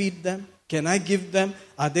I feed them? Can I give them?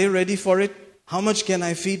 Are they ready for it? How much can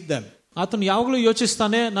I feed them? ಆತನು ಯಾವಾಗಲೂ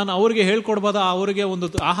ಯೋಚಿಸ್ತಾನೆ, ನಾನು ಅವರಿಗೆ ಹೇಳ್ಕೊಡ್ಬೋದಾ, ಅವರಿಗೆ ಒಂದು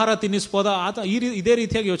ಆಹಾರ ತಿನ್ನಿಸ್ಬೋದಾ, ಆತ ಇದೇ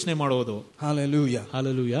ರೀತಿಯಾಗಿ ಯೋಚನೆ ಮಾಡುವುದು. Hallelujah.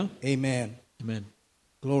 Hallelujah. Amen. Amen.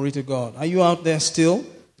 Glory to God. Are you out there still?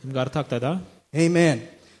 ನಿಮ್ಗೆ ಅರ್ಥ ಆಗ್ತಾ ಇದಾ? Amen.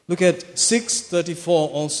 Look at 6:34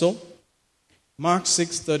 also. Mark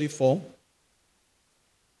 6:34.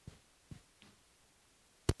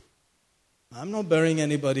 I'm not burying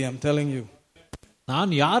anybody, I'm telling you.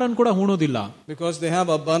 ನಾನು ಯಾರನ್ನು ಕೂಡ ಹೂಣೋದಿಲ್ಲ. Because they have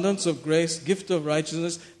abundance of grace, gift of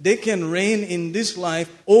righteousness, they can reign in this life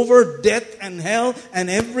over death and hell and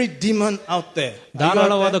every demon out there.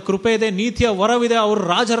 ಧಾರಾಳವಾದ ಕೃಪೆ ಇದೆ, ನೀತಿಯ ವರವಿದೆ, ಅವರು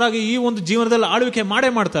ರಾಜರಾಗಿ ಈ ಒಂದು ಜೀವನದಲ್ಲಿ ಆಳ್ವಿಕೆ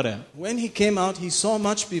ಮಾಡೇ ಮಾಡ್ತಾರೆ. When he came out, he saw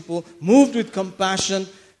much people moved with compassion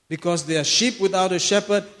because they are sheep without a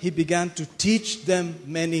shepherd. He began to teach them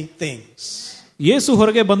many things. ಯೇಸು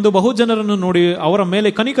ಹೊರಗೆ ಬಂದು ಬಹು ಜನರನ್ನು ನೋಡಿ ಅವರ ಮೇಲೆ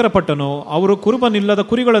ಕನಿಕರಪಟ್ಟನು. ಅವರು ಕುರುಬನಿಲ್ಲದ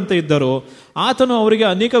ಕುರಿಗಳಂತೆ ಇದ್ದರು. ಆತನು ಅವರಿಗೆ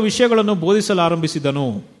ಅನೇಕ ವಿಷಯಗಳನ್ನು ಬೋಧಿಸಲು ಆರಂಭಿಸಿದನು.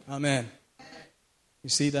 Amen.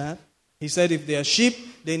 You see that? He said if they are sheep,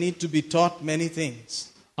 they need to be taught many things.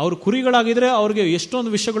 ಅವರು ಕುರಿಗಳಾಗಿದ್ರೆ ಅವರಿಗೆ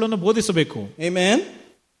ಎಷ್ಟೊಂದು ವಿಷಯಗಳನ್ನು ಬೋಧಿಸಬೇಕು. Amen.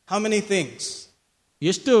 How many things?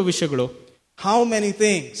 ಎಷ್ಟು ವಿಷಯಗಳು? How many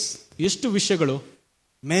things? ಎಷ್ಟು ವಿಷಯಗಳು?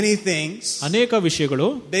 Many things. ಅನೇಕ ವಿಷಯಗಳು.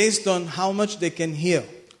 Based on how much they can hear.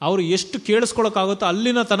 ಅವರು ಎಷ್ಟು ಕೇಳಿಸ್ಕೊಳಕ್ಕಾಗುತ್ತೋ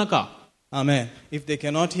ಅಲ್ಲಿನ ತನಕ. Amen. If they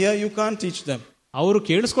cannot hear, you can't teach them. ಅವರು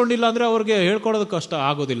ಕೇಳಿಸ್ಕೊಂಡಿಲ್ಲ ಅಂದ್ರೆ ಅವ್ರಿಗೆ ಹೇಳ್ಕೊಡೋದಕ್ಕೆ ಕಷ್ಟ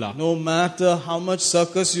ಆಗೋದಿಲ್ಲ. No matter how much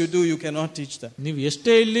circus you do, you cannot teach them. ನೀವು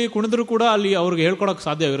ಎಷ್ಟೇ ಇಲ್ಲಿ ಕುಣಿದ್ರು ಕೂಡ ಅಲ್ಲಿ ಅವ್ರಿಗೆ ಹೇಳ್ಕೊಡಕ್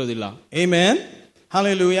ಸಾಧ್ಯ ಇರೋದಿಲ್ಲ. Amen.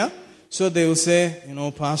 Hallelujah. So they will say,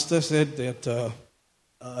 pastor said that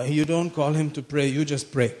you don't call him to pray, you just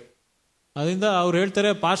pray. ಅದರಿಂದ ಅವ್ರು ಹೇಳ್ತಾರೆ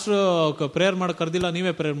ಪಾಸ್ಟರ್ ಪ್ರೇಯರ್ ಮಾಡಕ್ ಕರ್ದಿಲ್ಲ,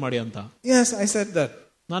 ನೀವೇ ಪ್ರೇಯರ್ ಮಾಡಿ ಅಂತ. Yes, I said that.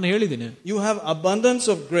 ನಾನು ಹೇಳಿದ್ದೀನಿ. You have abundance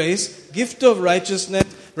of grace, gift of righteousness,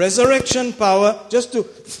 resurrection power, just to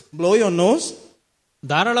blow your nose.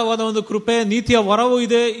 ಧಾರಾಳವಾದ ಒಂದು ಕೃಪೆ, ನೀತಿಯ ವರವು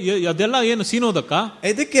ಇದೆ, ಅದೆಲ್ಲ ಏನು ಸೀನೋದಕ್ಕ?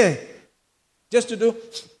 Edike. Just to do.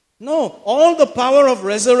 No, all the power of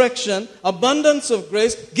resurrection, abundance of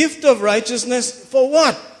grace, gift of righteousness, for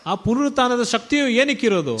what? ಆ ಪುನರುತ್ಥಾನದ ಶಕ್ತಿಯು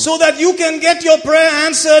ಏನಕ್ಕಿರೋದು? So that you can get your prayer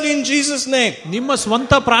answered in Jesus' name. ನಿಮ್ಮ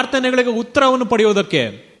ಸ್ವಂತ ಪ್ರಾರ್ಥನೆಗಳಿಗೆ ಉತ್ತರವನ್ನು ಪಡೆಯುವುದಕ್ಕೆ.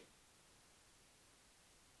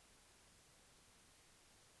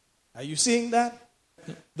 Are you seeing that?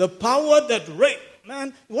 The power that man,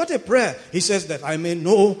 what a prayer. He says that I may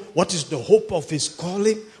know what is the hope of his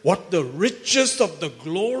calling, what the riches of the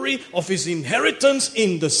glory of his inheritance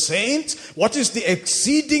in the saints, what is the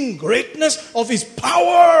exceeding greatness of his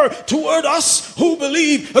power toward us who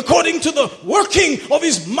believe, according to the working of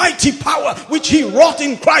his mighty power which he wrought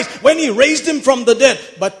in Christ when he raised him from the dead.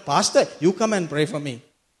 But pastor, you come and pray for me.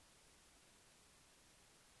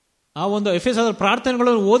 ಆ ಒಂದು ಎಫೆಸದ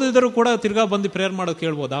ಪ್ರಾರ್ಥನೆಗಳನ್ನು ಓದಿದರೂ ಕೂಡ ತಿರ್ಗಾ ಬಂದು prayer ಮಾಡೋದು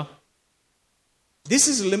ಕೇಳ್ಬೋದಾ? This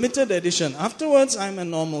is limited edition. Afterwards I am a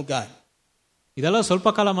normal guy. ಇದೆಲ್ಲ ಸ್ವಲ್ಪ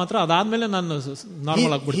ಕಾಲ ಮಾತ್ರ, ಅದಾದ್ಮೇಲೆ ನಾನು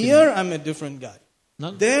normal ಆಗ್ಬಿಡ್ತೀನಿ. Here I'm a different guy.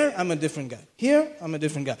 There I'm a different guy. Here I'm a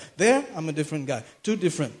different guy. There I'm a different guy. Two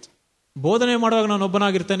different. ಬೋಧನೆ ಮಾಡುವಾಗ ನಾನು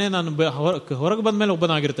ಒಬ್ಬನಾಗಿರ್ತೇನೆ, ನಾನು ಹೊರಗೆ ಬಂದ ಮೇಲೆ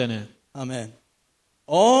ಒಬ್ಬನಾಗಿರ್ತೇನೆ. Amen.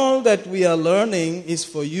 All that we are learning is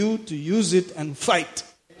for you to use it and fight.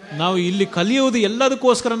 ನಾವು ಇಲ್ಲಿ ಕಲಿಯುವುದು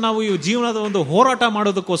ಎಲ್ಲದಕ್ಕೋಸ್ಕರ, ನಾವು ಈ ಜೀವನದ ಒಂದು ಹೋರಾಟ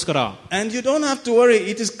ಮಾಡೋದಕ್ಕೋಸ್ಕರ. And you don't have to worry,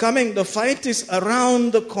 it is coming. The fight is around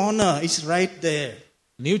the corner. It's right there.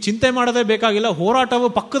 ನೀವು ಚಿಂತೆ ಮಾಡೋದೇ ಬೇಕಾಗಿಲ್ಲ, ಹೋರಾಟವು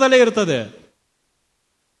ಪಕ್ಕದಲ್ಲೇ ಇರ್ತದೆ.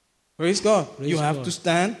 Praise God. You have to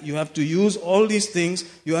stand, you have to use all these things,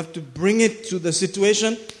 you have to bring it to the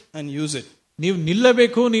situation and use it. ನೀವು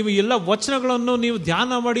ನಿಲ್ಲಬೇಕು, ನೀವು ಎಲ್ಲ ವಚನಗಳನ್ನು ನೀವು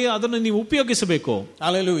ಧ್ಯಾನ ಮಾಡಿ ಅದನ್ನು ನೀವು ಉಪಯೋಗಿಸಬೇಕು.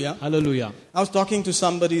 Hallelujah. Hallelujah. I was talking to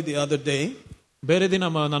somebody the other day. ಬೇರೆ ದಿನ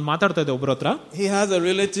ನಾನು ಮಾತಾಡ್ತಾ ಇದ್ದೆ ಒಬ್ಬರ ಹತ್ರ. He has a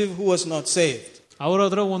relative who was not saved. ಅವರ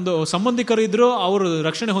ಹತ್ರ ಒಂದು ಸಂಬಂಧಿಕರು ಇದ್ರು, ಅವರು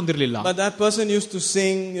ರಕ್ಷಣೆ ಹೊಂದಿರಲಿಲ್ಲ. But that person used to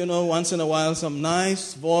sing, once in a while some nice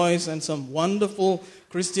voice and some wonderful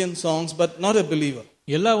Christian songs, but not a believer.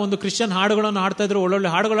 ಎಲ್ಲ ಒಂದು ಕ್ರಿಶ್ಚಿಯನ್ ಹಾಡುಗಳನ್ನು ಹಾಡ್ತಾ ಇದ್ರು,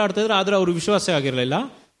 ಒಳ್ಳೊಳ್ಳೆ ಹಾಡುಗಳು ಹಾಡ್ತಾ ಇದ್ರು, ಆದ್ರೆ ಅವರು ವಿಶ್ವಾಸ ಆಗಿರಲಿಲ್ಲ.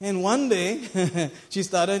 And one day she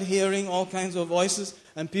started hearing all kinds of voices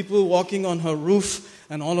and people walking on her roof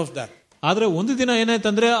and all of that. ಆದ್ರೆ ಒಂದು ದಿನ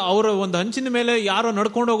ಏನಾಯ್ತಂದ್ರೆ, ಅವರ ಒಂದು ಹಂಚಿನ ಮೇಲೆ ಯಾರೋ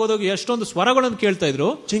ನಡ್ಕೊಂಡು ಹೋಗೋದು ಎಷ್ಟೊಂದು ಸ್ವರಗಳನ್ನು ಕೇಳ್ತಾ ಇದ್ರು.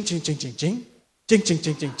 Ching ching ching ching ching ching ching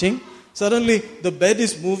ching ching ching. Suddenly the bed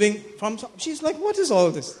is moving from. She's like, what is all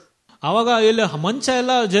this? ಅವಾಗ ಇಲ್ಲಿ ಮಂಚ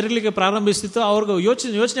ಎಲ್ಲ ಜರಲಿಕ್ಕೆ ಪ್ರಾರಂಭಿಸ್ತಿತ್ತು. ಅವ್ರಿಗೆ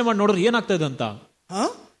ಯೋಚನೆ ಮಾಡಿ ನೋಡ್ರಿ ಏನಾಗ್ತಾ ಇದೆ ಅಂತ.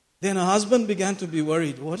 Then her husband began to be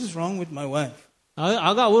worried. What is wrong with my wife?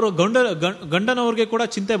 ಆಗ ಅವರು ಗಂಡನವ್ರಿಗೆ ಕೂಡ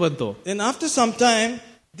ಚಿಂತೆ ಬಂತು. Then after some time,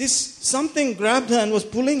 this something grabbed her and was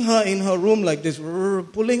pulling her in her room like this,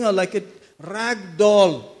 pulling her like a rag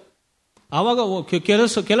doll. ಆವಾಗ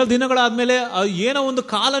ಕೆಲವು ದಿನಗಳಾದ್ಮೇಲೆ ಏನೋ ಒಂದು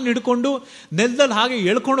ಕಾಲನ್ನು ಹಿಡ್ಕೊಂಡು ನೆಲದಲ್ಲಿ ಹಾಗೆ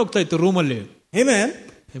ಎಳ್ಕೊಂಡು ಹೋಗ್ತಾ ಇತ್ತು ರೂಮಲ್ಲಿ. Amen.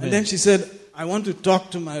 And then she said, I want to talk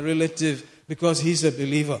to my relative because he's a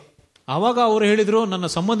believer. ಆವಾಗ ಅವರು ಹೇಳಿದ್ರು, ನನ್ನ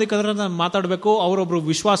ಸಂಬಂಧಿಕರ ನಾನು ಮಾತಾಡಬೇಕು, ಅವರೊಬ್ರು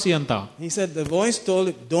ವಿಶ್ವಾಸಿ ಅಂತ. He said the voice told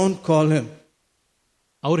him, don't call him.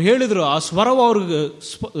 ಅವ್ರು ಹೇಳಿದ್ರು, ಆ ಸ್ವರವು ಅವ್ರಿಗೆ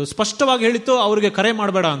ಸ್ಪಷ್ಟವಾಗಿ ಹೇಳಿತ್ತು, ಅವ್ರಿಗೆ ಕರೆ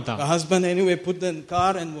ಮಾಡಬೇಡ ಅಂತ. The husband anyway put the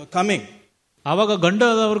car and were coming. ಆವಾಗ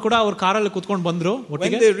ಗಂಡದವರು ಕೂಡ ಅವ್ರ ಕಾರಲ್ಲಿ ಕುತ್ಕೊಂಡು ಬಂದ್ರು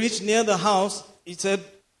ಒಟ್ಟಿಗೆ. When they reached near the house, he said,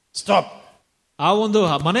 stop. ಆ ಒಂದು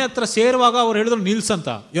ಮನೆ ಹತ್ರ ಸೇರುವಾಗ ಅವ್ರು ಹೇಳಿದ್ರು, ನಿಲ್ಸಂತ.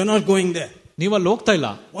 You're not going there. ನೀವು ಅಲ್ಲಿ ಹೋಗ್ತಾ ಇಲ್ಲ.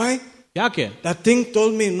 Why? ಯಾಕೆ? That thing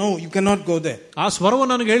told me, no, you cannot go there. ಆ ಸ್ವರವು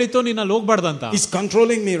ನನಗೆ ಹೇಳಿತ್ತು ನೀನು ಅಲ್ಲಿ ಹೋಗ್ಬಾರ್ದಂತ. It's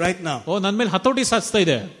controlling me right now. ಓ, ನನ್ನ ಮೇಲೆ ಹತೋಟಿ ಸಾಧಿಸ್ತಾ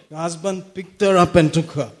ಇದೆ. The husband picked her up and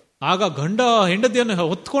took her. ಆಗ ಗಂಡ ಹೆಂಡತಿಯನ್ನು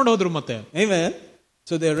ಹೊತ್ಕೊಂಡು ಹೋದ್ರು ಮತ್ತೆ. Amen.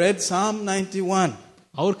 So they read Psalm 91.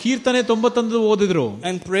 ಅವ್ರು ಕೀರ್ತನೆ 91 ಓದಿದ್ರು.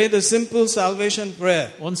 And prayed a simple salvation prayer.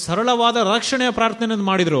 ಒಂದು ಸರಳವಾದ ರಕ್ಷಣೆಯ ಪ್ರಾರ್ಥನೆಯನ್ನು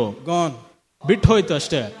ಮಾಡಿದ್ರು. Gone. ಬಿಟ್ಟು ಹೋಯ್ತು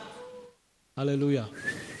ಅಷ್ಟೇ. Hallelujah.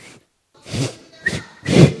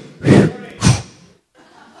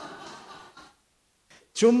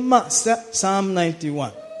 Chumma Psalm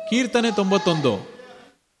 91. ಕೀರ್ತನೆ 91.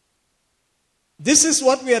 This is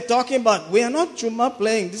what we are talking about. We are not chumma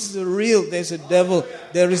playing. This is a real. There's a devil.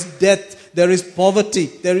 There is death. There is poverty.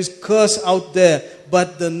 There is curse out there. But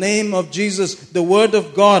the name of Jesus, the word of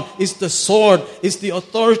God, is the sword, is the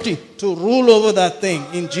authority to rule over that thing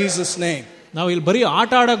in Jesus' name. ನಾವು ಇಲ್ಲಿ ಬರೀ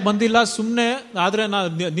ಆಟ ಆಡಕ್ ಬಂದಿಲ್ಲ ಸುಮ್ಮನೆ. ಆದ್ರೆ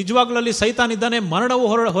ನಿಜವಾಗ್ಲಲ್ಲಿ ಸೈತಾನ್ ಇದ್ದಾನೆ, ಮರಣವು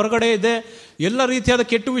ಹೊರಗಡೆ ಇದೆ, ಎಲ್ಲ ರೀತಿಯಾದ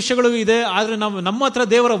ಕೆಟ್ಟ ವಿಷಯಗಳು ಇದೆ. ಆದ್ರೆ ನಮ್ಮ ಹತ್ರ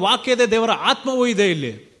ದೇವರ ವಾಕ್ಯ ಇದೆ, ದೇವರ ಆತ್ಮವೂ ಇದೆ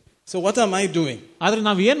ಇಲ್ಲಿ. So what am I doing? ಆದ್ರೆ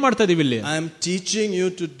ನಾವು ಏನ್ ಮಾಡ್ತಾ ಇದೀವಿ ಇಲ್ಲಿ? I am teaching you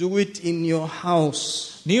to do it in your house.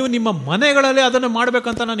 ನೀವು ನಿಮ್ಮ ಮನೆಗಳಲ್ಲಿ ಅದನ್ನು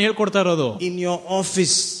ಮಾಡ್ಬೇಕಂತ ನಾನು ಹೇಳ್ಕೊಡ್ತಾ ಇರೋದು. In your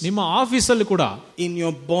office. ನಿಮ್ಮ ಆಫೀಸಲ್ಲಿ ಕೂಡ. In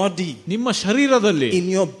your body. ನಿಮ್ಮ ಶರೀರದಲ್ಲಿ. In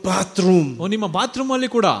your bathroom. ನಿಮ್ಮ ಬಾತ್ರೂಮ್ ಅಲ್ಲಿ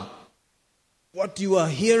ಕೂಡ. What you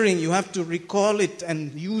are hearing, you have to recall it and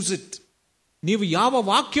use it. ನೀವು ಯಾವ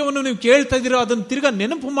ವಾಕ್ಯವನ್ನು ನೀವು ಕೇಳ್ತಾ ಇದ್ದೀರೋ ಅದನ್ನು ತಿರ್ಗಾ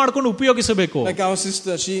ನೆನಪು ಮಾಡ್ಕೊಂಡು ಉಪಯೋಗಿಸಬೇಕು. Like our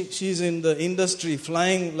sister, she's in the industry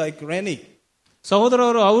flying like Rennie.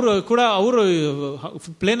 ಸಹೋದರರು ಅವರು ಕೂಡ ಅವರು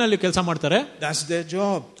ಪ್ಲೇನ್ ಅಲ್ಲಿ ಕೆಲಸ ಮಾಡ್ತಾರೆ. That's their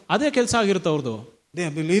job. ಅದೇ ಕೆಲಸ ಆಗಿರುತ್ತೆ ಅವ್ರದ್ದು. They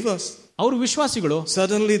are believers. ಅವರು ವಿಶ್ವಾಸಿಗಳು.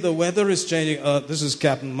 Suddenly the weather is changing. This is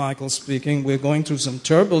Captain Michael speaking. We're going through some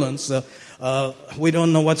turbulence. We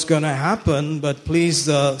don't know what's going to happen, but please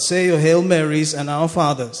say your Hail Marys and Our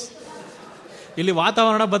Fathers. ಇಲ್ಲಿ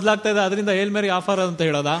ವಾತಾವರಣ ಬದಲಾಗ್ತಾ ಇದೆ, ಅದರಿಂದ ಹೇಲ್ ಮೇರಿ offer ಅಂತ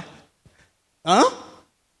ಹೇಳೋದಾ?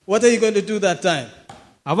 What are you going to do that time?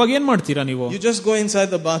 ಅವಾಗ ಏನ್ ಮಾಡ್ತೀರಾ ನೀವು? You just go inside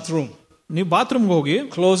the bathroom. ನೀವು ಬಾತ್ರೂಮ್ಗೆ ಹೋಗಿ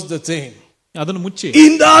close the thing. ಅದನ್ನು ಮುಚ್ಚಿ.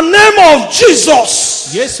 In the name of Jesus.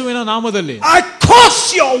 ಯೇಸುವಿನ ನಾಮದಲ್ಲಿ. I curse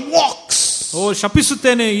your works. ಓ,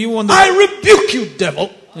 ಶಪಿಸುತ್ತೇನೆ ಈ ಒಂದು. I rebuke you, devil.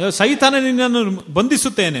 ಸೈತಾನ ನಿನ್ನನ್ನು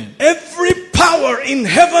ಬಂಧಿಸುತ್ತೇನೆ. Every power in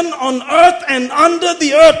heaven, on earth and under the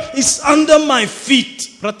earth is under my feet.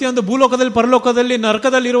 ಪ್ರತಿಯೊಂದು ಭೂಲೋಕದಲ್ಲಿ ಪರಲೋಕದಲ್ಲಿ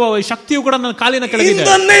ನರಕದಲ್ಲಿ ಇರುವ ಶಕ್ತಿಯು ಕೂಡ ನನ್ನ ಕಾಲಿನ ಕೆಳಗಿದೆ.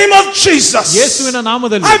 In the name of Jesus. ಯೇಸುವಿನ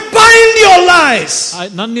ನಾಮದಲ್ಲಿ. I bind your lies.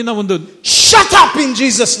 ನನ್ನಿನ ಒಂದು shut up in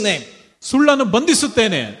Jesus name. ಸುಳ್ಳನ್ನು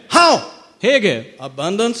ಬಂಧಿಸುತ್ತೇನೆ. How? ಹೇಗೆ?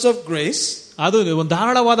 Abundance of grace. ಅದು ಒಂದು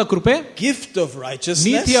ಧಾರಾಳವಾದ ಕೃಪೆ. Gift of righteousness.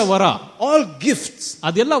 ನೀತಿಯ ವರ. All gifts.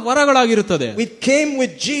 ಅದೆಲ್ಲ ವರಗಳಾಗಿರುತ್ತದೆ. We came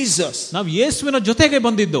with Jesus. ನಾವು ಯೇಸುವಿನ ಜೊತೆಗೆ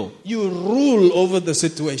ಬಂದಿದ್ದು. You rule over the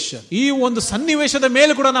situation. ಈ ಒಂದು ಸನ್ನಿವೇಶದ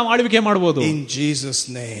ಮೇಲೆ ಕೂಡ ನಾವು ಆಳ್ವಿಕೆ ಮಾಡಬಹುದು. In Jesus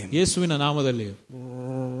name. ಯೇಸುವಿನ ನಾಮದಲ್ಲಿ.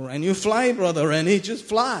 And you fly, brother, and he just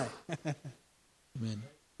fly. Amen.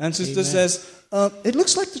 And sister says, it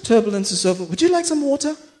looks like the turbulence is over. Would you like some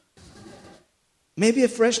water? Maybe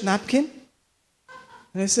a fresh napkin?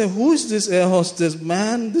 And I say, who is this air hostess?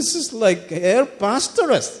 Man, this is like air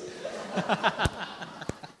pastoress.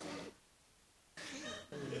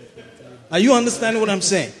 Are you understanding what I'm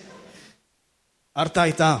saying?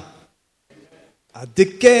 Artaita.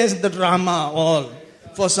 Adikke is the drama all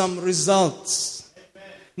for some results.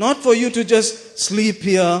 Not for you to just sleep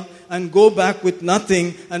here and go back with nothing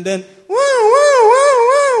and then,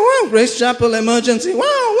 Grace Chapel emergency.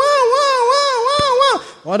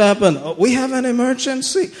 What happened? Oh, we have an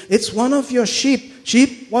emergency. It's one of your sheep.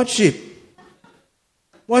 Sheep? What sheep?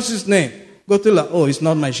 What's his name? Gotilla. Oh, it's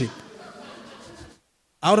not my sheep.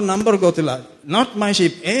 Our number Gotilla. Not my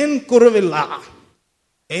sheep. En Kurvilla.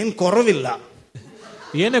 En Korvilla.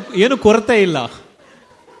 ಏನು ಕೊರತೆ ಇಲ್ಲ.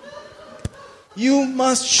 You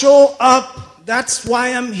must show up. That's why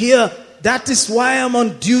I'm here. That is why I'm on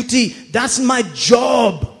duty. That's my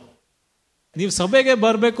job. ನೀವು ಸಭೆಗೆ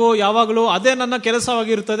ಬರಬೇಕು ಯಾವಾಗಲೂ. ಅದೇ ನನ್ನ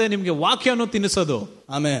ಕೆಲಸವಾಗಿರುತ್ತದೆ, ನಿಮಗೆ ವಾಕ್ಯವನ್ನು ತಿನ್ನಿಸೋದು.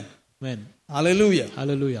 Amen. Amen. Hallelujah.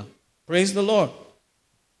 Hallelujah. Praise the Lord.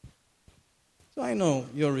 So I know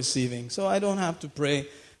you're receiving. So I don't have to pray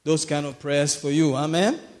those kind of prayers for you.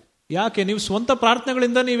 Amen. ಯಾಕೆ ನೀವು ಸ್ವಂತ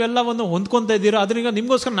ಪ್ರಾರ್ಥನೆಗಳಿಂದ ನೀವೆಲ್ಲವನ್ನು ಹೊಂದ್ಕೊಂತ ಇದ್ದೀರಾ, ಅದರಿಂದ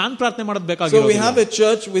ನಿಮಗೋಸ್ಕರ ನಾನು ಪ್ರಾರ್ಥನೆ ಮಾಡೋದು ಬೇಕಾಗಿಲ್ಲ. So we have a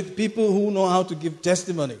church with people who know how to give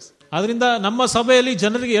testimonies. ಅದರಿಂದ ನಮ್ಮ ಸಭೆಯಲ್ಲಿ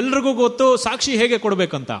ಜನರಿಗೆ ಎಲ್ರಿಗೂ ಗೊತ್ತು ಸಾಕ್ಷಿ ಹೇಗೆ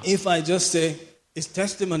ಕೊಡಬೇಕಂತ. If I just say it's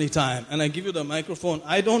testimony time and I give you the microphone,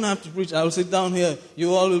 I don't have to preach. I will sit down here. You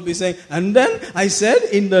all will be saying, and then I said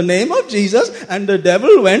in the name of Jesus, and the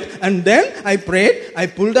devil went, and then I prayed, I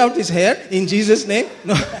pulled out his hair in Jesus' name.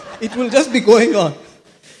 No, it will just be going on.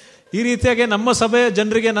 ಈ ರೀತಿಯಾಗಿ ನಮ್ಮ ಸಭೆ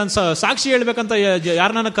ಜನರಿಗೆ ನಾನು ಸಾಕ್ಷಿ ಹೇಳ್ಬೇಕಂತ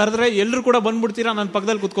ಯಾರನ್ನ ಕರೆದ್ರೆ ಎಲ್ಲರೂ ಕೂಡ ಬಂದ್ಬಿಡ್ತೀರಾ, ನನ್ನ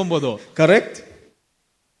ಪಕ್ಕದಲ್ಲಿ ಕುತ್ಕೊಬಹುದು. Correct?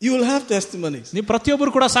 You will have testimonies. ನೀವು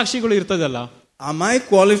ಪ್ರತಿಯೊಬ್ಬರು ಕೂಡ ಸಾಕ್ಷಿಗಳು ಇರ್ತದಲ್ಲ. Am I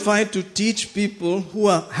qualified to teach people who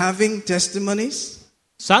are having testimonies?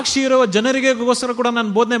 ಸಾಕ್ಷಿ ಇರುವ ಜನರಿಗೆಗೋಸ್ಕರ ಕೂಡ ನಾನು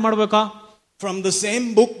ಬೋಧನೆ ಮಾಡಬೇಕಾ? From the same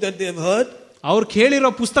book that they've heard? ಅವ್ರು ಕೇಳಿರೋ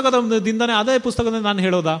ಪುಸ್ತಕದಿಂದನೇ ಅದೇ ಪುಸ್ತಕದಿಂದ ನಾನು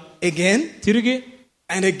ಹೇಳೋದಾ? Again? ತಿರುಗಿ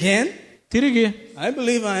and again? ತಿರುಗಿ. I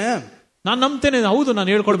believe I am. ನಾನು ನಂಬ್ತೇನೆ, ಹೌದು ನಾನು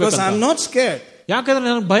ಹೇಳ್ಕೊಡ್ಬೇಕು. Because I'm not scared. ಯಾಕಂದ್ರೆ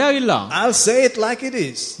ನನಗೆ ಭಯ ಇಲ್ಲ. I'll say it like it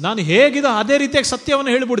is. ನಾನು ಹೇಗಿದೆ ಅದೇ ರೀತಿಯಾಗಿ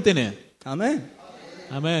ಸತ್ಯವನ್ನು ಹೇಳಿಬಿಡ್ತೇನೆ. Amen.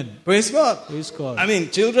 Amen. Praise God. Praise God. I mean,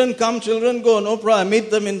 children come, children go, no problem. I meet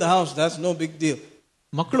them in the house. That's no big deal.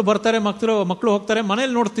 ಮಕ್ಕಳು ಬರ್ತಾರೆ, ಮಕ್ಕಳು ಹೋಗ್ತಾರೆ,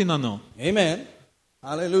 ಮನೇಲಿ ನೋಡ್ತೀನಿ ನಾನು. Amen.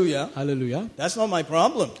 Hallelujah. Hallelujah. That's not my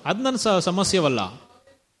problem. ಅದು ನನ್ನ ಸಮಸ್ಯೆವಲ್ಲ.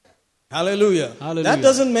 Hallelujah. Hallelujah. That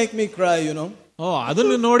doesn't make me cry, you know.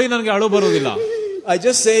 ಅದನ್ನು ನೋಡಿ ನನಗೆ ಅಳು ಬರೋದಿಲ್ಲ. I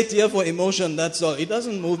just say it here for emotion, that's all. It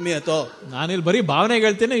doesn't move me at all. ನಾನಿಲ್ಲಿ ಬರೀ ಭಾವನೆಗೆ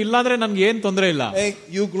ಹೇಳ್ತೇನೆ, ಇಲ್ಲಾಂದ್ರೆ ನನ್ಗೆ ಏನ್ ತೊಂದರೆ ಇಲ್ಲ. Hey,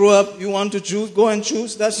 you grew up, you want to choose, go and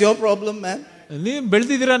choose. That's your problem, man. ನೀವು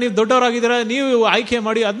ಬೆಳೆದಿದ್ದೀರಾ, ನೀವು ದೊಡ್ಡವರಾಗಿದ್ದೀರಾ, ನೀವು ಆಯ್ಕೆ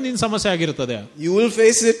ಮಾಡಿ, ಅದು ನಿನ್ ಸಮಸ್ಯೆ ಆಗಿರುತ್ತದೆ. You will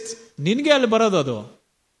face it. ನಿನ್ಗೆ ಅಲ್ಲಿ ಬರೋದು ಅದು.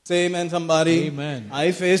 Say amen, somebody. Amen. I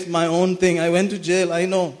faced my own thing. I went to jail. I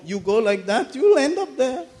know. You go like that, you will end up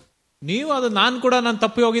there. ನೀವು ಅದು ನಾನು ಕೂಡ ನಾನು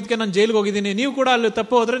ತಪ್ಪಿ ಹೋಗಿದ್ಕೆ ನಾನು ಜೈಲಿಗೆ ಹೋಗಿದ್ದೀನಿ, ನೀವು ಕೂಡ ಅಲ್ಲಿ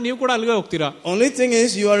ತಪ್ಪಿ ಹೋದ್ರೆ ನೀವು ಕೂಡ ಅಲ್ಲಿಗೆ ಹೋಗ್ತೀರಾ. Only thing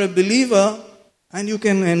is you are a believer and you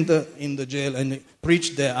can enter in the jail and preach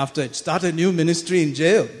there after it. Start a new ministry in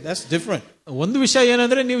jail. That's different. ಒಂದು ವಿಷಯ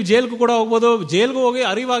ಏನಂದ್ರೆ ನೀವು ಜೈಲ್ಗೂ ಕೂಡ ಹೋಗ್ಬೋದು, ಜೈಲ್ಗೂ ಹೋಗಿ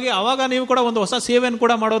ಅರಿವಾಗಿ ಅವಾಗ ನೀವು ಕೂಡ ಒಂದು ಹೊಸ ಸೇವೆಯನ್ನು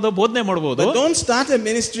ಕೂಡ ಮಾಡೋದು, ಬೋಧನೆ ಮಾಡಬಹುದು. But don't start a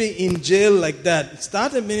ministry in jail like that.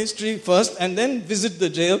 Start a ministry first and then visit the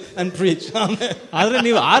jail and preach. ಆದ್ರೆ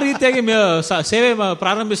ನೀವು ಆ ರೀತಿಯಾಗಿ ಸೇವೆ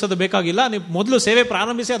ಪ್ರಾರಂಭಿಸೋದು ಬೇಕಾಗಿಲ್ಲ. ನೀವು ಮೊದಲು ಸೇವೆ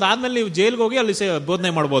ಪ್ರಾರಂಭಿಸಿ ಅದಾದ್ಮೇಲೆ ನೀವು ಜೈಲ್ಗೆ ಹೋಗಿ ಅಲ್ಲಿ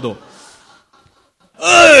ಬೋಧನೆ ಮಾಡಬಹುದು.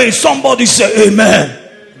 Hey, somebody say amen.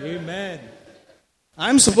 Amen.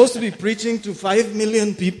 I'm supposed to be preaching to 5 million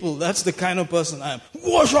people. That's the kind of person I am.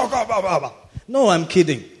 No, I'm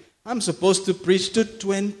kidding. I'm supposed to preach to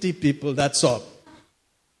 20 people. That's all.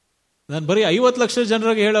 ನಾನು ಬರೀ 50 ಲಕ್ಷ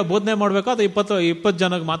ಜನರಿಗೆ ಹೇಳೋ ಬೋಧನೆ ಮಾಡಬೇಕಾ ಅಥವಾ 20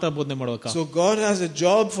 ಜನಕ್ಕೆ ಮಾತ್ರ ಬೋಧನೆ ಮಾಡಬೇಕಾ? So God has a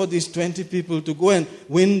job for these 20 people to go and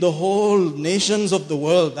win the whole nations of the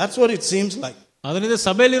world. That's what it seems like. ಅದರಿಂದ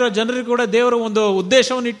ಸಭೆಯಲ್ಲಿರೋ ಜನರಿಗೆ ಕೂಡ ದೇವರು ಒಂದು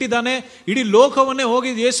ಉದ್ದೇಶವನ್ನು ಇಟ್ಟಿದ್ದಾನೆ, ಇಡೀ ಲೋಕವನ್ನೇ ಹೋಗಿ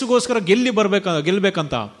ಯೇಸುಗೋಸ್ಕರ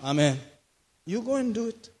ಗೆಲ್ಲಬೇಕಂತ. Amen. You go and do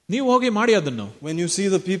it. ನೀವು ಹೋಗಿ ಮಾಡಿ ಅದನ್ನು. When you see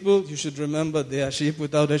the people, you should remember they are sheep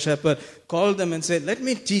without a shepherd. Call them and say, let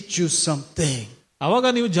me teach you something. ಅವಾಗ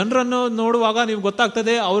ನೀವು ಜನರನ್ನು ನೋಡುವಾಗ ನೀವು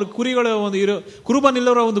ಗೊತ್ತಾಗ್ತದೆ ಅವ್ರ ಕುರಿಗಳ ಒಂದು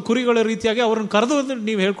ಕುರುಬನಿಲ್ಲವರ ಒಂದು ಕುರಿಗಳ ರೀತಿಯಾಗಿ ಅವ್ರನ್ನ ಕರೆದು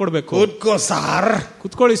ನೀವು ಹೇಳ್ಕೊಡ್ಬೇಕು.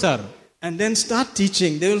 ಕುತ್ಕೊಳ್ಳಿ sir. And then start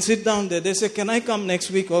teaching. They will sit down there. They say, can I come next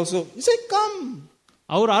week also? You say, come.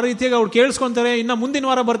 ಅವ್ರು ಆ ರೀತಿಯಾಗಿ ಅವ್ರು ಕೇಳಿಸ್ಕೊಂತಾರೆ, ಇನ್ನ ಮುಂದಿನ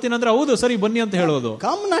ವಾರ ಬರ್ತೀನಿ ಅಂದ್ರೆ ಹೌದು ಸರಿ ಬನ್ನಿ ಅಂತ ಹೇಳೋದು.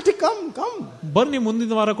 Come, Nati, come. ಬನ್ನಿ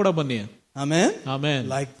ಮುಂದಿನ ವಾರ ಕೂಡ ಬನ್ನಿ. Amen. Amen.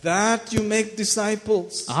 Like that you make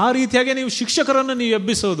disciples. ಆ ರೀತಿಯಾಗಿ ನೀವು ಶಿಕ್ಷಕರನ್ನು ನೀವು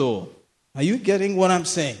ಎಬ್ಬಿಸೋದು. Are you getting what I'm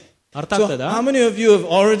saying? ಅರ್ಥ ಆಗ್ತದಾ? How many of you have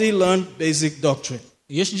already learned basic doctrine?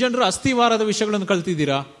 ಎಷ್ಟು ಜನರು ಅಸ್ಥಿವಾರದ ವಿಷಯಗಳನ್ನು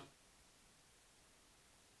ಕಲ್ತಿದ್ದೀರಾ?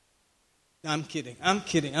 I'm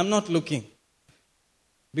kidding. I'm not looking.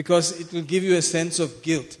 Because it will give you a sense of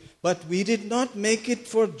guilt. But we did not make it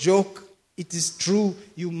for joke. It is true.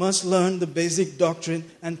 You must learn the basic doctrine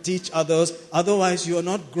and teach others. Otherwise you are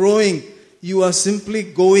not growing. You are simply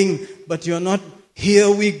going, but you are not here.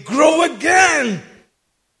 We grow again.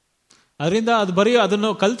 ಅದರಿಂದ ಅದು ಬರೀ ಅದನ್ನು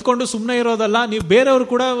ಕಲ್ತ್ಕೊಂಡು ಸುಮ್ಮನೆ ಇರೋದಲ್ಲ, ನೀವು ಬೇರೆಯವರು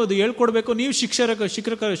ಕೂಡ ಅದು ಹೇಳ್ಕೊಡ್ಬೇಕು, ನೀವು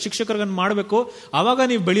ಶಿಕ್ಷಕರನ್ನು ಮಾಡಬೇಕು, ಆವಾಗ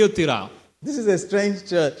ನೀವು ಬೆಳೆಯುತ್ತೀರಾ. This is a strange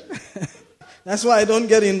church. That's why I don't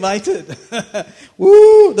get invited.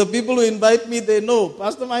 Woo! The people who invite me, they know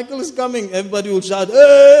Pastor Michael is coming. Everybody will shout,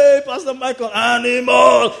 "Hey, Pastor Michael,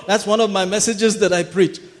 animal!" That's one of my messages that I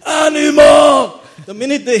preach. Animal! The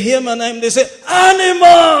minute they hear my name, they say,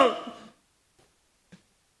 "Animal!"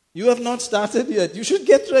 You have not started yet. You should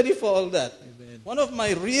get ready for all that. Amen. One of my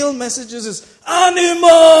real messages is,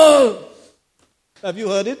 "Animal!" Have you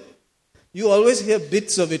heard it? You always hear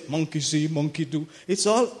bits of it. Monkey see, monkey do. It's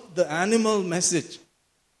all the animal message.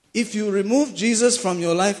 If you remove Jesus from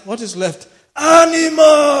your life, what is left?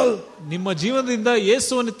 Animal! ನಿಮ್ಮ ಜೀವನದಿಂದ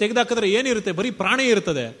ಯೇಸುವನ್ನು ತೆಗೆದಾಕಿದ್ರೆ ಏನಿರುತ್ತೆ? ಬರೀ ಪ್ರಾಣಿ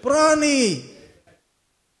ಇರುತ್ತದೆ. Prani.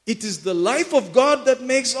 It is the life of God that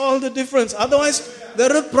makes all the difference. Otherwise,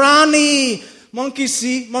 there are prani. Monkey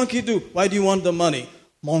see, monkey do. Why do you want the money?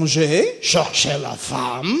 Manger, chercher la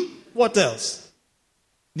femme. What else?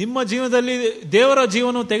 ನಿಮ್ಮ ಜೀವನದಲ್ಲಿ ದೇವರ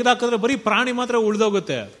ಜೀವನ ತೆಗೆದಾಕಿದ್ರೆ ಬರೀ ಪ್ರಾಣಿ ಮಾತ್ರ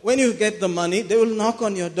ಉಳಿದೋಗುತ್ತೆ. When you get the money, they will knock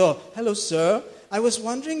on your door. "Hello sir, I was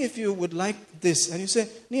wondering if you would like this." And you say,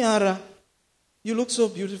 "Niara, you look so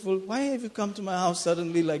beautiful. Why have you come to my house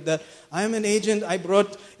suddenly like that? I am an agent. I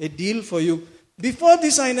brought a deal for you. Before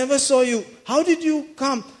this I never saw you. How did you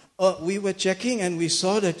come?" "We were checking and we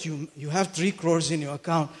saw that you have 3 crores in your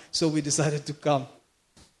account, so we decided to come."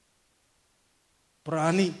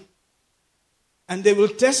 Prani. And they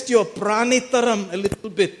will test your pranitaram a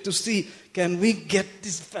little bit to see, can we get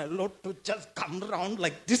this fellow to just come around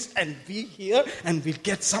like this and be here and we'll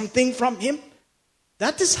get something from him?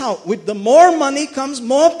 That is how, with the more money comes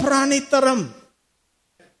more pranitaram.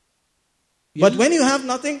 But when you have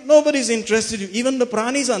nothing, nobody's interested in you. Even the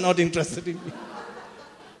pranis are not interested in you.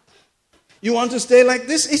 You want to stay like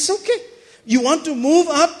this? It's okay. You want to move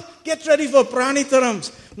up? Get ready for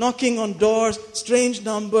pranitarams. Knocking on doors, strange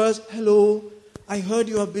numbers. Hello, I heard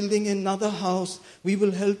you are building another house. We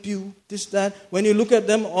will help you. This, that. When you look at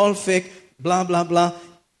them, all fake. Blah, blah, blah.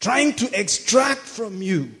 Trying to extract from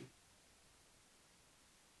you.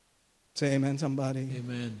 Say amen, somebody.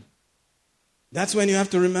 Amen. That's when you have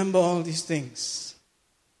to remember all these things.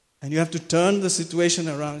 And you have to turn the situation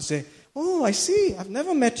around and say, oh, I see. I've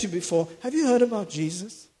never met you before. Have you heard about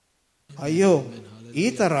Jesus? Ayo,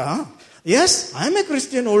 itara. Yes, I'm a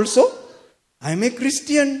Christian also. I'm a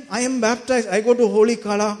Christian. I am baptized. I go to Holy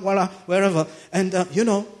Kala, Wala, wherever. And,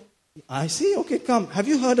 I see. Okay, come. Have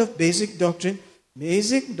you heard of basic doctrine?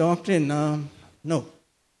 Basic doctrine? No.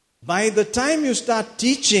 By the time you start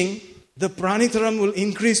teaching, the pranitaram will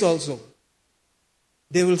increase also.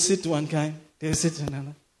 They will sit one kind. They will sit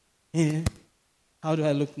another. Yeah. How do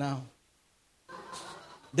I look now?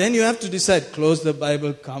 Then you have to decide, close the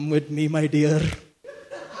Bible, come with me, my dear.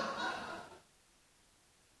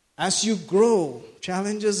 As you grow,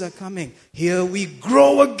 challenges are coming. Here we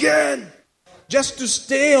grow again. Just to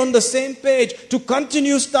stay on the same page, to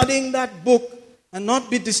continue studying that book and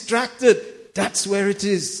not be distracted. That's where it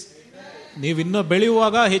is. ನೀವಿನ್ನೂ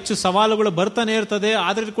ಬೆಳೆಯುವಾಗ ಹೆಚ್ಚು ಸವಾಲುಗಳು ಬರ್ತಾನೆ ಇರ್ತದೆ.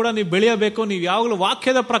 ಆದ್ರೆ ಕೂಡ ನೀವು ಬೆಳೆಯಬೇಕು. ನೀವು ಯಾವಾಗಲೂ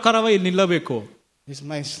ವಾಕ್ಯದ ಪ್ರಕಾರವೇ ಇಲ್ಲಿ ನಿಲ್ಲಬೇಕು. Is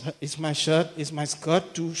my shirt, is my skirt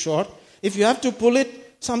too short? If you have to pull it,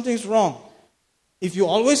 something's wrong. If you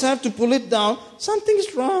always have to pull it down, something's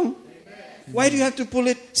wrong. Why do you have to pull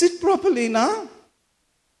it? Sit properly now.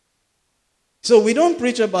 So we don't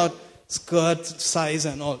preach about skirt size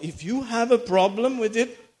and all. If you have a problem with it,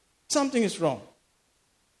 something is wrong.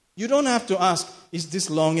 You don't have to ask, is this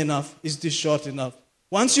long enough? Is this short enough?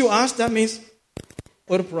 Once you ask, that means,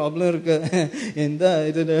 what problem?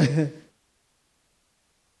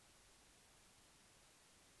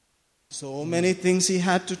 So many things he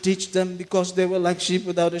had to teach them because they were like sheep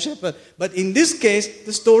without a shepherd. But in this case,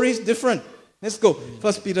 the story is different. Let's go.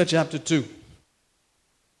 1 Peter chapter 2.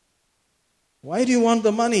 Why do you want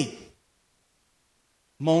the money?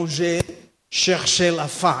 Manger, chercher la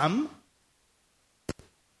femme.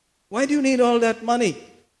 Why do you need all that money?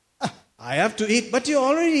 I have to eat, but you're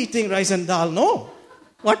already eating rice and dal. No.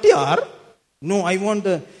 What you are? No, I want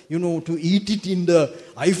to eat it in the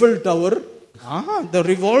Eiffel Tower. The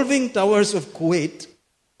revolving towers of Kuwait.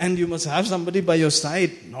 And you must have somebody by your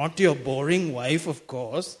side. Not your boring wife, of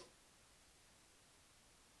course.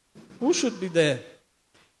 Who should be there?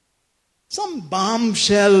 Some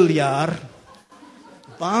bombshell, yaar.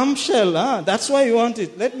 Bombshell, That's why you want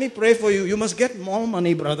it. Let me pray for you. You must get more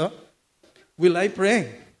money, brother. Will I pray?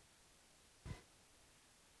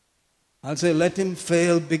 I'll say, let him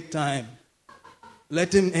fail big time. Let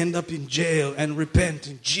him end up in jail and repent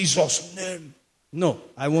in Jesus' name. No,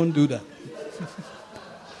 I won't do that.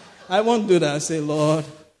 I won't do that. I say, Lord,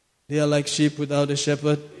 they are like sheep without a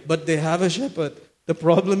shepherd, but they have a shepherd. The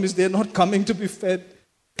problem is they're not coming to be fed.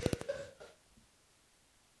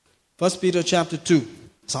 1 Peter chapter 2.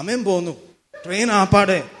 Samem bonu. Train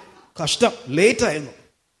apade. Kashtam. Later.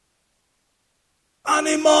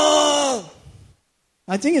 Animal!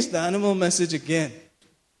 I think it's the animal message again.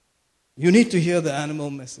 You need to hear the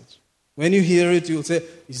animal message. When you hear it, you'll say,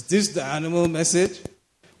 is this the animal message?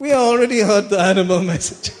 We already heard the animal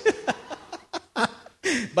message.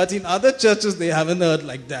 But in other churches, they haven't heard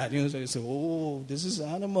like that. So you say, oh, this is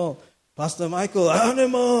animal. Pastor Michael,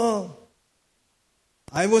 animal.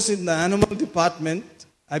 I was in the animal department.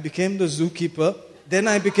 I became the zookeeper. Then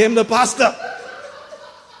I became the pastor.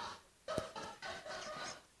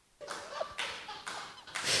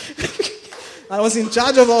 I was in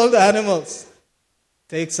charge of all the animals.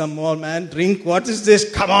 Take some more, man. Drink. What is this?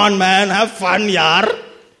 Come on, man. Have fun, yaar.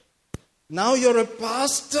 Now you're a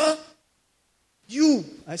pastor. You.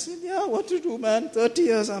 I said, yeah, what to do, man? 30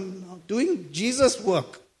 years I'm doing Jesus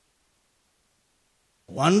work.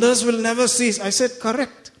 Wonders will never cease. I said,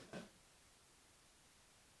 correct.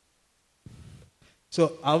 So,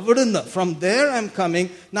 from there I'm coming.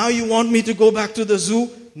 Now you want me to go back to the zoo?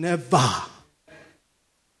 Never.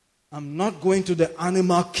 I'm not going to the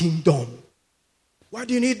animal kingdom. Why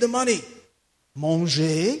do you need the money?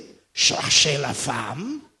 Manger, chercher la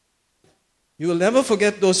femme. You will never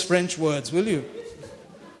forget those French words, will you?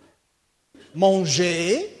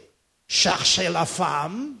 Manger, chercher la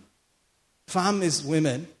femme. Femme is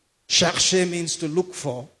women. Chercher means to look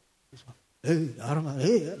for. Hey,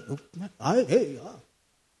 look, hey,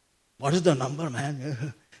 what is the number, man?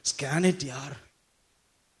 Scan it, yaar.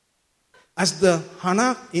 As the hana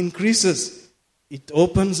increases, it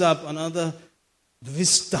opens up another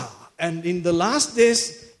vista. And in the last days,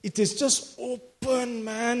 it is just open,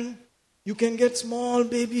 man. You can get small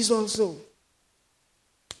babies also.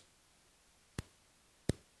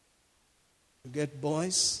 You get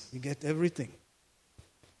boys, you get everything.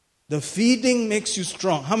 The feeding makes you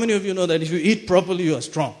strong. How many of you know that if you eat properly, you are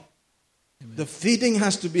strong? Amen. The feeding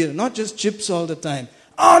has to be not just chips all the time.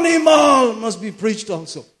 Animal must be preached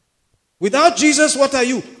also. Without Jesus, what are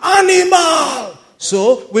you? Animal! So,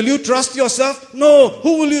 will you trust yourself? No.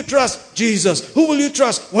 Who will you trust? Jesus. Who will you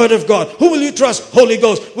trust? Word of God. Who will you trust? Holy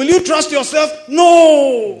Ghost. Will you trust yourself? No.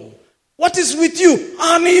 What is with you?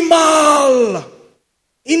 Animal.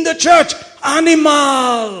 In the church,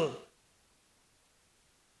 animal.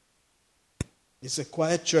 It's a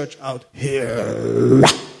quiet church out here.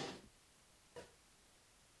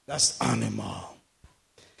 That's animal.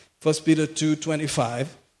 1 Peter 2:25.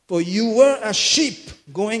 For you were a sheep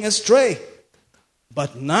going astray.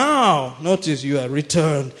 But now, notice, you are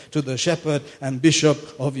returned to the shepherd and bishop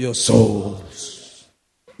of your souls.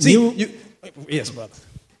 See, yes, brother.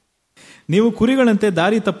 ನೀವು ಕುರಿಗಳಂತೆ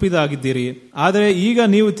ದಾರಿ ತಪ್ಪಿದಾಗಿದ್ದೀರಿ, ಆದರೆ ಈಗ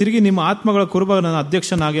ನೀವು ತಿರುಗಿ ನಿಮ್ಮ ಆತ್ಮಗಳ ಕುರುಬನ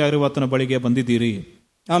ಅಧ್ಯಕ್ಷನಾಗಿ ಆಗಿರುವ ಆತನ ಬಳಿಗೆ ಬಂದಿದ್ದೀರಿ.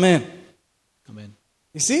 Amen. Amen.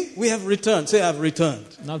 You see, we have returned. Say, I have returned.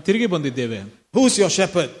 ನಾವು ತಿರುಗಿ ಬಂದಿದ್ದೇವೆ. Who's your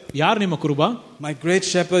shepherd? ಯಾರು ನಿಮ್ಮ ಕುರುಬ? My great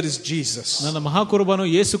shepherd is Jesus. ನನ್ನ ಮಹಾಕುರುಬನು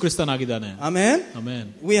ಯೇಸು ಕ್ರಿಸ್ತನಾಗಿದ್ದಾನೆ. Amen. Amen.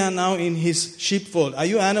 We are now in his sheepfold. Are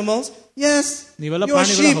you animals? Yes. ನೀವೆಲ್ಲ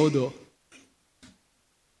ಪ್ರಾಣಿಗಳು ಹೌದು.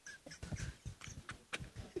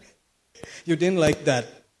 You didn't like that.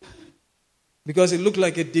 Because it looked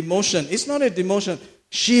like a demotion. It's not a demotion.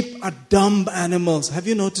 Sheep are dumb animals. Have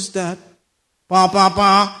you noticed that? Pa, pa,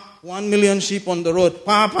 pa. 1 million sheep on the road.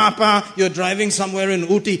 Pa, pa, pa. You're driving somewhere in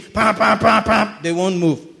Ooty. Pa, pa, pa, pa. They won't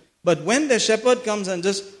move. But when the shepherd comes and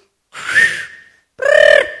just...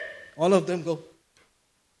 all of them go.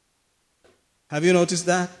 Have you noticed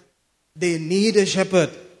that? They need a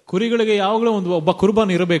shepherd. ಕುರಿಗಳಿಗೆ ಯಾವಾಗಲೂ ಒಬ್ಬ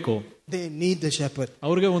ಕುರುಬನ ಇರಬೇಕು. They need the shepherd.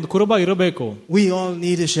 ಅವರಿಗೆ ಒಂದು ಕುರುಬ ಇರಬೇಕು. We all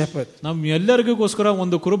need a shepherd. ನಮ್ಮ ಎಲ್ಲರಿಗೋಸ್ಕರ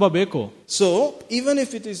ಒಂದು ಕುರುಬ ಬೇಕು. So, even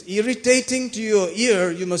if it is irritating to your ear,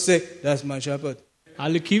 you must say, that's my shepherd.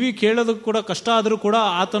 ಅಲ್ಲಿ ಕಿವಿ ಕೇಳೋದಕ್ಕೆ ಕೂಡ ಕಷ್ಟ ಆದರೂ ಕೂಡ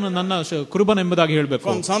ಆತನು ನನ್ನ ಕುರುಬನ ಎಂಬುದಾಗಿ ಹೇಳಬೇಕು.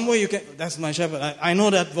 From somewhere you can, that's my shepherd. I know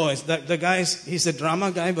that voice. The guy he's a drama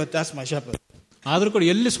guy, but that's my shepherd. ಆದರೂ ಕೂಡ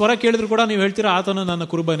ಎಲ್ಲಿ ಸ್ವರ ಕೇಳಿದ್ರು ಕೂಡ ನೀವು ಹೇಳ್ತೀರಾ ಆತನು ನನ್ನ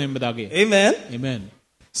ಕುರುಬನ ಎಂಬುದಾಗಿ. Amen. Amen.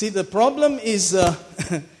 See, the problem is,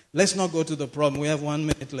 let's not go to the problem. We have 1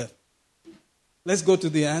 minute left. Let's go to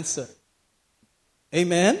the answer.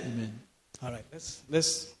 Amen. Amen. All right.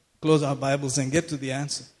 Let's close our Bibles and get to the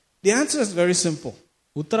answer. The answer is very simple.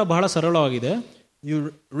 ಉತ್ತರ ಬಹಳ ಸರಳವಾಗಿದೆ. You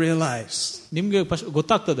realize, ನಿಮ್ಗೆ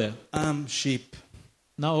ಗೊತ್ತಾಗ್ತದೆ, I'm sheep.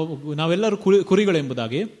 ನಾವೆಲ್ಲರೂ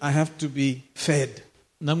ಕುರಿಗಳೆಂಬುದಾಗಿ. I have to be fed.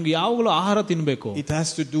 ನಮ್ಗೆ ಯಾವಾಗಲೂ ಆಹಾರ ತಿನ್ಬೇಕು. It has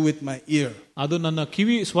to do with my ear. ಅದು ನನ್ನ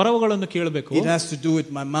ಕಿವಿ ಸ್ವರಗಳನ್ನು ಕೇಳಬೇಕು. It has to do with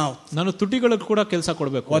my mouth. ನಾನು ತುಟಿಗಳಿಗೆ ಕೂಡ ಕೆಲಸ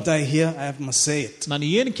ಕೊಡಬೇಕು. What I hear, I must say it. ನಾನು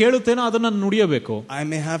ಏನು ಕೇಳುತ್ತೇನೋ ಅದನ್ನ ನುಡಿಯಬೇಕು. I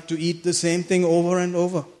may have to eat the same thing over and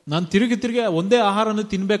over. ನಾನು ತಿರುಗಿ ಒಂದೇ ಆಹಾರವನ್ನು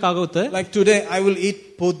ತಿನ್ಬೇಕಾಗುತ್ತೆ. Like today, I will eat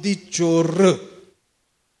podichor.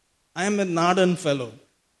 I am a Nadan fellow.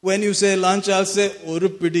 When you say lunch, I'll say, oru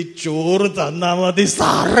pidi chor dannavadi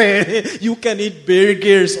sare. You can eat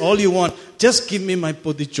burgers, all you want. Just give me my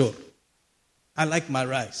podichor. I like my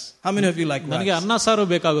rice. How many of you like rice? ನನಗೆ ಅನ್ನ ಸಾರು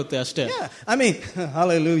ಬೇಕಾಗುತ್ತೆ ಅಷ್ಟೇ. Yeah, I mean,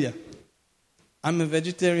 hallelujah. I'm a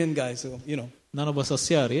vegetarian guy, so, you know. ನಾನೊಬ್ಬ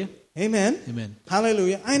ಸಸ್ಯಾಹಾರಿ. Amen. Amen.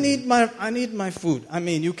 Hallelujah. I need my food. I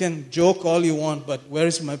mean, you can joke all you want, but where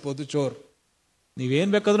is my podichor?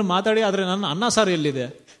 ನೀವೇನ್ ಬೇಕಾದ್ರೂ ಮಾತಾಡಿ, ಆದ್ರೆ ನನ್ನ ಅನ್ನ ಸಾರು ಎಲ್ಲಿದೆ?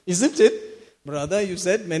 Isn't it? Brother, you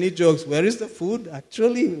said many jokes. Where is the food?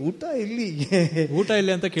 Actually, uta illi. ಊಟ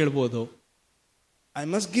ಇಲ್ಲಿ ಅಂತ ಕೇಳಬಹುದು. I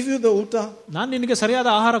must give you the uta. ನಾನು ನಿನಗೆ ಸರಿಯಾದ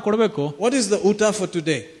ಆಹಾರ ಕೊಡಬೇಕು. What is the uta for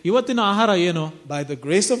today? ಇವತ್ತಿನ ಆಹಾರ ಏನು? By the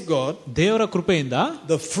grace of God, ದೇವರ ಕೃಪೆಯಿಂದ,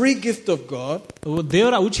 the free gift of God,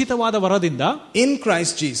 ದೇವರ ಉಚಿತವಾದ ವರದಿಂದ, in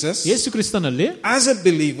Christ Jesus, ಯೇಸು ಕ್ರಿಸ್ತನಲ್ಲಿ, as a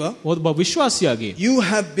believer, ಒಬ್ಬ ವಿಶ್ವಾಸಿಯಾಗಿ, you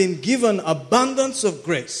have been given abundance of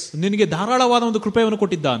grace. ನಿನಗೆ ಧಾರಾಳವಾದ ಒಂದು ಕೃಪೆಯನ್ನು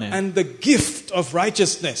ಕೊಟ್ಟಿದ್ದಾನೆ. And the gift of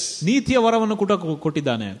righteousness. ನೀತಿಯ ವರವನ್ನು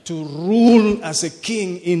ಕೊಟ್ಟಿದ್ದಾನೆ. To rule as a king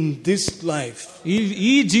in this life.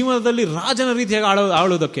 ಈ ಜೀವನದಲ್ಲಿ ರಾಜನ ರೀತಿಯಾಗಿ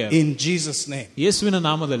ಆಳುವುದಕ್ಕೆ. In Jesus' name. ಯೇಸುವಿನ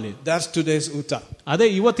ನಾಮದಲ್ಲಿ. That's today's uta. ಅದೇ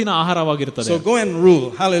ಇವತ್ತಿನ ಆಹಾರವಾಗಿರುತ್ತದೆ. So go and rule.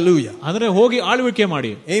 Hallelujah. ಅಂದ್ರೆ ಹೋಗಿ ಆಳ್ವಿಕೆ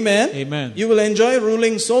ಮಾಡಿ. Amen. Amen. You will enjoy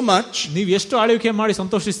ruling so much. ನೀವು ಎಷ್ಟು ಆಳ್ವಿಕೆ ಮಾಡಿ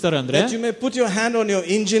ಸಂತೋಷಿಸ್ತಾರೆ ಅಂದ್ರೆ, that you may put your hand on your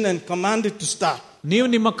engine and command it to start. ನೀವು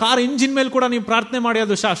ನಿಮ್ಮ ಕಾರ್ ಇಂಜಿನ್ ಮೇಲೆ ಕೂಡ ನೀವು ಪ್ರಾರ್ಥನೆ ಮಾಡಿ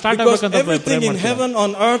ಅದು ಸ್ಟಾರ್ಟ್ Because ಆಗಬೇಕಂತ everything in heaven,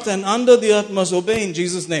 on earth and under the earth must obey in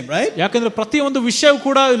Jesus' name, right? ಯಾಕಂದ್ರೆ ಪ್ರತಿಯೊಂದು ವಿಷಯವೂ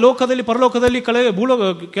ಕೂಡ ಲೋಕದಲ್ಲಿ ಪರಲೋಕದಲ್ಲಿ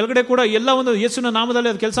ಕೆಳಗಡೆ ಕೂಡ ಎಲ್ಲ ಒಂದು ಯೇಸುವಿನ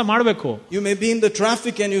ನಾಮದಲ್ಲಿ ಅದು ಕೆಲಸ ಮಾಡಬೇಕು. You may be in the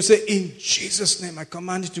traffic and you say, in Jesus' name I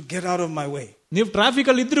command you to get out of my way. ನೀವು ಟ್ರಾಫಿಕ್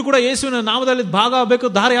ಅಲ್ಲಿ ಇದ್ರೂ ಕೂಡ ಯೇಸುವಿನ ನಾಮದಲ್ಲಿ ಭಾಗ ಆಗಬೇಕು,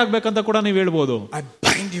 ದಾರಿ ಆಗ್ಬೇಕಂತ ಕೂಡ ನೀವು ಹೇಳ್ಬೋದು. I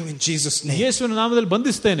bind you in Jesus' name. ಯೇಸುವಿನ ನಾಮದಲ್ಲಿ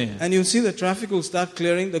ಬಂಧಿಸ್ತೇನೆ. And you see the traffic will start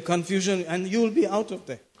clearing the confusion and you will be out of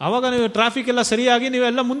there. ಅವಾಗ ನೀವು ಟ್ರಾಫಿಕ್ ಎಲ್ಲ ಸರಿಯಾಗಿ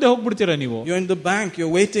ನೀವೆಲ್ಲ ಮುಂದೆ ಹೋಗ್ಬಿಡ್ತೀರಾ. ನೀವು you're in the bank,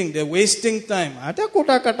 you're waiting, they're wasting time.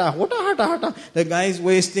 The guy is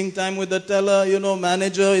wasting time with the teller,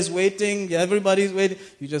 manager is waiting, everybody is waiting.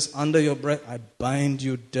 You just under your breath, I bind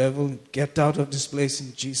you, devil, get out of this place in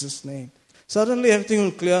Jesus' name. Suddenly everything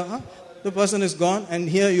will clear. The person is gone and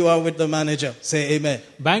here you are with the manager. Say amen.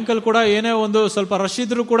 Bank ಅಲ್ಲಿ ಕೂಡ ಏನೇ ಒಂದು ಸ್ವಲ್ಪ rush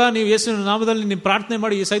ಇದ್ರೂ ಕೂಡ ನೀವು ಯೇಸುವಿನ ನಾಮದಲ್ಲಿ ನೀವು ಪ್ರಾರ್ಥನೆ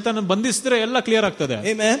ಮಾಡಿ ಈ ಸೈತಾನನ ಬಂಧಿಸಿದ್ರೆ ಎಲ್ಲ ಕ್ಲಿಯರ್ ಆಗ್ತದೆ.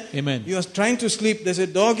 Amen. Amen. You are trying to sleep, there's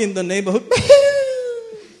a dog in the neighborhood.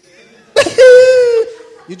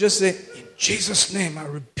 You just say, in Jesus' name I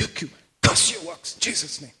rebuke you, curse your works,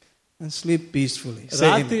 Jesus' name, and sleep peacefully.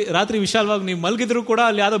 ರಾತ್ರಿ ವಿಶಾಲವಾಗಿ ನೀವು ಮಲಗಿದ್ರು ಕೂಡ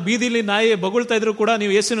ಅಲ್ಲಿ ಯಾವ್ದೋ ಬೀದಿಲಿ ನಾಯಿ ಬಗುಳ್ತಾ ಇದ್ರು ಕೂಡ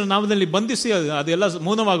ನೀವು ಯೇಸುವಿನ ನಾಮದಲ್ಲಿ ಬಂಧಿಸಿ ಅದೆಲ್ಲ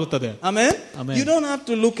ಮೌನವಾಗುತ್ತದೆ. Amen. You don't have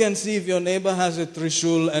to look and see if your neighbor has a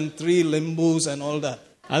trishul and 3 limbus and all that.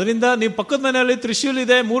 ಅದರಿಂದ ನೀವು ಪಕ್ಕದ ಮನೆಯಲ್ಲಿ ತ್ರಿಶೂಲ್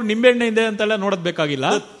ಇದೆ, 3 ನಿಂಬೆಹಣ್ಣೆ ಇದೆ ಅಂತೆಲ್ಲ ನೋಡೋದ್ ಬೇಕಾಗಿಲ್ಲ.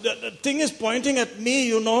 The thing is pointing at me,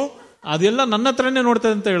 ಅದೆಲ್ಲ ನನ್ನ ಹತ್ರನೇ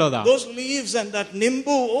ನೋಡ್ತದೆ ಅಂತ ಹೇಳೋದ. Those leaves and that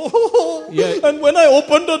nimbu. And when I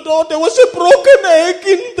opened the door, there was a broken egg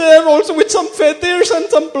in there also with some feathers and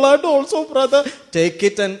some blood also, brother. Take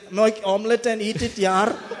it and make omelette and eat it, yaar.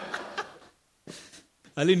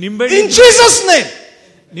 ಅಲ್ಲಿ ನಿಂಬೆಹಣ್ಣು in Jesus' name.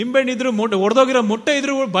 ನಿಂಬೆಹಣ್ಣು ಇದ್ರು ಒಡೆದೋಗಿರೋ ಮೊಟ್ಟೆ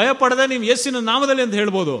ಇದ್ರು ಭಯ ಪಡದೆ ನೀವು ಯೇಸುವಿನ ನಾಮದಲ್ಲಿ ಅಂತ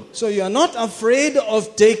ಹೇಳ್ಬೋದು. So you are not afraid of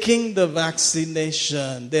taking the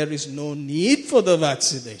vaccination. There is no need for the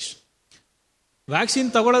vaccination. Vaccine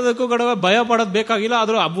ತಗೊಳ್ಳೋದಕ್ಕೂ ಕೂಡ ಭಯ ಪಡೋದು ಬೇಕಾಗಿಲ್ಲ,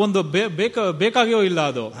 ಆದ್ರೂ ಒಂದು ಬೇಕಾಗಿಯೋ ಇಲ್ಲ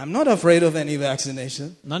ಅದು. I'm not afraid of any vaccination.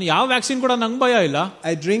 ನಾನು ಯಾವ ವ್ಯಾಕ್ಸಿನ್ ಕೂಡ ನಂಗೆ ಭಯ ಇಲ್ಲ.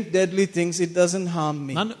 I drink deadly things, it doesn't harm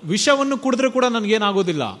me. ನಾನು ವಿಷವನ್ನು ಕುಡಿದ್ರೆ ಕೂಡ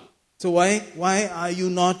ನನಗೇನಾಗೋದಿಲ್ಲ. So why are you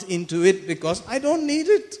not into it? Because I don't need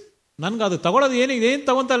it. ನನ್ಗೆ ಅದು ತಗೊಳ್ಳೋದು ಏನ್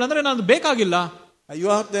ತಗೊಂತ ಇಲ್ಲ ಅಂದ್ರೆ ನಾನು ಬೇಕಾಗಿಲ್ಲ. Are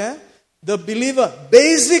you out there? The believer,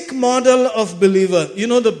 basic model of believer.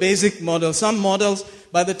 The basic model. Some models,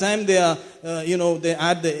 by the time they are, they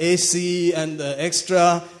add the AC and the extra,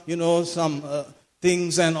 some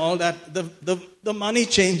things and all that, the money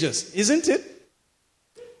changes, isn't it?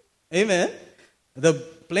 Amen. The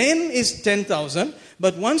plane is 10,000,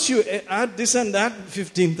 but once you add this and that,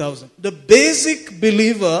 15,000. The basic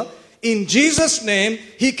believer, in Jesus' name,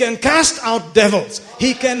 he can cast out devils.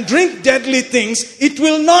 He can drink deadly things. It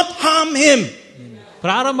will not harm him.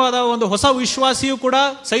 ಪ್ರಾರಂಭದ ಒಂದು ಹೊಸ ವಿಶ್ವಾಸಿಯು ಕೂಡ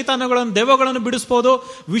ಸೈತಾನಗಳನ್ನು ದೆವ್ವಗಳನ್ನು ಬಿಡಿಸಬಹುದು,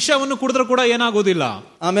 ವಿಷವನ್ನು ಕುಡಿದ್ರೂ ಕೂಡ ಏನಾಗೋದಿಲ್ಲ.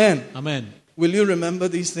 Amen. Amen. Will you remember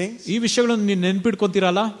these things? ಈ ವಿಷಯಗಳನ್ನು ನೀವು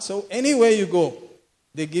ನೆನಪಿಟ್ಕೊಂತೀರಲ್ಲ. So anywhere you go,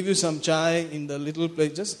 they give you some chai in the little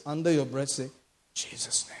place, just under your breath say,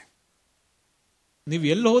 Jesus' name. ನೀವು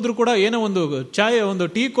ಎಲ್ಲಿ ಹೋದ್ರು ಕೂಡ ಏನೋ ಒಂದು ಚಾಯ್ ಒಂದು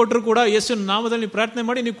ಟೀ ಕೊಟ್ಟರು ಕೂಡ ಯೇಸುವಿನ ನಾಮದಲ್ಲಿ ಪ್ರಾರ್ಥನೆ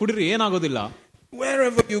ಮಾಡಿ ನೀವು ಕುಡಿರಿ, ಏನಾಗೋದಿಲ್ಲ.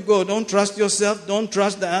 Wherever you go, don't trust yourself, don't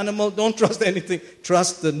trust the animal, don't trust anything.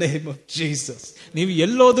 Trust the name of Jesus. ನೀವು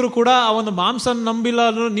ಎಲ್ಲೋದ್ರೂ ಕೂಡ ಆ ಒಂದು ಮಾಂಸ ನಂಬಿಲ್ಲ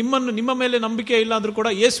ಅಂದ್ರೂ ನಿಮ್ಮ ಮೇಲೆ ನಂಬಿಕೆ ಇಲ್ಲ ಅಂದ್ರೂ ಕೂಡ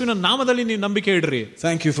ಯೇಸುವಿನ ನಾಮದಲ್ಲಿ ನೀವು ನಂಬಿಕೆ ಇಡ್ರಿ.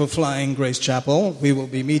 Thank you for flying, Grace Chapel. We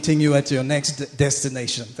will be meeting you at your next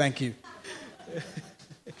destination. Thank you.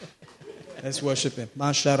 Let's worship him.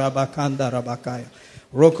 Masharabakanda rabakaya.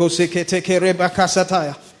 Roko seketeke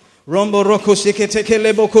rebakasataya. Rombo roko seketeke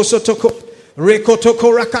leboko sotoko. Rekotoko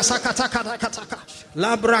rakasakatakataka.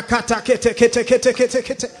 Labrakata kete kete kete kete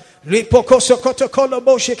kete. Ripoko sokotoko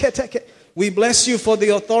lobo sheketeke. We bless you for the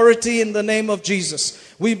authority in the name of Jesus.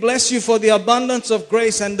 We bless you for the abundance of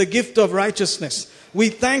grace and the gift of righteousness. We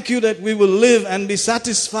thank you that we will live and be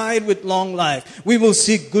satisfied with long life. We will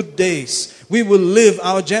see good days. We will live.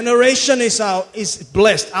 Our generation is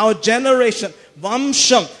blessed. Our generation,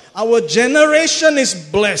 Vamsham, our generation is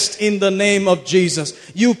blessed in the name of Jesus.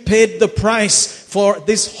 You paid the price for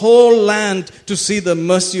this whole land to see the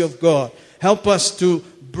mercy of God. Help us to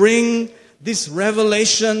bring this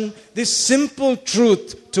revelation, this simple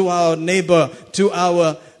truth to our neighbor, to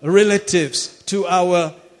our relatives, to our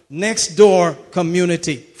next door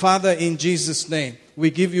community. Father, in Jesus' name, we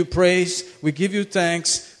give you praise, we give you thanks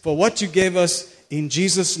for what you gave us. In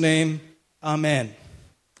Jesus' name, amen.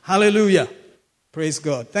 Hallelujah. Praise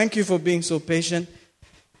God. Thank you for being so patient.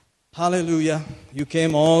 Hallelujah. You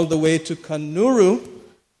came all the way to Kannuru,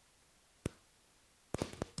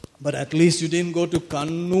 but at least you didn't go to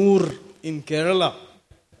Kannur in Kerala.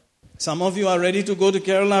 Some of you are ready to go to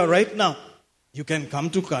Kerala right now. You can come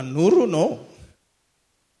to Kannuru, no?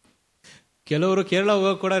 ಕೆಲವರು ಕೇರಳ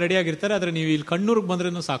ಹೋಗಕ್ಕೆ ಕೂಡ ready ಆಗಿರ್ತಾರೆ, ಆದ್ರೆ ನೀವು ಇಲ್ಲಿ ಕಣ್ಣೂರಿಗೆ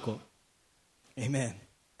ಬಂದ್ರೇನು ಸಾಕು. Amen.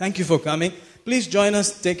 Thank you for coming. Please join us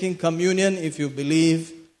taking communion if you believe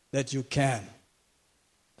that you can.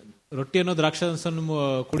 ರೊಟ್ಟಿಯನ್ನು ದ್ರಾಕ್ಷಾರಸವನ್ನು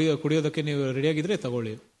ಕುಡಿಯೋದಕ್ಕೆ ನೀವು ರೆಡಿಯಾಗಿದ್ರೆ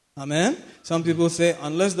ತಗೊಳ್ಳಿ. Amen. Some people say,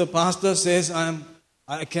 unless the pastor says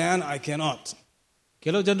I cannot.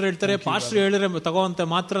 ಕೆಲವು ಜನರು ಹೇಳ್ತಾರೆ ಪಾಸ್ಟರ್ ಹೇಳಿದ್ರೆ ತಗೋಂತ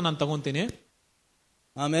ಮಾತ್ರ ನಾನು ತಗೊಂತೀನಿ.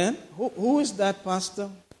 Amen. Who is that pastor?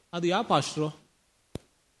 ಅದು ಯಾವ pastor?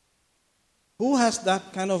 Who has that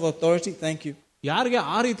kind of authority? Thank you. ಯಾರಿಗೆ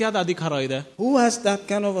ಆ ರೀತಿಯಾದ ಅಧಿಕಾರ ಇದೆ? Who has that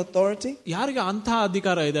kind of authority? ಯಾರಿಗೆ ಅಂತಹ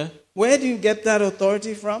ಅಧಿಕಾರ ಇದೆ? Where do you get that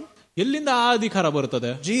authority from? ಎಲ್ಲಿಂದ ಆ ಅಧಿಕಾರ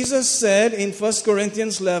ಬರುತ್ತದೆ? Jesus said in 1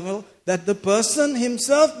 Corinthians 11 that the person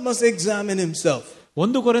himself must examine himself.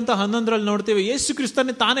 1 ಕೊರಿಂಥ 11ರಲ್ಲಿ ನೋಡ್ತೀವಿ ಯೇಸು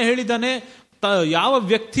ಕ್ರಿಸ್ತನೇ ತಾನೇ ಹೇಳಿದ್ದಾನೆ, ಯಾವ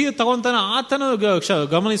ವ್ಯಕ್ತಿ ತಗೊಂತಾನೆ ಆತನ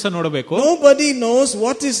ಗಮನಿಸ ನೋಡಬೇಕು. Nobody knows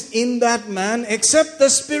what is in that man except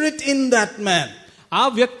the spirit in that man. ಆ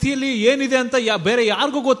ವ್ಯಕ್ತಿಯಲ್ಲಿ ಏನಿದೆ ಅಂತ ಬೇರೆ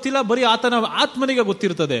ಯಾರಿಗೂ ಗೊತ್ತಿಲ್ಲ, ಬರೀ ಆತನ ಆತ್ಮನಿಗೆ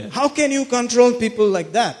ಗೊತ್ತಿರ್ತದೆ. How can you control people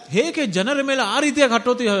like that? ಹೇಗೆ ಜನರ ಮೇಲೆ ಆ ರೀತಿಯಾಗಿ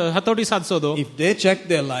ಹತೋಟಿ ಸಾಧಿಸೋದು? If they check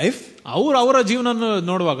their life, ಅವರ ಜೀವನ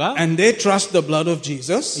ನೋಡುವಾಗ, and they trust the blood of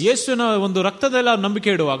Jesus, ಯೇಸುವಿನ ಒಂದು ರಕ್ತದಲ್ಲಿ ನಂಬಿಕೆ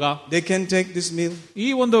ಇಡುವಾಗ, they can take this meal. ಈ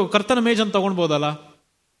ಒಂದು ಕರ್ತನ ಮೇಜನ್ನು ತಗೊಳ್ಬಹುದಲ್ಲ?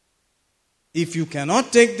 If you cannot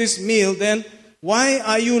take this meal, then why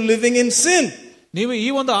are you living in sin? ನೀವು ಈ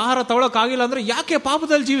ಒಂದು ಆಹಾರ ತಗೊಳಕ್ ಆಗಿಲ್ಲ ಅಂದ್ರೆ ಯಾಕೆ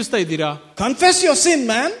ಪಾಪದಲ್ಲಿ ಜೀವಿಸ್ತಾ ಇದ್ದೀರಾ? Confess your sin,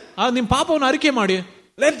 man. ನಿಮ್ ಪಾಪವನ್ನು ಅರಿಕೆ ಮಾಡಿ.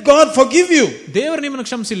 Let God forgive you. ದೇವರು ನಿಮ್ಮನ್ನು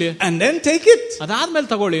ಕ್ಷಮಿಸಲಿ. And then take it. ಅದಾದ್ಮೇಲೆ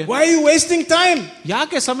ತಗೊಳ್ಳಿ. Why are you wasting time?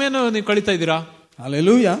 ಯಾಕೆ ಸಮಯನ ನೀವು ಕಳೀತಾ ಇದ್ದೀರಾ?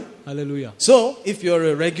 Hallelujah. Hallelujah. So, if you're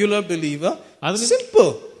a regular believer, it's simple.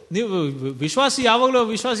 ನೀವು ವಿಶ್ವಾಸಿ, ಯಾವಾಗಲೂ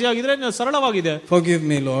ವಿಶ್ವಾಸಿಯಾಗಿದ್ರೆ ಸರಳವಾಗಿದೆ. Forgive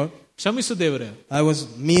me, Lord. ಕ್ಷಮಿಸು ದೇವರೇ. I was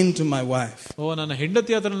mean to my wife. ನನ್ನ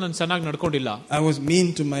ಹೆಂಡತಿ ಹತ್ರ ನಾನು ಚೆನ್ನಾಗಿ ನಡ್ಕೊಂಡಿಲ್ಲ. I was mean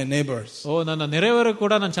to my neighbors. ನನ್ನ ನೆರೆಯವರ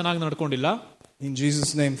ಕೂಡ ನಾನು ಚೆನ್ನಾಗಿ ನಡ್ಕೊಂಡಿಲ್ಲ. In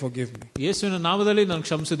Jesus' name, forgive me. ಯೇಸುವಿನ ನಾಮದಲ್ಲಿ ನಾನು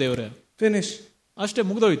ಕ್ಷಮಿಸು ದೇವರೇ. Finish. ಅಷ್ಟೇ,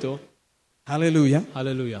 ಮುಗಿದೋಯ್ತು. Hallelujah.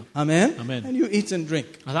 Hallelujah. Amen. Amen. And you eat and drink.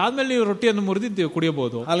 ಅದಾದ್ಮೇಲೆ ನೀವು ರೊಟ್ಟಿಯನ್ನು ಮುರಿದು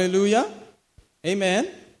ಕುಡಿಯಬಹುದು. Hallelujah. Amen.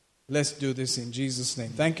 Let's do this in Jesus'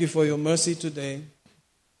 name. Thank you for your mercy today.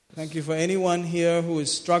 Thank you for anyone here who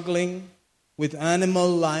is struggling with animal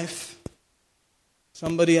life.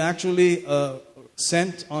 Somebody actually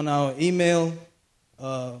sent on our email,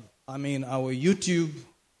 our YouTube,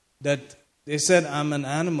 that they said I'm an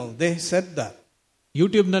animal. They said that.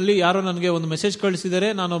 YouTube ನಲ್ಲಿ ಯಾರೋ ನನಗೆ ಒಂದು message ಕಳಿಸಿದರೆ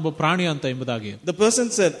ನಾನು ಒಬ್ಬ ಪ್ರಾಣಿ ಅಂತ ಎಂಬುದಾಗಿ. The person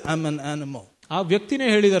said I'm an animal. ಆ ವ್ಯಕ್ತಿನೇ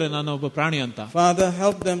ಹೇಳಿದ್ದಾರೆ ನಾನು ಒಬ್ಬ ಪ್ರಾಣಿ ಅಂತ. Father,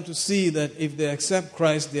 help them to see that if they accept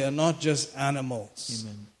Christ, they are not just animals.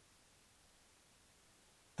 Amen.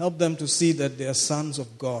 Help them to see that they are sons of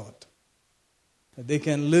God. That they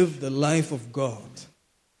can live the life of God.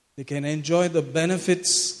 They can enjoy the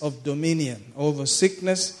benefits of dominion over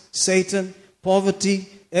sickness, Satan, poverty,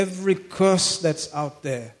 every curse that's out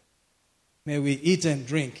there. May we eat and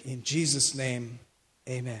drink in Jesus' name.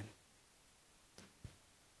 Amen.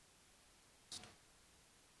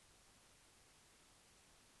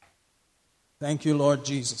 Thank you, Lord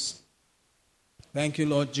Jesus. Thank you,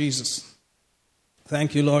 Lord Jesus. Thank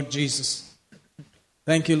you, Lord Jesus.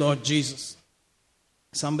 Thank you, Lord Jesus.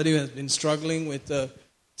 Somebody who has been struggling with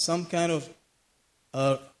some kind of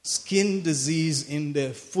skin disease in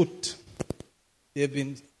their foot. They've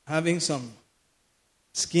been having some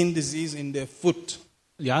skin disease in their foot.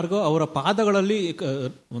 ಯಾರಿಗೋ ಅವರ ಪಾದಗಳಲ್ಲಿ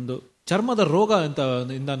ಒಂದು ಚರ್ಮದ ರೋಗ ಅಂತ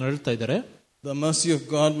ನರಳ್ತಾ ಇದ್ದಾರೆ. The mercy of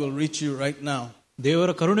God will reach you right now.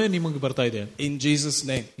 ದೇವರ ಕರುಣೆ ನಿಮಗೆ ಬರ್ತಾ ಇದೆ. In Jesus'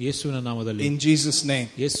 name. ಯೇಸುವಿನ ನಾಮದಲ್ಲಿ. In Jesus' name.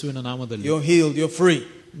 ಯೇಸುವಿನ ನಾಮದಲ್ಲಿ. You're healed. You're free.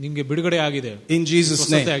 ನಿಮಗೆ ಬಿಡುಗಡೆ ಆಗಿದೆ. In Jesus'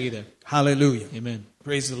 name. ಸ್ವಸ್ಥತೆ ಆಗಿದೆ. Hallelujah. Amen.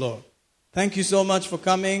 Praise the Lord. Thank you so much for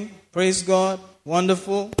coming. Praise God.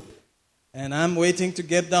 Wonderful. And I'm waiting to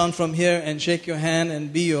get down from here and shake your hand and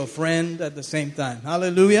be your friend at the same time.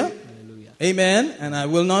 Hallelujah. Hallelujah. Amen. And I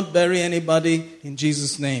will not bury anybody in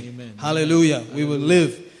Jesus' name. Amen. Hallelujah. We will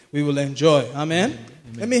live. We will enjoy. Amen.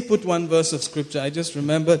 Amen. Let me put one verse of scripture. I just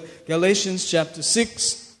remembered Galatians chapter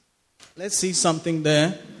 6. Let's see something there.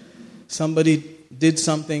 Somebody did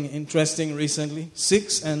something interesting recently.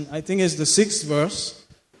 6, and I think it's the 6th verse.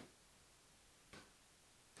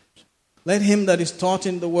 Let him that is taught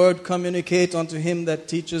in the word communicate unto him that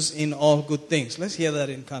teaches in all good things. Let's hear that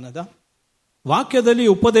in Kannada. ವಾಕ್ಯದಲ್ಲಿ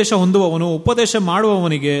ಉಪದೇಶ ಹೊಂದುವವನು ಉಪದೇಶ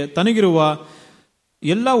ಮಾಡುವವನಿಗೆ ತನಗಿರುವ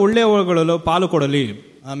ಎಲ್ಲ ಒಳ್ಳೆಯವುಗಳಲ್ಲೂ ಪಾಲು ಕೊಡಲಿ.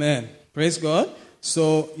 Amen. Praise God. So,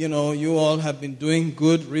 you all have been doing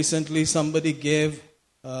good. Recently, somebody gave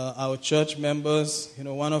our church members,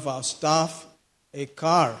 one of our staff, a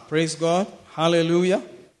car. Praise God. Hallelujah.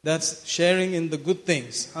 That's sharing in the good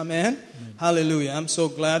things. Amen. Amen. Hallelujah. I'm so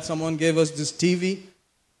glad someone gave us this TV.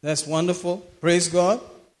 That's wonderful. Praise God.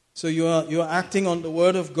 So you are acting on the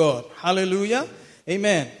word of God. Hallelujah.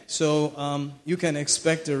 Amen. So you can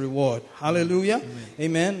expect a reward. Hallelujah.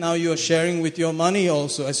 Amen. Now you are sharing with your money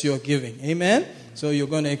also as you are giving. Amen. So you're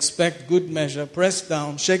going to expect good measure, pressed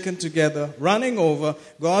down, shaken together, running over.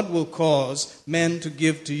 God will cause men to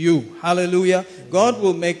give to you. Hallelujah. God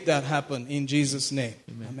will make that happen in Jesus' name.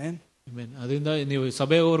 Amen. ಅದರಿಂದ ನೀವು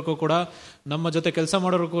ಸಭೆಯವರೆಗೂ ಕೂಡ ನಮ್ಮ ಜೊತೆ ಕೆಲಸ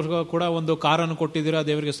ಮಾಡೋರ್ಗೂ ಕೂಡ ಒಂದು ಕಾರನ್ನು ಕೊಟ್ಟಿದ್ದೀರಾ,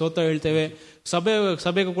 ದೇವರಿಗೆ ಸ್ತೋತ್ರ ಹೇಳ್ತೇವೆ.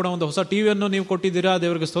 ಸಭೆಗೂ ಕೂಡ ಒಂದು ಹೊಸ ಟಿವಿಯನ್ನು ನೀವು ಕೊಟ್ಟಿದ್ದೀರಾ,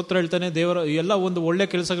 ದೇವರಿಗೆ ಸ್ತೋತ್ರ ಹೇಳ್ತೇನೆ. ದೇವರ ಎಲ್ಲ ಒಂದು ಒಳ್ಳೆ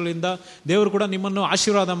ಕೆಲಸಗಳಿಂದ ದೇವರು ಕೂಡ ನಿಮ್ಮನ್ನು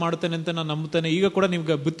ಆಶೀರ್ವಾದ ಮಾಡುತ್ತೇನೆ ಅಂತ ನಾನು ನಂಬುತ್ತೇನೆ. ಈಗ ಕೂಡ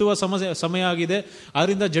ನಿಮ್ಗೆ ಬಿತ್ತುವ ಸಮಯ ಆಗಿದೆ,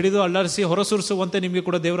 ಅದರಿಂದ ಜಡಿದು ಅಲ್ಲಾರಿಸಿ ಹೊರಸೂರಿಸುವಂತೆ ನಿಮಗೆ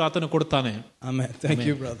ಕೂಡ ದೇವರು ಆತನು ಕೊಡ್ತಾನೆ. Amen. Thank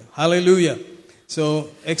you, brother. Hallelujah. So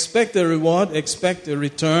expect a reward, expect a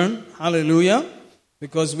return. Hallelujah.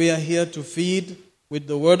 Because we are here to feed with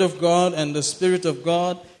the Word of God and the Spirit of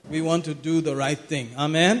God. We want to do the right thing.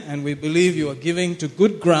 Amen. And we believe you are giving to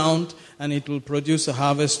good ground and it will produce a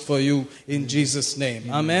harvest for you in Jesus' name.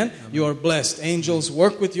 Amen. You are blessed. Angels,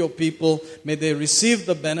 work with your people. May they receive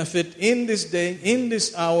the benefit in this day, in this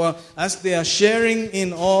hour, as they are sharing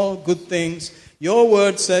in all good things. Your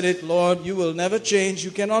word said it, Lord. You will never change.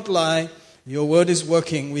 You cannot lie. Your word is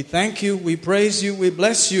working. We thank you. We praise you. We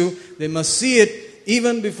bless you. They must see it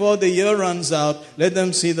even before the year runs out. Let them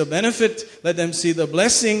see the benefit. Let them see the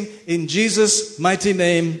blessing. In Jesus' mighty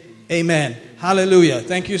name, amen. Hallelujah.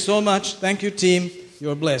 Thank you so much. Thank you, team.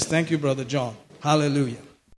 You're blessed. Thank you, Brother John. Hallelujah.